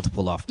so difficult to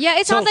pull off. Yeah,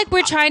 it's not like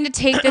we're trying to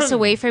take this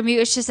away from you.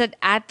 It's just that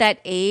at that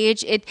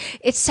age,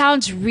 it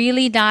sounds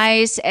really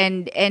nice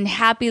and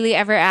happily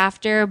ever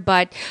after,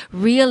 but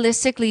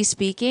realistically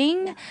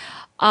speaking,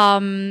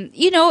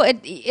 you know,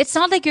 it's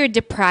not like you're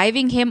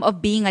depriving him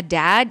of being a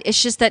dad.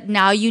 It's just that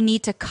now you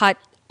need to cut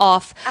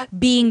off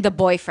being the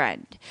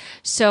boyfriend.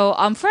 So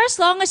for as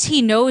long as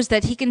he knows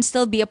that he can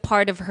still be a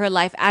part of her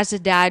life as a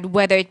dad,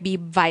 whether it be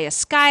via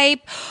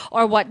Skype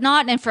or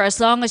whatnot, and for as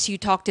long as you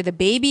talk to the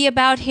baby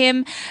about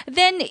him,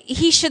 then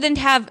he shouldn't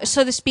have,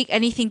 so to speak,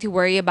 anything to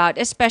worry about,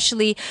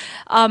 especially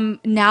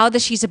now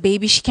that she's a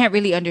baby. She can't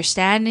really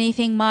understand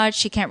anything much.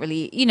 She can't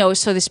really, you know,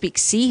 so to speak,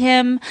 see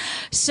him.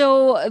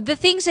 So the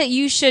things that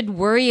you should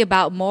worry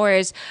about more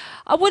is,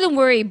 I wouldn't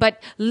worry,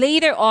 but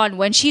later on,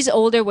 when she's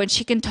older, when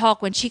she can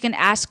talk, when she can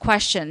ask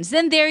questions,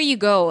 then there you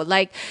go.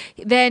 Like,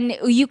 then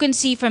you can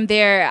see from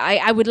there,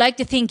 I would like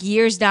to think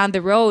years down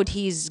the road,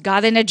 he's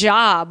gotten a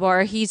job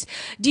or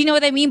do you know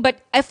what I mean?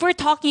 But if we're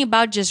talking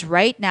about just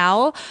right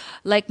now,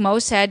 like Mo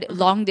said,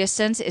 long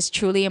distance is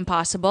truly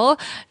impossible.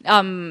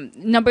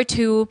 Number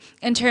 2,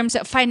 in terms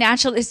of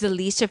financial is the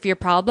least of your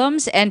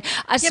problems. And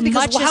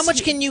how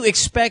much can you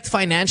expect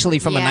financially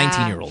from a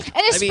 19-year-old?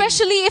 And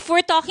especially if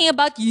we're talking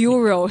about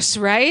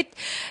euros, right?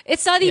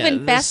 It's not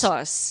even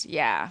pesos.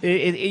 Yeah.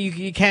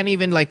 You can't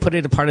even like put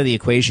it a part of the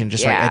equation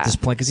just right at this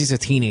point because he's a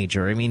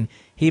teenager. I mean,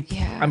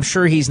 I'm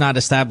sure he's not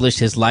established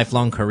his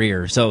lifelong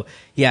career. So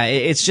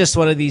it's just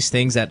one of these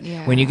things that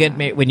when you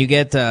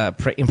get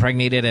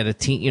impregnated at a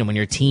teen, you know, when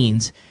you're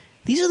teens,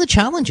 these are the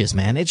challenges,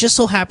 man. It just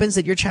so happens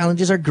that your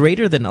challenges are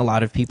greater than a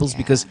lot of people's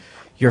because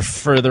you're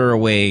further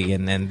away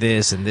and then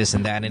this and this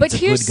and that, and but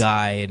it's a good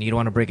guy and you don't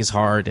want to break his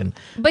heart and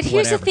But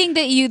here's the thing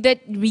that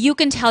you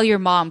can tell your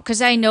mom,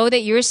 because I know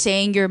that you're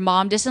saying your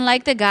mom doesn't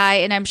like the guy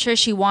and I'm sure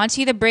she wants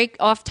you to break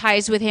off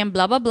ties with him,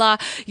 blah blah blah.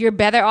 You're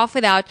better off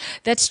without.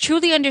 That's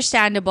truly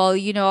understandable,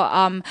 you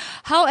know.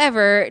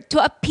 However,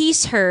 to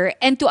appease her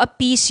and to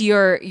appease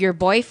your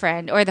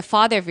boyfriend or the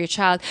father of your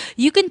child,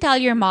 you can tell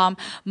your mom,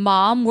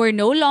 we're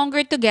no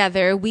longer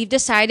together. We've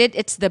decided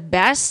it's the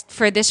best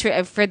for this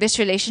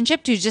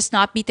relationship to just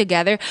not be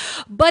together,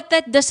 but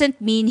that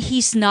doesn't mean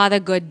he's not a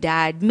good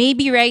dad.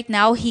 Maybe right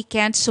now he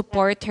can't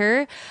support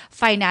her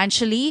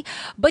financially,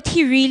 but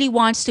he really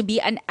wants to be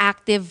an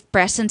active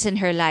presence in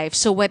her life.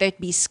 So whether it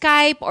be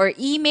Skype or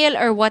email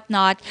or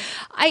whatnot,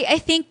 I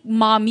think,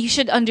 Mom, you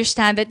should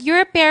understand that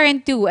you're a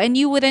parent too, and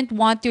you wouldn't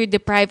want to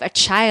deprive a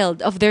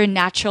child of their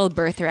natural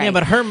birthright. Yeah,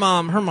 but her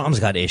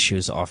mom's got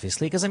issues,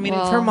 obviously, because I mean,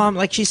 if her mom,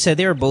 like she said,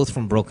 they were both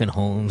from broken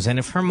homes, and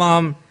if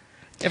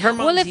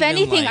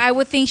anything, I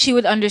would think she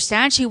would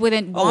understand. She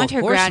wouldn't want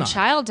her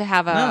grandchild to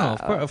have a.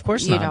 No, of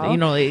course not. You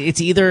know,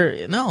 it's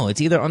either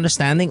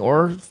understanding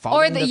or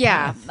following the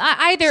path.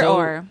 Either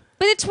or.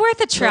 But it's worth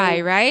a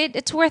try, right?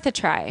 It's worth a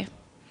try.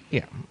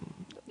 Yeah.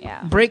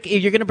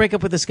 If you're gonna break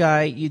up with this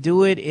guy, you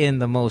do it in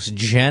the most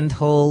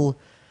gentle,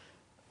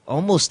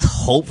 almost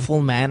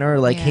hopeful manner.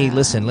 Like, hey,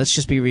 listen, let's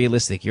just be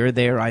realistic. You're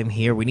there, I'm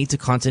here. We need to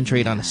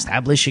concentrate on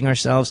establishing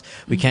ourselves.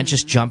 We can't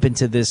just jump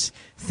into this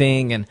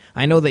thing. And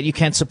I know that you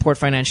can't support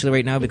financially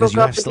right now because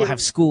you still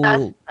have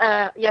school.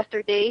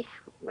 Yesterday.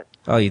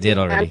 Oh, you did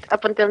already.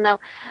 Up until now,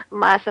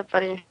 umaasa pa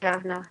rin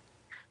siya na,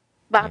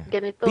 bakit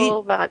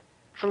ganito, bakit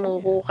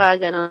sumuko ka,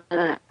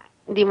 gano'n,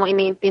 hindi mo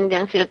iniintindi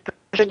ang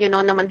situation, you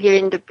know, naman here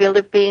in the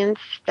Philippines,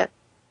 that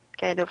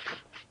kind of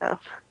stuff.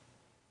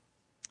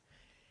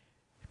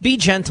 Be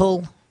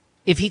gentle.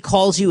 If he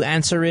calls you,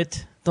 answer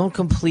it. Don't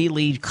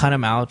completely cut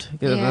him out.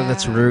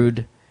 That's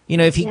rude. You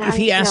know, if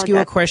he asks you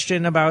a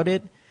question about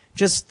it,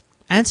 just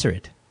answer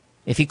it.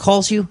 If he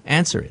calls you,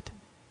 answer it.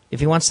 If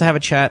he wants to have a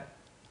chat,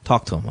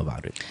 talk to him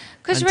about it.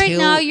 Because right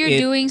now you're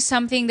doing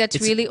something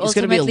that's really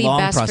ultimately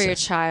best for your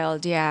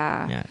child.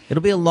 Yeah.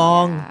 It'll be a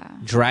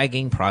long,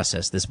 dragging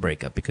process, this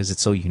breakup, because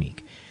it's so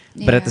unique.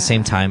 But at the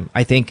same time,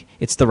 I think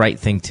it's the right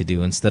thing to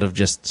do instead of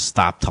just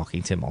stop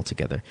talking to him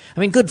altogether. I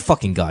mean, good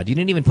fucking God. You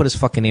didn't even put his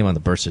fucking name on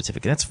the birth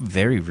certificate. That's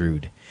very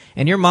rude.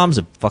 And your mom's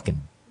a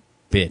fucking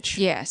bitch.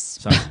 Yes.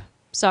 Sorry.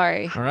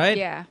 Sorry. All right?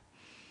 Yeah.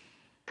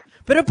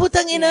 Pero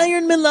putang ina, you're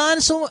in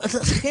Milan, so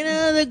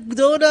the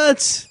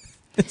donuts.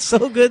 It's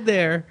so good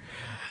there.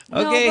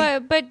 Okay. No,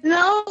 but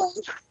no.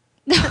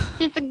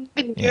 She's a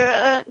good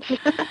girl.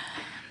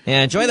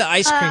 Yeah, enjoy the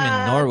ice cream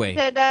in Norway.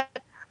 Said that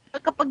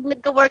kapag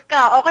nagka-work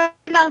ka,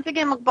 okay lang,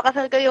 sige,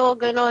 magpakasal kayo,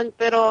 ganun.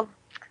 Pero,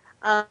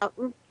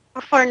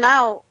 for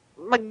now,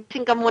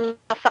 magising ka muna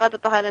sa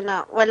katotohanan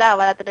na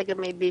wala talaga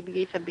may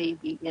bibigay sa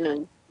baby,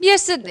 ganun.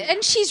 Yes,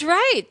 and she's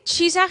right.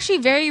 She's actually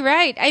very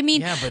right. I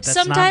mean, yeah, but that's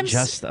sometimes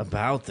not just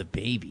about the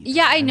baby.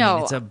 Yeah, I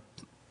know.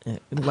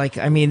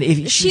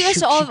 If she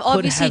was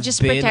obviously just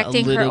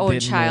protecting her own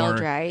child,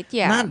 more, right?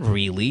 Yeah. Not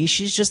really.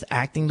 She's just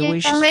acting the way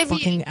she's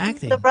fucking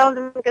acting. The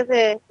problem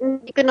kasi,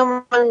 hindi ko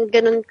naman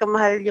ganun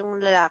kamahal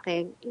yung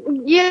lalaki.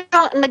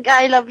 Yung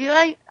nag-I love you,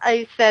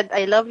 I said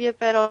I love you,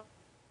 pero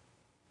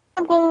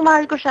kung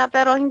mahal ko siya,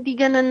 pero hindi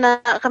ganun na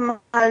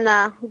kamahal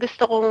na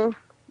gusto kong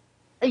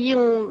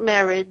yung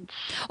marriage.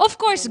 Of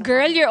course,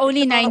 girl, you're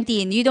only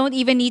 19. You don't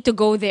even need to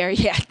go there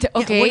yet,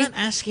 okay? Yeah, we're not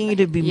asking you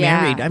to be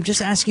married. I'm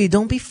just asking you,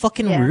 don't be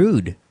fucking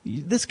rude.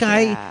 This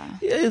guy,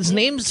 his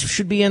name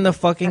should be in the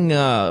fucking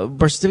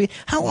birth certificate.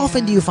 How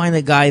often do you find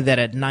a guy that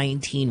at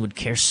 19 would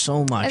care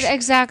so much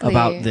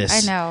about this?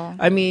 I know.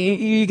 I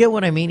mean, you get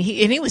what I mean?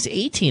 He was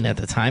 18 at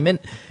the time. And,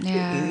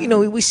 you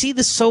know, we see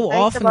this so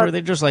often where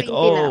they're just like,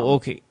 oh,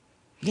 okay.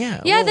 Yeah,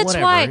 well, that's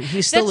whatever. why.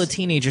 He's still a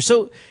teenager.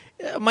 So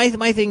my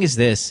thing is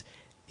this.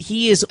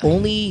 He's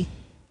been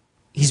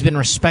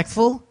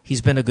respectful.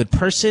 He's been a good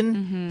person.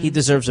 Mm-hmm. He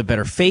deserves a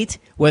better fate.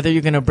 Whether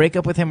you're going to break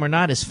up with him or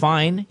not is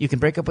fine. You can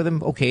break up with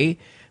him, okay.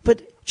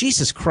 But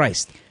Jesus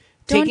Christ.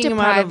 Don't taking him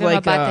out of like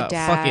about the a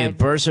dad. fucking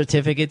birth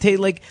certificate,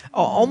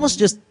 almost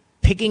just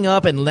picking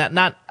up and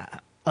not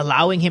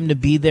allowing him to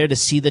be there to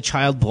see the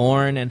child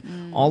born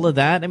and all of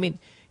that. I mean,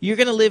 you're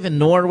going to live in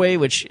Norway,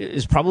 which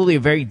is probably a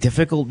very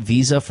difficult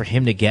visa for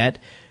him to get.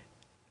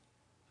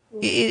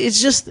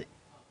 It's just...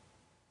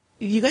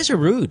 You guys are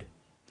rude.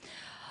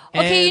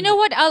 Okay, you know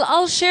what?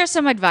 I'll share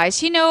some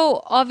advice. You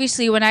know,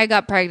 obviously, when I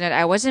got pregnant,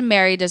 I wasn't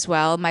married as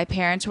well. My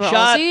parents were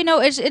also, you know,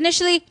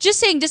 initially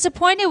just saying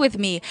disappointed with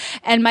me.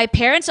 And my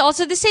parents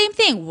also the same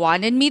thing.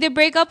 Wanted me to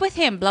break up with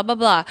him, blah, blah,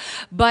 blah.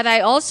 But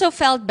I also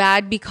felt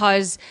bad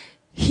because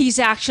he's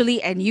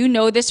actually, and you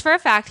know this for a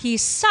fact,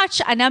 he's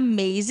such an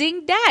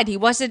amazing dad. He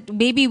wasn't,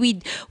 maybe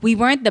we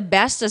weren't the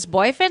best as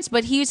boyfriends,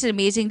 but he was an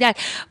amazing dad.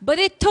 But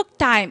it took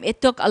time.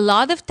 It took a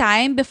lot of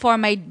time before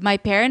my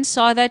parents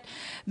saw that,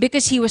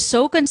 because he was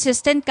so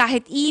consistent,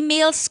 kahit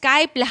email,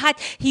 Skype, lahat,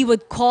 he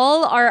would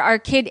call our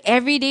kid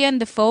every day on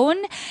the phone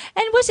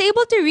and was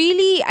able to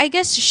really, I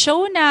guess,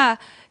 show na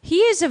he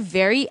is a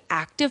very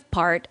active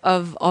part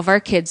of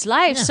our kids'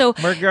 lives. Yeah, so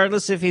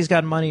regardless if he's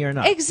got money or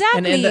not.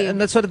 Exactly. And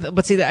that's what.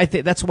 But see, I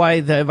think that's why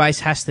the advice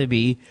has to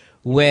be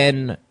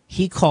when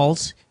he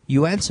calls,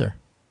 you answer.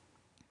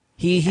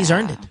 He's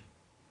earned it,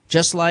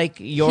 just like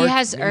your. He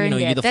has earned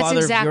it. The That's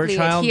father exactly of your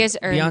child, it. He has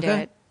earned Bianca,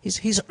 it.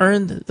 He's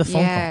earned the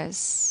phone call.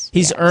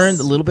 He's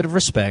earned a little bit of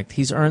respect.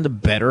 He's earned a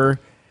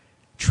better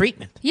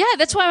treatment. Yeah,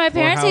 that's why my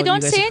parents, they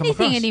don't say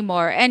anything across.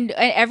 anymore. And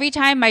every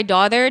time my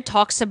daughter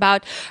talks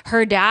about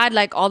her dad,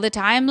 like all the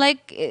time,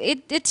 like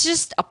it's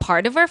just a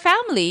part of our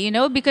family, you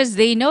know, because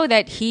they know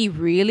that he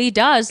really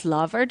does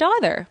love our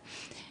daughter.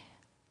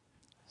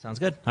 Sounds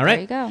good. All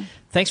right. There you go.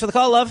 Thanks for the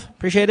call, love.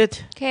 Appreciate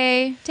it.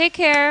 Okay, take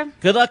care.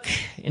 Good luck.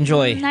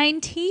 Enjoy.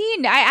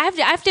 19. I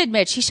have to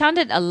admit, she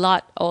sounded a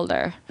lot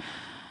older.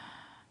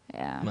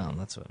 Yeah. Well,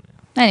 that's what.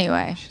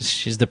 Anyway.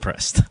 She's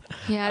depressed.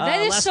 Yeah,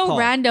 that is last so call.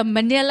 random.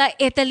 Manila,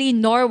 Italy,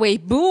 Norway.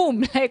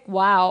 Boom. Like,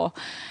 wow.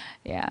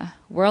 Yeah.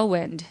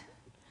 Whirlwind.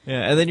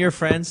 Yeah, and then your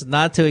friends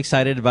not too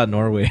excited about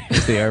Norway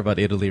as they are about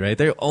Italy, right?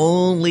 They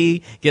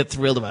only get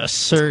thrilled about a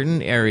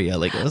certain area,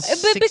 like a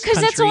But because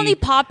that's only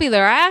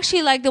popular. I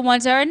actually like the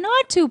ones that are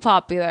not too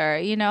popular,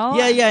 you know?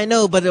 Yeah, I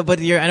know, but I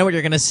know what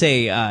you're gonna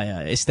say.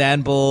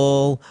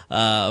 Istanbul,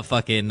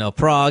 fucking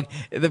Prague,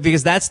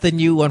 because that's the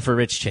new one for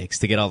rich chicks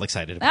to get all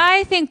excited about.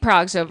 I think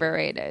Prague's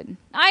overrated.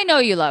 I know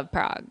you love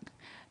Prague.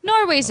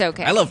 Norway's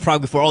okay. I love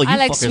Prague before all you I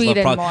like fuckers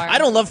Sweden love Prague. more. I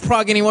don't love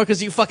Prague anymore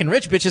because you fucking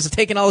rich bitches have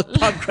taken all the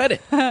Prague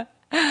credit.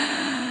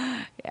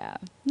 Yeah,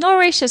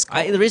 Norway's just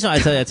cool. The reason I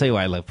tell you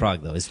why I love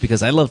Prague though is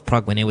because I loved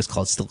Prague when it was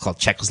still called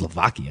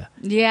Czechoslovakia.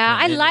 Yeah,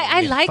 I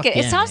like fuck it.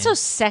 It yeah, sounds man.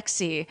 so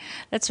sexy.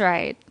 That's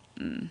right.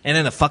 And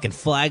then the fucking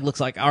flag looks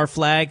like our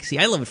flag. See,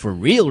 I love it for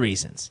real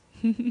reasons.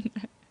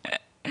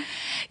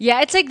 Yeah,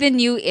 it's like the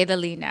new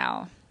Italy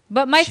now.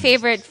 But my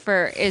favorite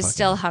is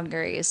still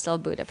Hungary, is still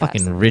Budapest.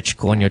 Fucking rich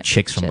Konyo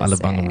chicks from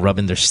Alabang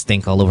rubbing their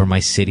stink all over my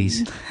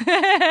cities.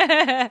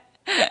 Fuck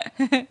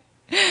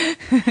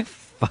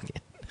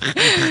it.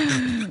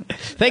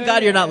 Thank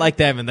God you're not like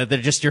them and that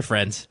they're just your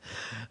friends.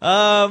 No,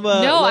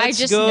 I let's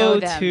just go know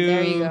them. to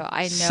There you go.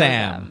 I know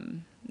Sam.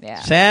 them. Yeah.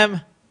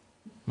 Sam,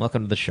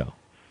 welcome to the show.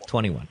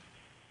 21.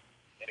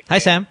 Hi,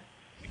 Sam.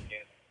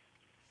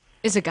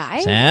 Is a guy?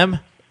 Sam?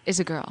 Is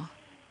a girl?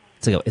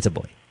 It's a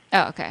boy.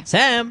 Oh, okay.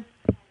 Sam?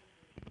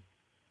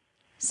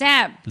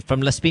 Sam.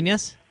 From Las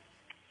Piñas?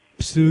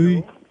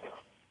 Psui.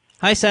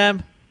 Hi,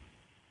 Sam.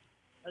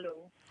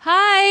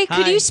 Hi.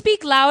 Could Hi. you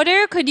speak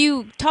louder? Could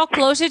you talk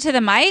closer to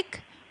the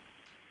mic?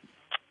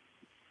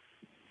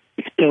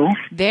 Hello.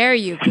 There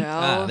you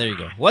go. There you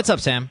go. What's up,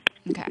 Sam?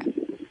 Okay.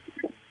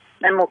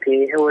 I'm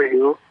okay. How are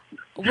you?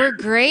 We're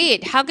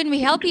great. How can we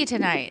help you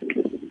tonight?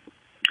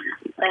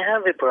 I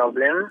have a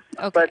problem.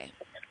 Okay. But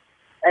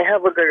I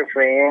have a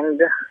girlfriend.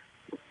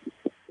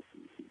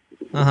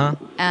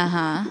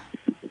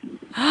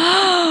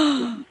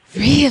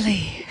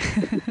 Really?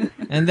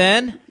 And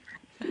then?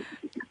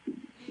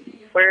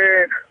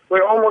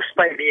 We're almost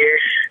 5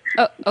 years.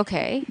 Oh,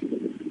 okay.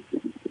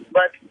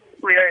 But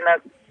we are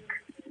not.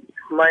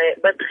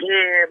 But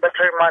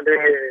her mother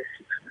is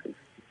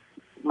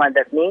mad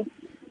at me.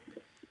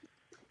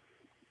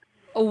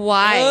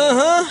 Why?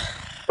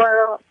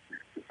 Parang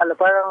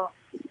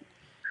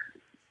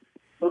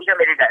hindi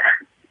kami legal.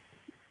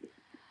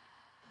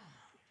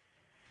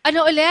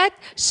 Ano ulit?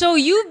 So,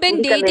 you've been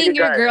Hindi kami dating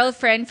your legal.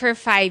 girlfriend for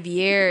 5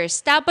 years.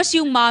 Tapos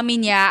yung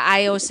mommy niya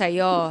ayaw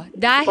sa'yo.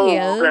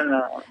 Dahil?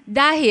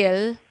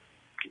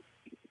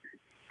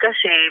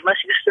 Kasi mas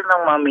gusto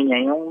ng mami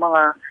niya yung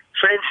mga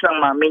friends ng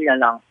mami niya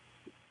lang.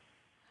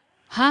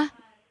 Ha?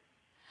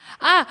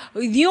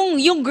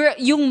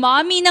 Yung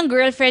mommy ng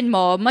girlfriend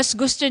mo, mas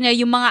gusto niya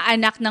yung mga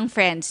anak ng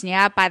friends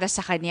niya para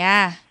sa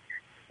kanya.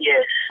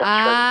 Yes.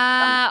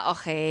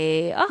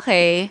 Okay.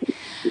 Okay.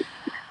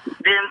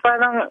 Then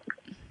parang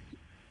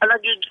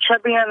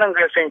sabi nga ng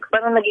girlfriend ko,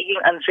 parang nagiging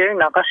unfair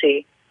na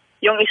kasi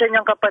yung isa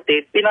niyang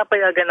kapatid,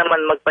 pinapayagan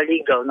naman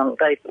magpaligaw ng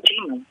kahit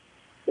sino.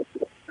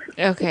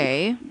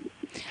 Okay.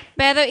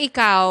 Pero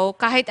ikaw,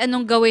 kahit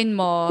anong gawin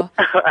mo,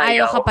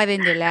 ayaw ka pa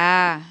rin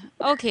nila.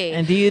 Okay.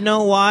 And do you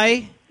know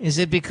why? Is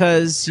it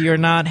because you're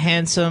not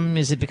handsome?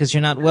 Is it because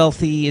you're not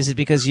wealthy? Is it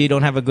because you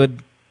don't have a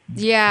good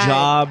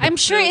job? I'm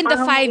sure in the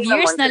 5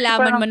 years,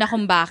 nalaman mo na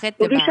kung bakit,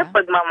 Hindi diba? siya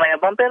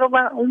pagmamayabang, pero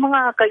yung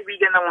mga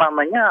kaibigan ng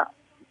mama niya,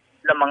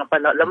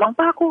 lamang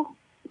pa ako.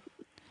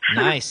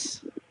 Nice.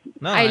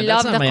 No, I that's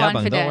love not the mayabang.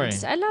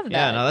 confidence. Don't worry. I love that.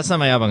 Yeah, no, that's not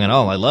mayabang at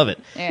all. I love it.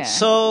 Yeah.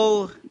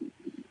 So,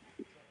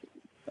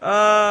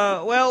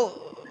 well,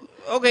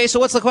 okay, so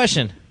what's the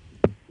question?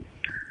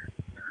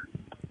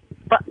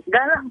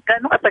 Gano'ng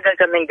katagal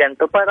kaming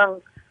ganito?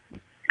 Parang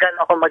gano'n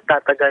ako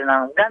magtatagal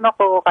gano'n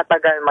ako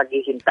katagal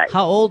maghihintay?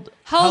 How old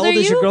are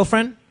is your you?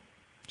 girlfriend?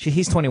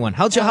 He's 21.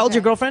 How old's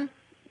your girlfriend?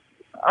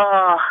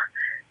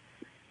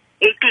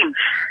 18.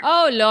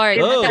 Oh, Lord.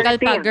 Oh. Matagal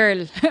pa,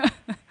 girl.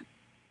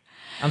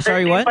 I'm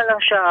sorry, what? 13 pa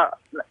lang siya,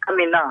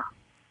 kami na.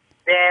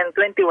 Then,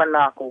 21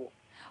 na ako.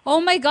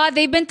 Oh my God,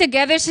 they've been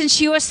together since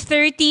she was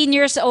 13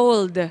 years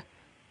old.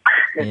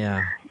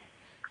 Yeah.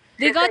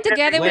 They got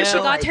together when she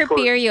from got high her school.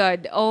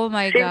 period. Oh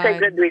my Since I God.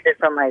 graduated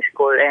from high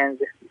school and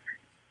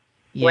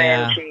when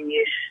Yeah. she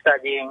is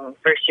studying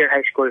first year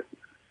high school.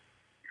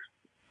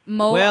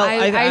 Mo, Well,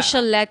 I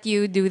shall let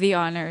you do the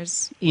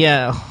honors.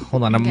 Yeah,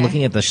 hold on. I'm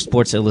looking at the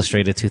Sports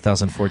Illustrated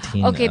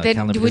 2014 Okay, then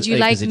calendar would you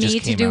like because it just me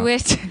to came do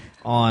out it?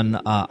 on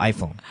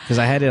iPhone? Because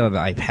I had it on the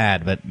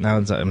iPad, but now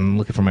I'm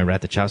looking for my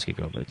Ratachowski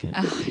girl. But I can't.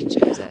 Oh,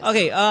 Jesus.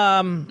 Okay,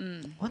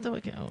 what the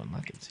heck? Oh, I'm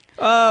not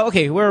getting.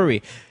 Okay, where are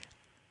we?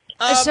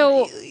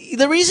 So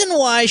the reason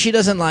why she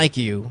doesn't like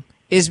you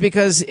is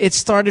because it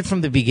started from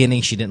the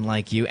beginning. She didn't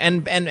like you,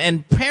 and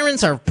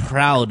parents are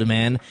proud,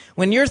 man.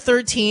 When you're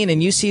 13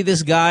 and you see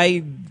this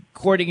guy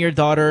courting your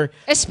daughter,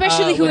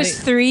 Especially who when is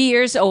 3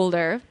 years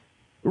older.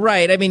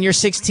 right? I mean, you're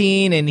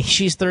 16 and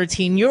she's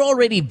 13. You're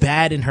already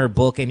bad in her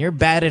book, and you're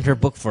bad in her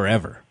book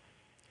forever.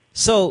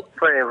 So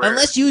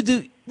unless you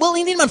do. Well,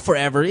 hindi naman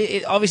forever.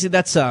 Obviously,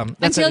 that's an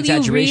Until you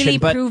exaggeration. really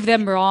but prove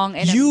them wrong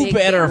in a you big,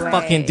 better big way.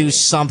 fucking do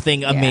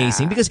something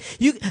amazing because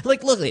you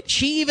look at it.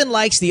 She even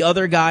likes the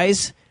other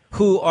guys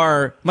who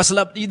are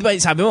sabi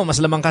mo mas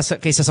lamang ka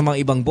kaysa sa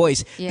mga ibang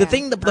boys. Yeah.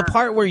 The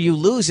part where you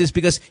lose is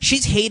because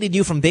she's hated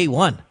you from day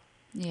one.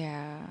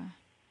 Yeah.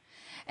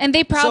 And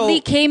they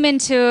probably came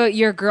into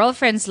your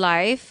girlfriend's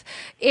life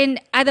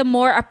at a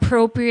more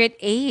appropriate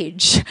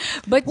age.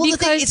 But Well, the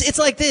thing, it's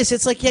like this.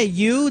 It's like,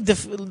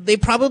 they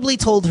probably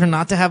told her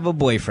not to have a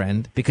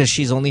boyfriend because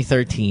she's only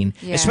 13,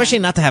 Yeah. especially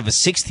not to have a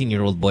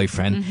 16-year-old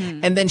boyfriend. Mhm.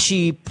 And then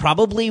she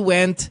probably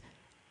went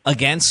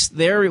against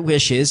their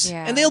wishes,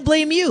 Yeah. and they'll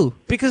blame you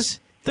because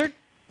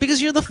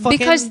you're the fucking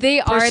Because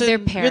they are person- their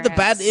You're the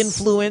bad parents.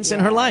 influence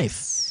in her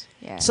life.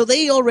 Yes. So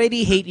they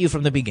already hate you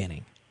from the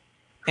beginning.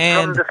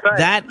 And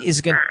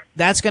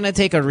that's gonna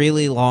take a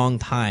really long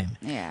time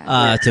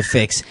to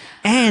fix.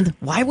 And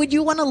why would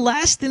you want to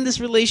last in this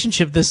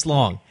relationship this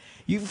long?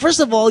 First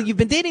of all, you've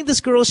been dating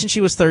this girl since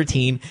she was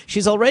 13.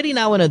 She's already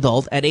now an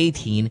adult at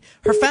 18.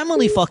 Her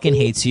family fucking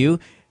hates you.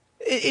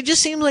 It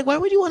just seems like, why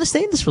would you want to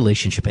stay in this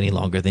relationship any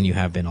longer than you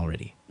have been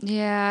already?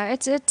 Yeah,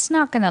 it's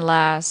not gonna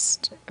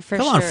last for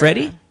Come sure. on,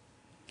 Freddie.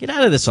 Get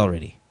out of this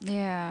already.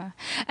 Yeah.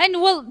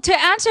 And well, to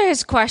answer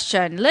his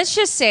question, let's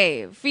just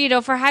say,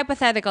 for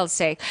hypothetical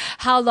sake,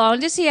 how long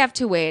does he have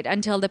to wait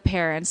until the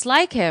parents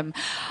like him?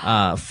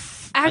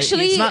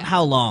 Actually, it's not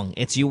how long.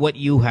 It's what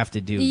you have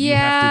to do. You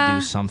have to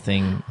do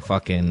something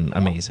fucking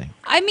amazing.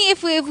 I mean,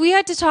 if we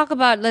had to talk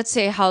about, let's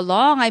say, how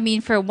long, I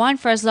mean, for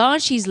as long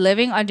as she's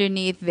living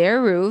underneath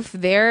their roof,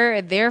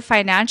 their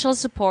financial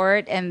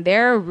support and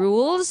their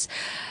rules,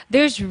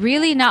 there's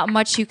really not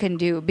much you can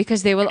do,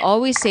 because they will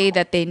always say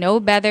that they know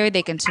better,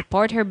 they can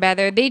support her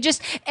better, they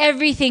just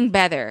everything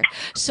better.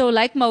 So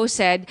like Mo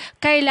said,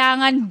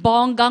 kailangan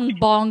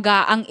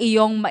bonggang-bongga ang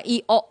iyong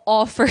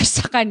mai-offer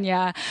sa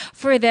kanya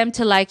for them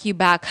to like you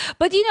back.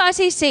 But you know, as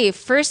I say,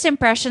 first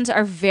impressions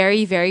are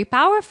very, very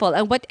powerful.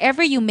 And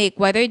whatever you make,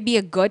 whether it be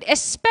a good,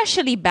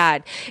 especially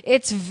bad,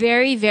 it's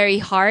very, very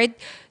hard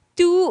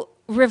to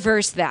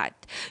reverse that.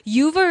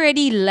 You've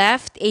already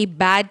left a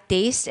bad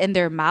taste in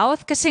their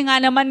mouth. Kasi nga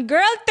naman,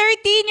 girl,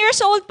 13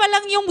 years old pa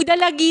lang yung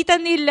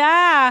dalagitan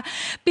nila.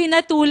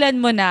 Pinatulan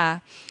mo na.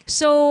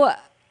 So,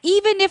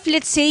 even if,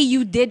 let's say,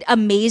 you did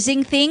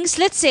amazing things,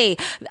 let's say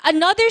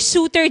another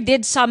suitor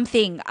did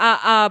something,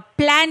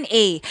 plan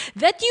A,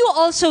 that you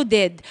also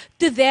did,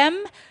 to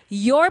them,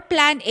 your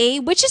plan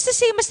A, which is the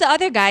same as the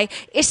other guy,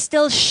 is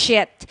still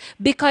shit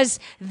because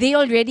they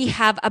already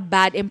have a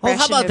bad impression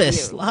how about of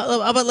this? you.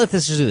 How about let's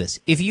just do this.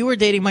 If you were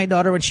dating my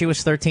daughter when she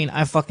was 13,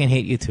 I fucking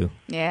hate you too.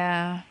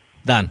 Yeah.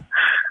 Done.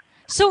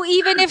 So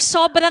even if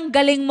sobrang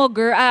galing mo,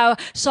 girl,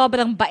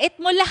 sobrang bait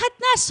mo,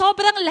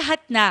 sobrang lahat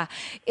na,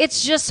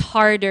 it's just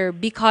harder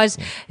because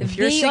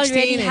they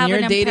already have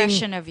an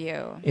impression of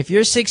you. If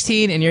you're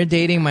 16 and you're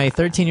dating my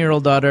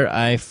 13-year-old daughter,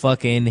 I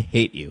fucking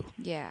hate you.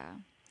 Yeah.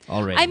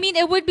 Already. I mean,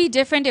 it would be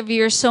different if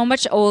you're so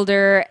much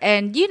older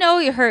and, you know,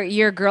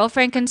 your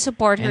girlfriend can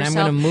support And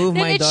herself. I'm going to move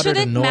then my it daughter to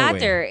shouldn't Norway.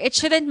 matter. It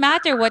shouldn't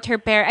matter what her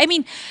parents... I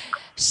mean,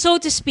 so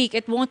to speak,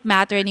 it won't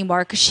matter anymore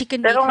because she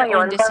can make her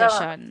own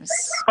decisions.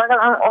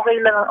 Parang okay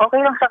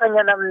lang sa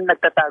kanya na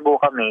nagtatago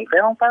kami.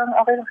 Pero parang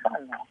okay lang sa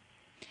kanya.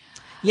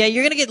 Yeah,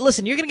 you're gonna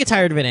get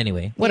tired of it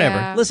anyway. Whatever.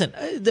 Yeah. Listen,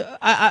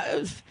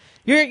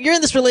 you're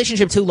in this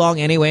relationship too long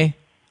anyway.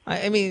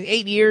 I mean,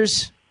 8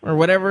 years or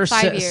whatever,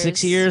 5 years.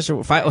 6 years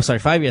or 5. Oh, sorry,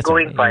 5 years.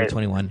 Going You're 5.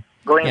 21.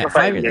 Going Yeah, to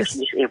 5 years That's,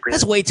 this April.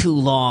 that's way too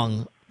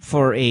long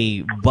for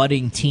a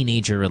budding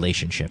teenager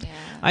relationship.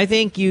 I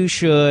think you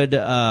should.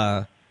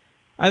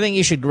 I think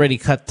you should already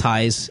cut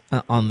ties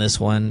on this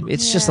one.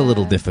 It's just a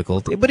little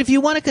difficult. But if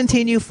you want to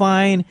continue,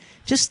 fine.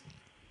 Just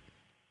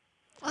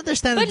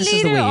understand that this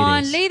is the way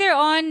it is. Later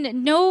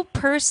on, no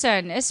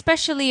person,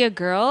 especially a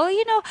girl,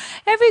 you know,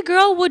 every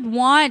girl would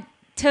want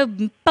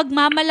to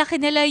pagmamalaki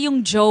nila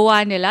yung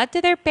jowa nila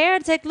to their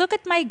parents. Like, look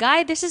at my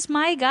guy. This is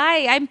my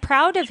guy. I'm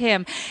proud of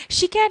him.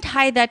 She can't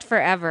hide that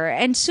forever.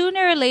 And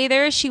sooner or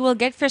later, she will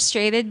get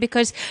frustrated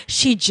because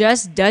she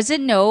just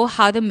doesn't know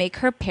how to make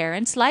her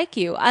parents like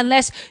you.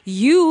 Unless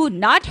you,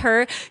 not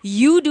her,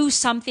 you do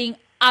something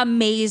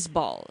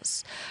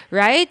amazeballs.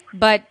 Right?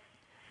 But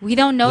we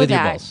don't know With your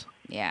that. balls.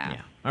 Yeah.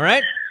 All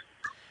right?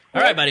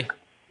 All right, buddy.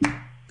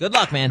 Good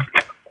luck, man.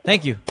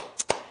 Thank you.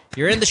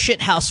 You're in the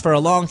shit house for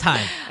a long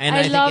time, and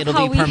I love think it'll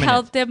how be we permanent.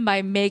 helped him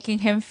by making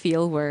him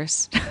feel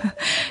worse.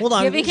 Hold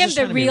on, giving we're him just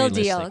the trying to be real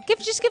realistic. deal.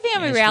 Just giving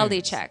him a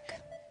reality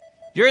check.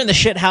 You're in the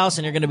shit house,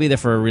 and you're going to be there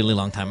for a really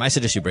long time. I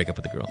suggest you break up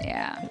with the girl.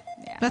 Yeah.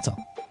 That's all.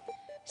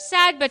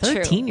 Sad but true.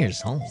 13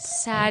 years old.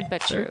 Sad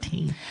but true.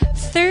 13.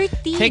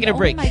 13. Taking a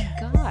break. Oh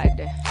my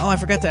God. Oh, I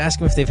forgot to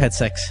ask him if they've had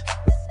sex.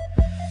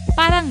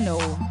 Parang no.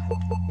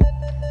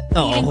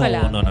 No, Feeling ko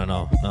lang.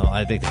 no.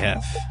 I think they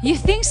have. You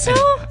think so?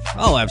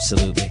 Oh,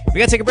 absolutely. We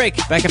got to take a break.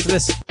 Back after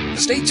this.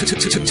 Stay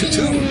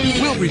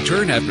tuned. We'll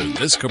return after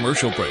this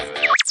commercial break.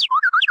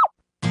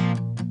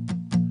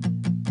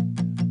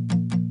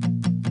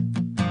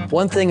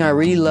 One thing I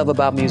really love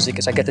about music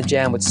is I get to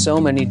jam with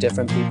so many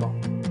different people.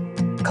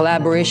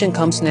 Collaboration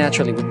comes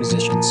naturally with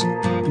musicians.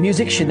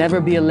 Music should never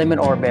be a limit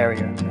or a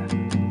barrier.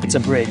 It's a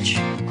bridge.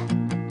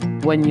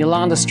 When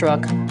Yolanda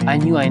struck, I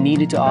knew I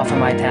needed to offer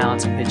my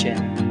talents and pitch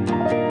in.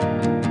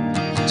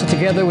 So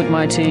together with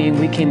my team,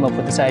 we came up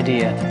with this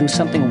idea to do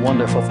something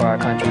wonderful for our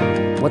country.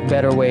 What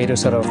better way to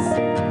sort of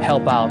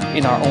help out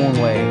in our own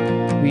way?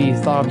 We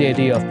thought of the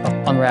idea of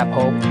Unwrap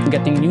Hope,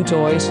 getting new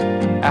toys.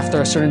 After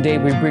a certain date,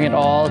 we bring it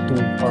all to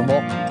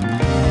Ormoc.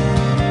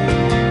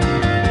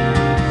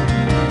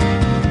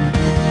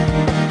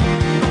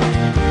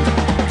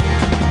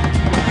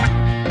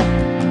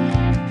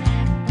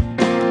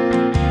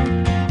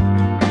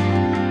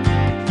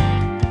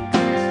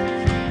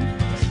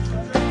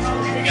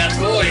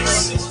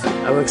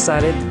 I'm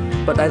excited,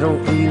 but I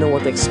don't really know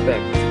what to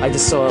expect. I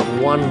just saw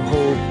one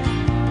whole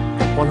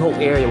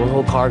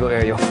cargo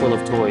area full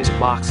of toys,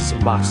 boxes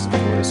and boxes of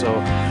toys. So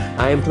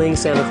I am playing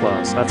Santa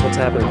Claus. That's what's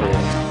happening today.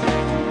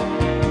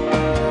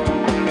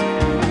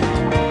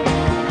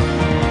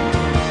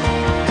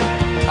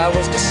 I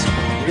was just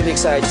really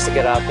excited just to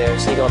get out there,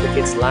 seeing all the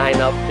kids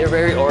line up. They're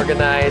very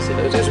organized, and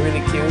it was just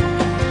really cute.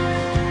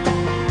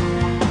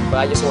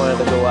 But I just wanted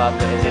to go out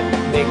there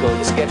and mingle,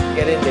 just get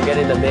in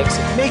the mix.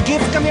 May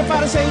gift kami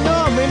para sa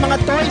inyo. May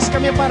mga toys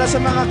kami para sa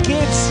mga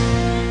kids.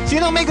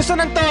 Sino may gusto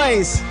ng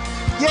toys?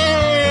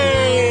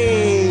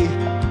 Yay!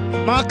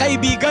 Mga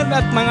kaibigan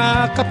at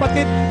mga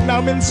kapatid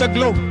namin sa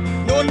Globe.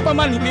 Noon pa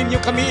man, hindi niyo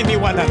kami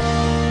iniwanan.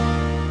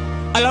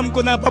 Alam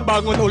ko na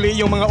babangon uli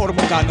yung mga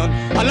ormokanon.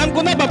 Alam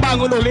ko na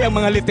babangon uli ang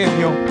mga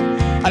litenyo.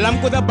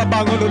 Alam ko na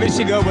babangon uli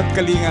sigaw at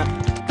kalinga.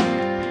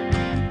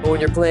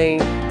 When you're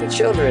playing the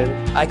children,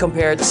 I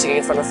compare it to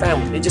singing in front of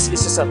family. It's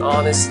just an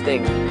honest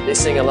thing. They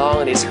sing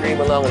along, and they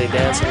scream along, and they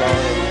dance along,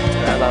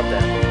 and I love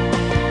that.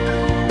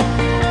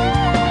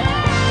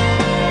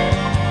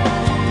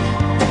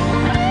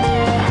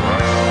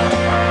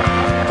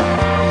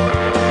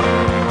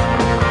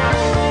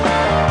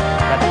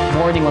 That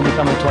morning when we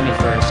come on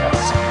 21st,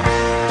 that's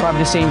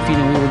probably the same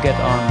feeling we would get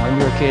on when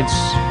we were kids,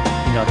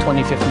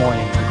 25th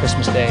morning on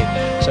Christmas Day.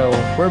 So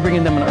we're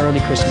bringing them an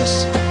early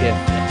Christmas gift.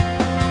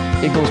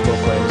 It goes both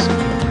ways.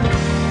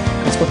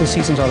 That's what the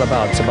season's all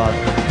about. It's about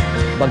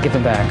giving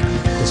back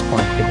at this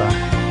point, diba?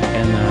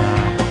 And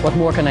what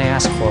more can I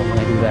ask for when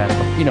I do that?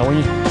 But,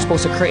 when you're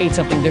supposed to create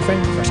something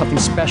different or something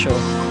special,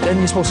 then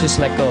you're supposed to just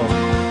let go,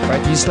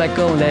 right? You just let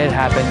go and let it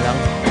happen,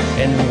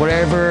 and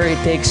wherever it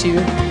takes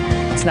you,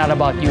 it's not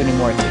about you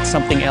anymore. It's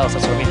something else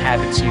that's what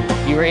inhabits you.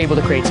 You were able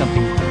to create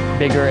something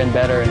bigger and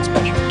better and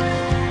special.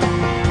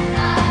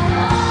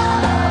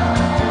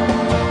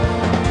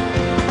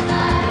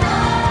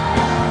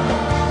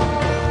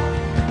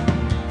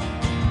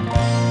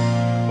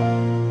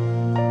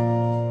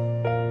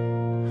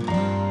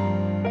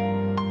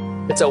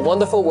 It's a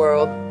wonderful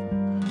world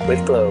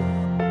with Globe.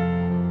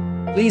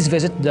 Please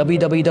visit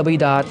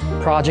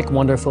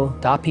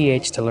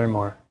www.projectwonderful.ph to learn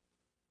more.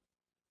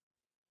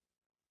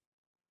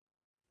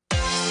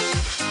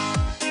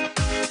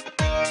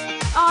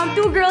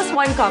 Two girls,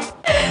 one cup.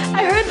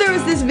 I heard there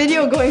was this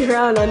video going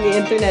around on the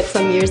internet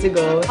some years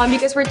ago.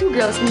 Because we're two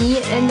girls,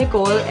 me and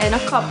Nicole, and a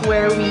cup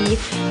where we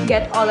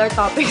get all our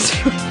topics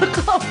from the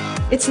cup.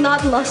 It's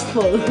not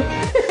lustful.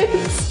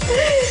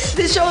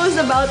 This show is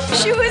about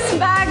shoes,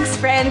 bags,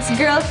 friends,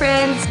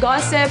 girlfriends,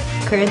 gossip,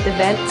 current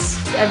events,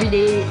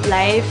 everyday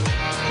life.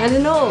 I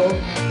don't know.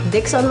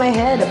 Dicks on my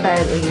head,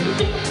 apparently.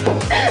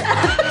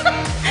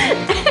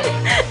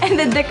 And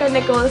the dick on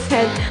Nicole's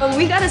head.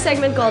 We got a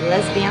segment called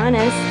Let's Be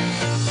Honest.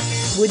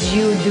 Would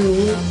you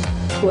do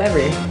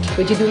whoever?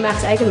 Would you do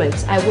Max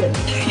Eigenmans? I would.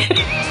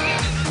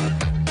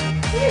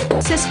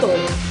 Cis code,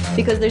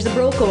 because there's a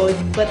bro code,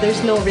 but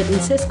there's no written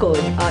cis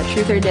code.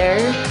 Truth or dare,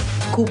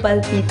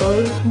 kupal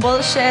people,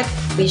 bullshit.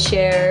 We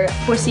share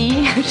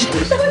pussy.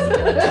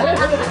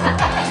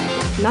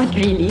 Not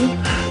really.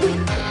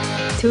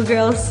 Two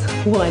girls,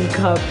 one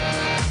cup.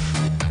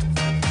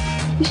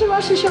 You should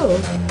watch the show.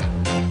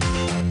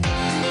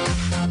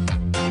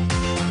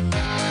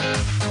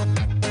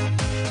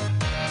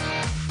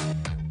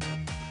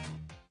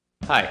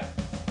 Hi.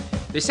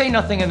 They say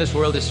nothing in this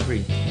world is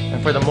free,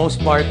 and for the most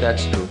part,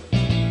 that's true.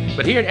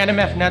 But here at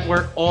NMF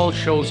Network, all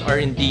shows are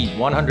indeed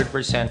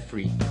 100%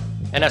 free.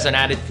 And as an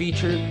added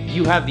feature,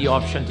 you have the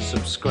option to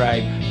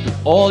subscribe to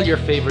all your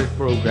favorite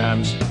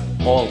programs,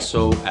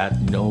 also at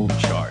no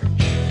charge.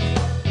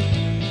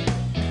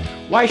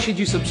 Why should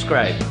you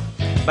subscribe?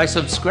 By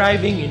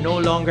subscribing, you no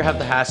longer have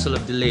the hassle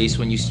of delays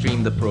when you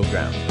stream the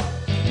program.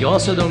 You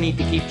also don't need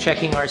to keep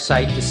checking our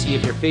site to see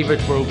if your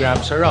favorite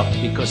programs are up,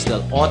 because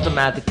they'll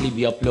automatically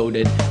be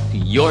uploaded to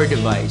your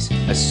device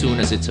as soon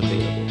as it's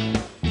available.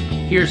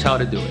 Here's how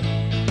to do it.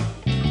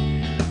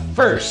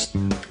 First,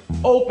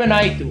 open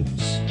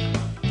iTunes.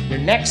 Your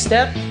next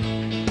step,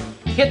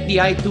 hit the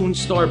iTunes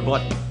Store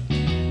button.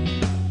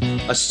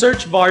 A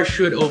search bar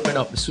should open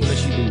up as soon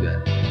as you do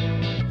that.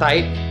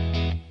 Type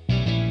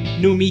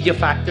New Media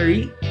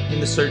Factory in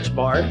the search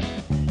bar,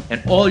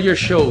 and all your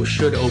shows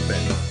should open.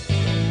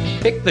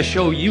 Pick the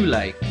show you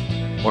like,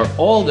 or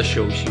all the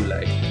shows you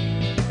like.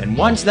 And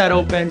once that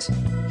opens,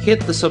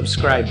 hit the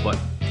subscribe button.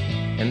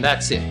 And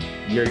that's it,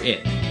 you're in.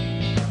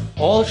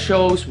 All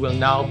shows will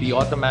now be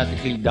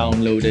automatically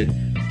downloaded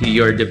to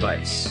your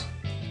device.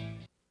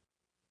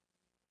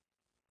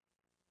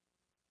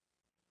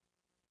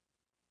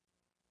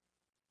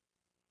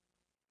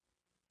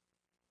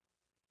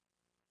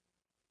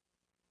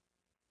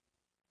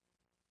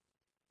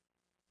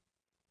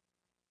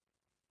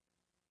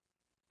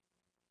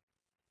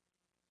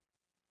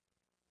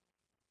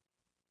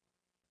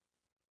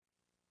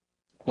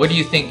 What do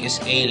you think is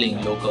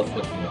ailing local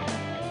football?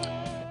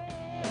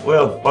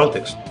 Well,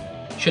 politics.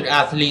 Should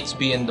athletes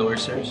be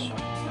endorsers?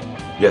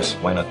 Yes,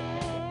 why not?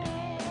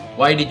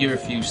 Why did you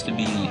refuse to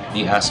be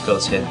the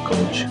Ascal's head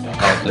coach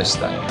countless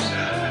times?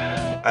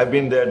 I've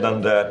been there,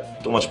 done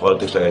that. Too much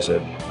politics, like I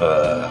said.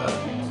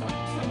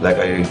 Like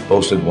I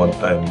posted one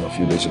time a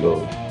few days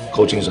ago,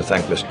 coaching is a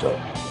thankless job.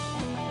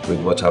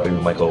 With what's happening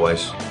with Michael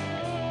Weiss,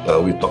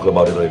 we talked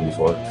about it already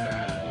before,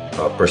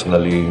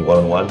 personally,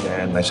 one-on-one,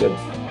 and I said,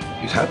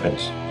 it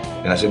happens.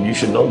 And I said, you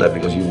should know that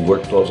because you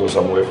worked also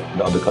somewhere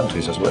in other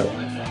countries as well.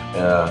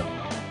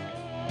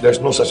 There's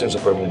no such thing as a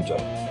permanent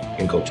job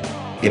in coaching,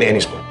 in any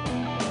sport.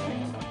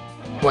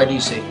 Why do you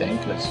say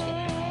thankless?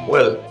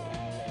 Well,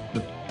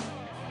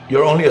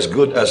 you're only as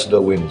good as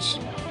the wins.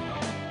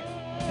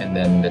 And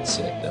then that's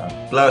it.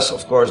 Plus,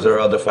 of course, there are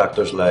other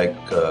factors like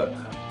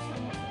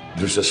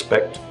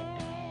disrespect,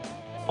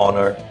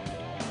 honor,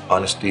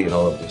 honesty, and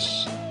all of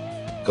this.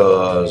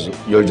 Because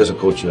you're just a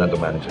coach, you're not the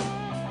manager.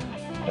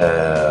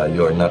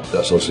 You're not the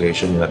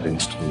association, you're not the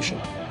institution.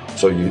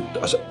 So you,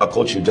 as a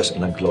coach, you're just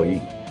an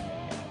employee.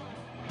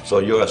 So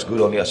you're as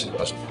good only as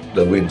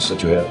the wins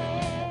that you have.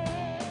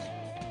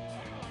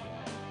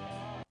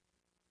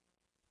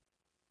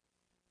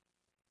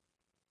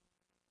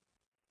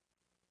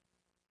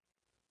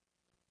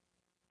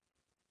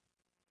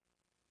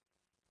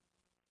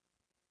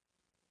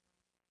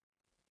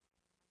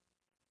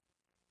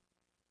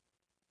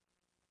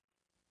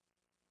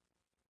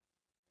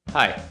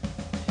 Hi.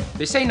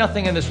 They say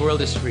nothing in this world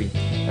is free,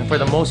 and for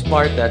the most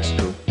part, that's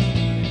true.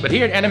 But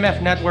here at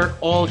NMF Network,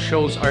 all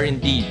shows are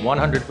indeed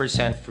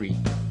 100% free.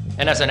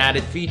 And as an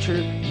added feature,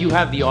 you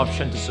have the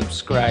option to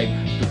subscribe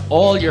to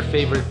all your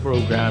favorite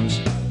programs,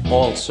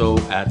 also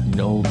at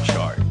no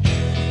charge.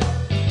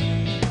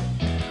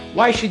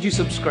 Why should you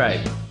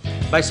subscribe?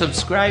 By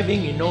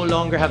subscribing, you no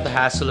longer have the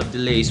hassle of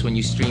delays when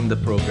you stream the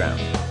program.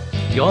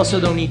 You also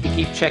don't need to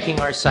keep checking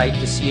our site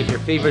to see if your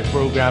favorite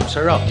programs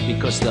are up,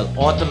 because they'll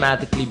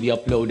automatically be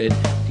uploaded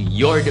to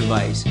your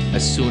device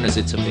as soon as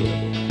it's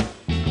available.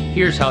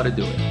 Here's how to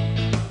do it.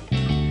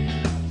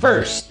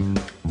 First,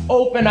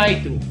 open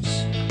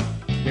iTunes.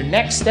 Your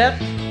next step,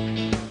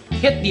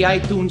 hit the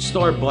iTunes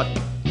Store button.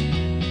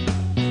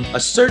 A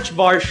search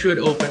bar should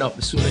open up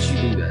as soon as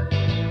you do that.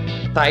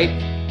 Type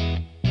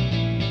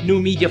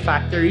New Media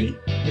Factory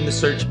in the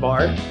search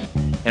bar,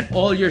 and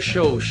all your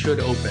shows should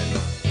open.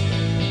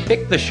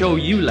 Pick the show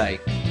you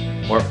like,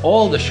 or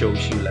all the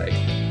shows you like.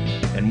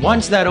 And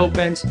once that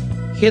opens,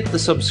 hit the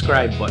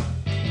subscribe button.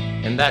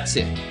 And that's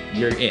it,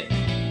 you're in.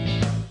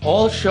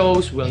 All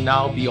shows will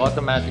now be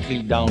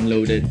automatically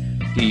downloaded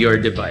to your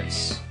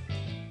device.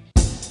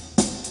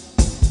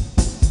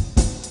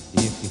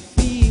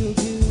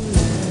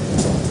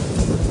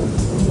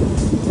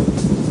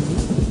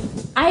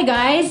 Hi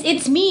guys,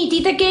 it's me,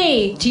 Tita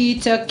K.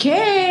 Tita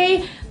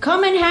K!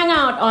 Come and hang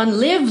out on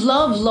Live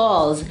Love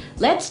Lols.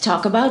 Let's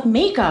talk about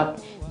makeup,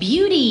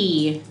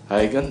 beauty.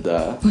 Hi,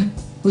 ganda.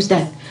 Who's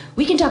that?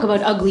 We can talk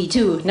about ugly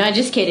too, not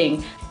just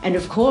kidding. And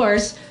of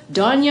course,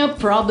 Donya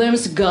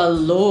problems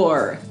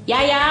galore.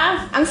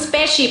 Yaya, ang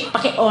spaceship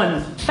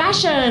paki-on.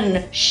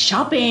 Fashion,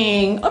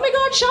 shopping. Oh my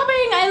god,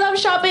 shopping! I love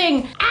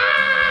shopping.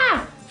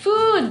 Ah!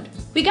 Food.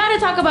 We gotta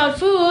talk about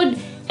food.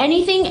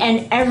 Anything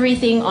and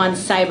everything on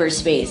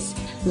cyberspace.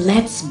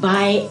 Let's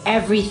buy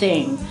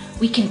everything.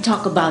 We can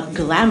talk about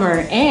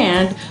glamour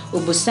and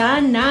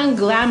ubusan ng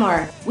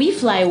glamour. We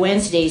fly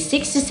Wednesday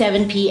 6 to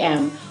 7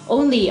 p.m.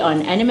 only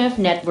on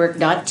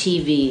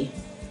nmfnetwork.tv.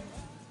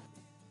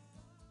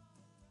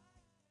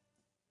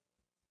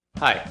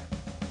 Hi.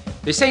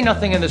 They say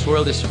nothing in this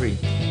world is free,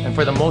 and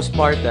for the most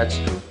part, that's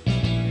true.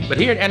 But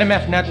here at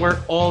NMF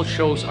Network, all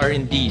shows are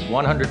indeed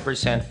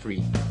 100%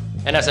 free.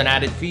 And as an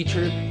added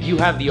feature, you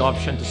have the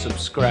option to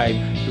subscribe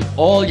to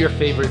all your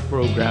favorite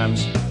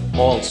programs,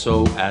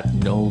 also at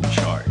no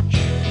charge.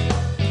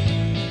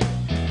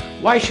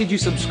 Why should you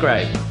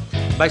subscribe?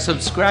 By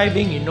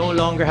subscribing, you no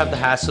longer have the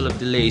hassle of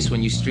delays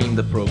when you stream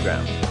the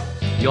program.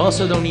 You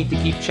also don't need to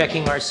keep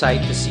checking our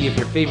site to see if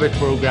your favorite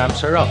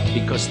programs are up,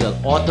 because they'll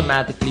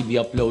automatically be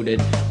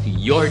uploaded to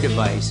your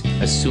device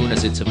as soon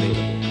as it's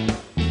available.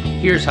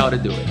 Here's how to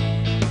do it.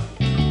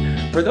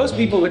 For those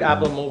people with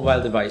Apple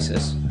mobile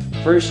devices,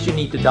 first you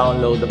need to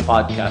download the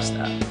podcast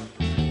app.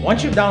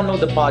 Once you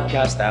download the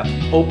podcast app,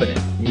 open it,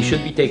 and you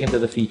should be taken to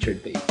the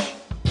featured page.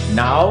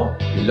 Now,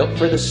 you look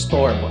for the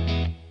store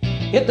button.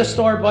 Hit the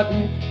store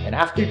button, and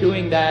after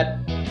doing that,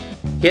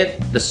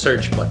 hit the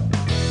search button.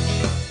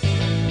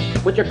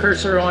 Put your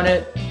cursor on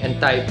it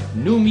and type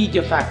New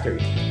Media Factory.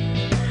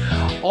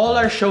 All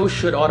our shows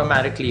should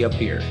automatically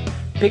appear.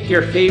 Pick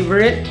your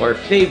favorite or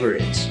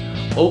favorites,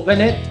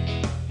 open it,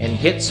 and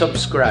hit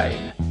subscribe.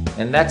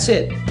 And that's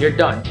it, you're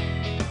done.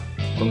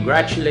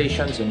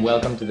 Congratulations and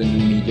welcome to the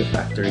New Media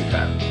Factory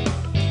family.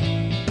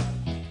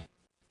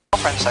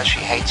 Girlfriend says she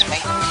hates me.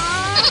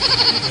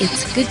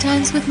 It's Good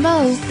Times with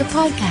Mo, the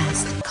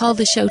podcast. Call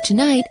the show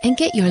tonight and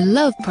get your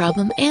love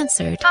problem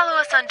answered. Follow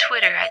us on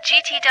Twitter at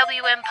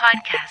GTWM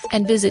Podcast.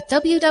 And visit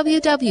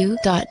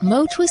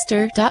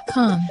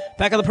www.motwister.com.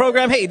 Back on the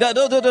program. Hey,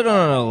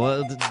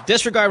 no.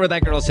 Disregard what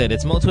that girl said.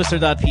 It's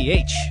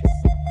motwister.ph.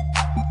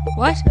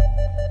 What?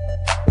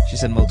 She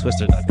said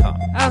motwister.com.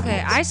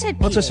 Okay, I said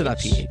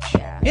motwister.ph.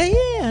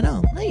 Yeah,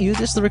 no. You,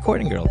 this is the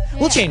recording girl. Yeah.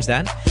 We'll change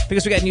that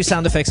because we got new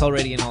sound effects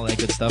already and all that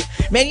good stuff.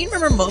 Man, you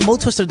remember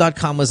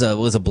motwister.com was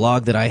a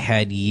blog that I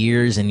had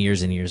years and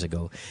years and years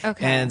ago.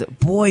 Okay. And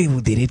boy,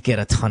 did it get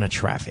a ton of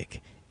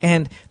traffic.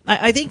 And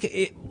I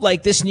think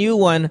like this new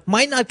one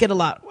might not get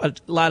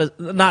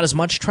not as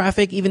much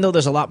traffic, even though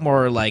there's a lot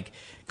more like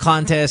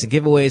contests and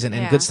giveaways and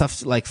good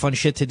stuff, like fun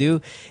shit to do.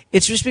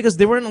 It's just because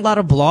there weren't a lot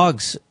of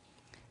blogs.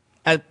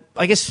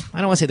 I guess I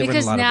don't want to say there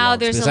weren't a lot of blogs. Because now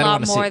there's a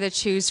lot more to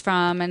choose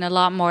from and a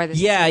lot more.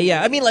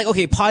 Yeah. I mean, like,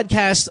 okay,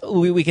 podcasts,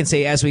 we can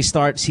say as we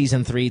start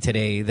season 3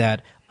 today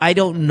that I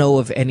don't know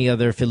of any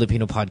other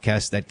Filipino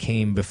podcast that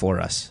came before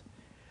us.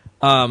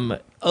 A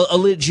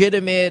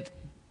legitimate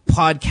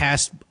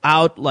podcast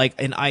out like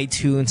in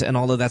iTunes and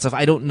all of that stuff.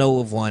 I don't know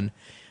of one.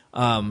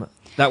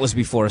 That was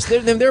before us.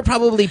 There are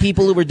probably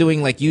people who were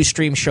doing like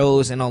Ustream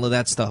shows and all of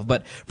that stuff,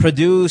 but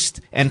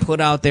produced and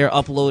put out there,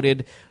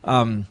 uploaded.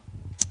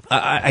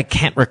 I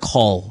can't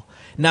recall.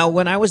 Now,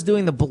 when I was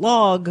doing the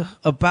blog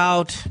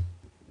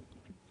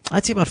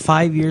I'd say about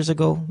 5 years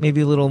ago,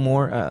 maybe a little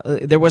more,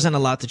 there wasn't a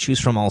lot to choose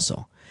from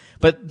also.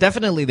 But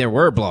definitely there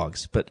were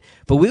blogs. But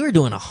we were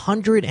doing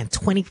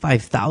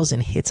 125,000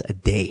 hits a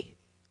day.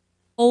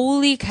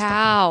 Holy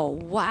cow.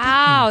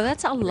 Wow,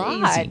 that's a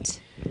lot.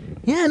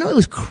 Yeah, no, it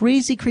was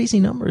crazy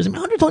numbers. I mean,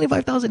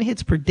 125,000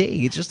 hits per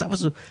day. It's just I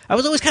was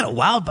always kind of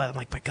wowed by it. I'm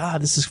like, my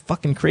God, this is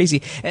fucking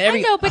crazy. And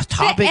I know, but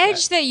the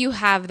edge that you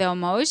have, though,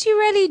 Mo, is you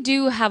really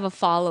do have a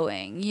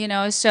following, you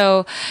know?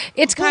 So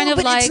it's kind of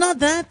but like... it's not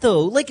that,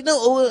 though. Like,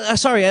 no,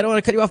 sorry, I don't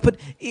want to cut you off, but...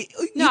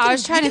 I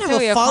was trying to throw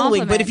you a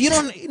following, compliment. but if you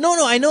don't...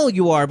 No, I know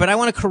you are, but I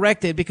want to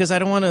correct it because I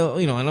don't want to,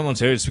 I don't want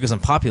to say it's because I'm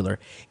popular.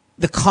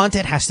 The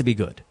content has to be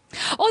good.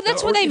 Oh,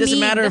 that's what I mean. It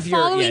doesn't matter if you're...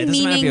 Yeah, it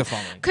doesn't matter if you're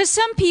following. Because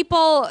some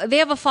people, they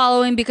have a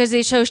following because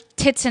they show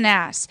tits and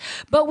ass.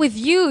 But with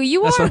you,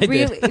 you are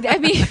really... I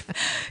mean,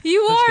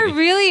 you are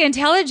really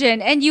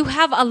intelligent and you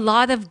have a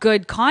lot of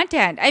good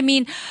content. I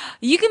mean,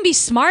 you can be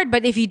smart,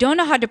 but if you don't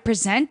know how to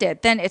present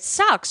it, then it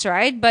sucks,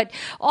 right? But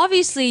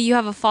obviously, you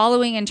have a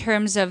following in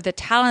terms of the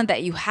talent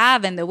that you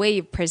have and the way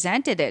you've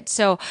presented it.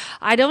 So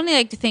I'd only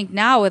like to think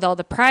now with all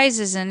the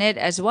prizes in it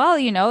as well,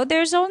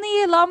 there's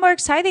only a lot more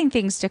exciting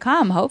things to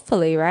come,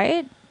 hopefully, right?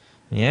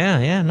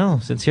 Yeah, no,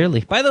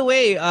 sincerely. By the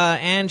way,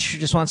 Ange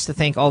just wants to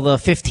thank all the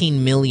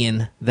 15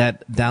 million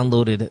that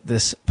downloaded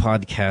this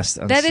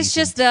podcast. That is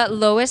just the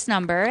lowest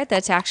number.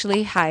 That's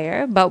actually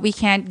higher, but we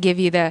can't give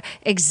you the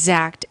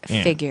exact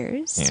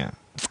figures. Yeah.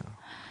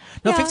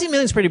 No, 15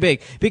 million is pretty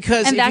big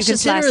because if you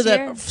consider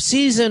that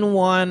season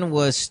 1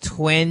 was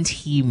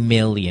 20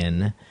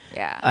 million.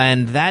 Yeah.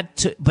 And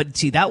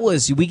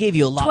we gave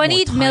you a lot more time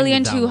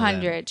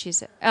 20,200,000, she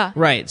said.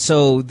 Right.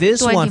 So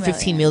this one,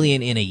 15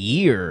 million in a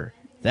year.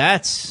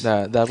 That's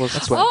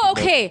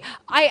okay.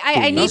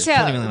 I need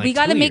to. We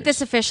got to make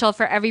this official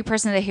for every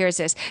person that hears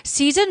this.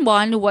 Season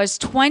 1 was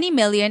 20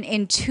 million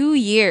in 2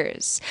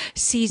 years.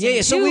 Season 2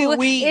 is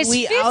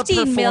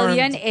 15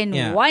 million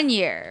in 1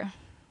 year.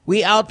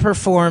 We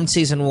outperformed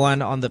season 1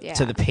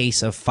 to the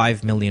pace of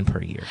 5 million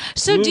per year.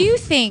 So do you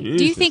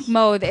think,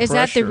 Mo, is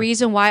that the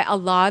reason why a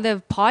lot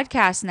of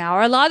podcasts now,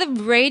 or a lot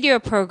of radio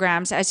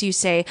programs, as you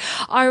say,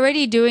 are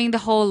already doing the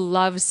whole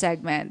love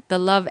segment, the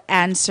love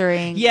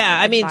answering?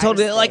 Yeah, I mean,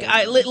 totally. Like,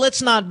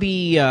 let's not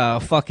be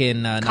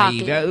fucking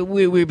naive.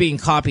 We're being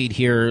copied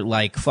here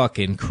like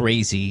fucking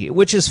crazy,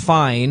 which is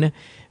fine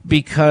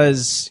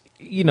because,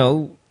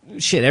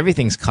 shit,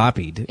 everything's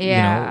copied.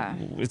 Yeah.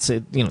 It's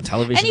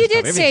television. And you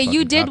did say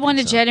you did want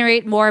to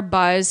generate more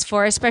buzz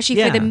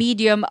especially for the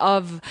medium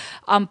of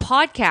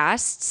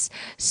podcasts.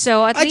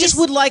 So I just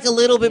would like a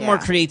little bit more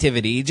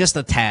creativity, just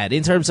a tad,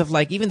 in terms of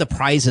like even the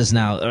prizes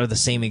now are the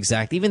same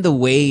exact. Even the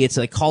way it's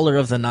like caller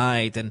of the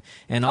night and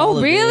all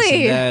of this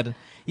and that.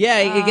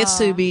 Yeah, it gets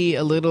to be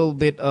a little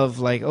bit of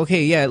like,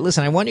 okay, yeah,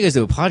 listen, I want you guys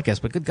to do a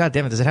podcast, but good God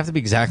damn it, does it have to be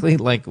exactly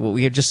like what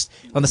we are just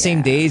on the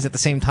same days at the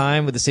same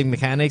time with the same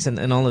mechanics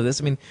and all of this?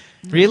 I mean,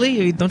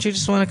 really? Don't you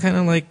just want to kind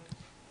of like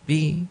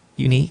be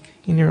unique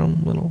in your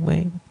own little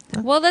way?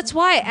 Well, that's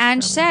why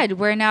Ange said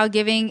we're now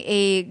giving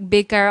a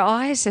big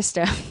karaoke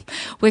system,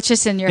 which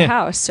is in your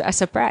house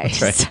as a prize.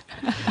 That's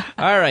right.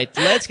 All right,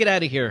 let's get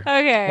out of here.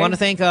 Okay. I want to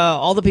thank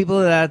all the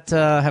people that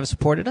have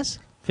supported us.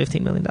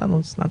 15 million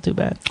downloads, not too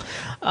bad.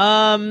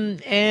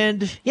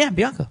 And yeah,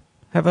 Bianca,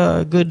 have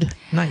a good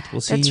night. We'll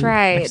see you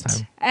next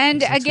time.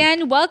 And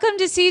again, welcome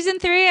to season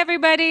 3,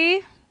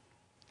 everybody.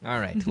 All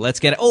right, let's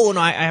get it. Oh, no,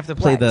 I have to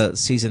play the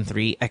season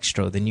 3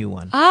 extra, the new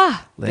one.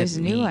 There's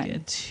a new one.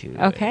 Get to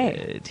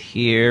it.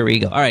 Here we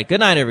go. All right,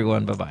 good night,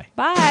 everyone. Bye-bye.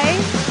 Bye.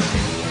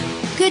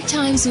 Good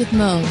Times with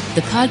Mo,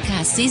 the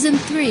podcast season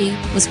 3,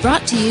 was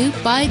brought to you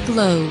by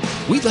Globe.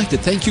 We'd like to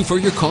thank you for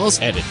your calls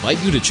and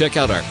invite you to check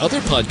out our other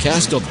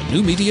podcast on the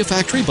New Media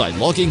Factory by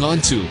logging on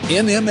to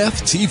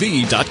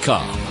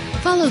nmftv.com.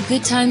 Follow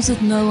Good Times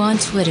with Mo on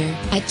Twitter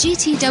at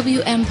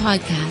GTWM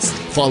Podcast.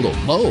 Follow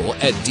Mo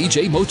at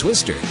DJ Mo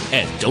Twister.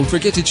 And don't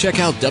forget to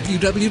check out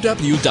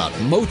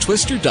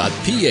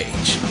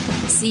www.motwister.ph.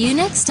 See you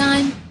next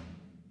time.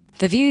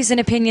 The views and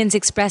opinions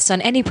expressed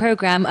on any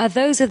program are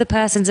those of the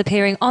persons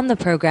appearing on the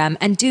program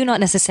and do not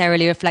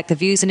necessarily reflect the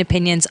views and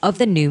opinions of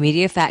the New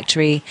Media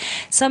Factory.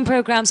 Some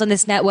programs on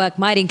this network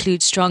might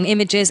include strong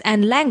images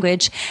and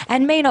language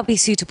and may not be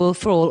suitable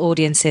for all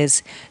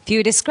audiences.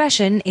 Viewer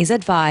discretion is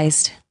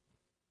advised.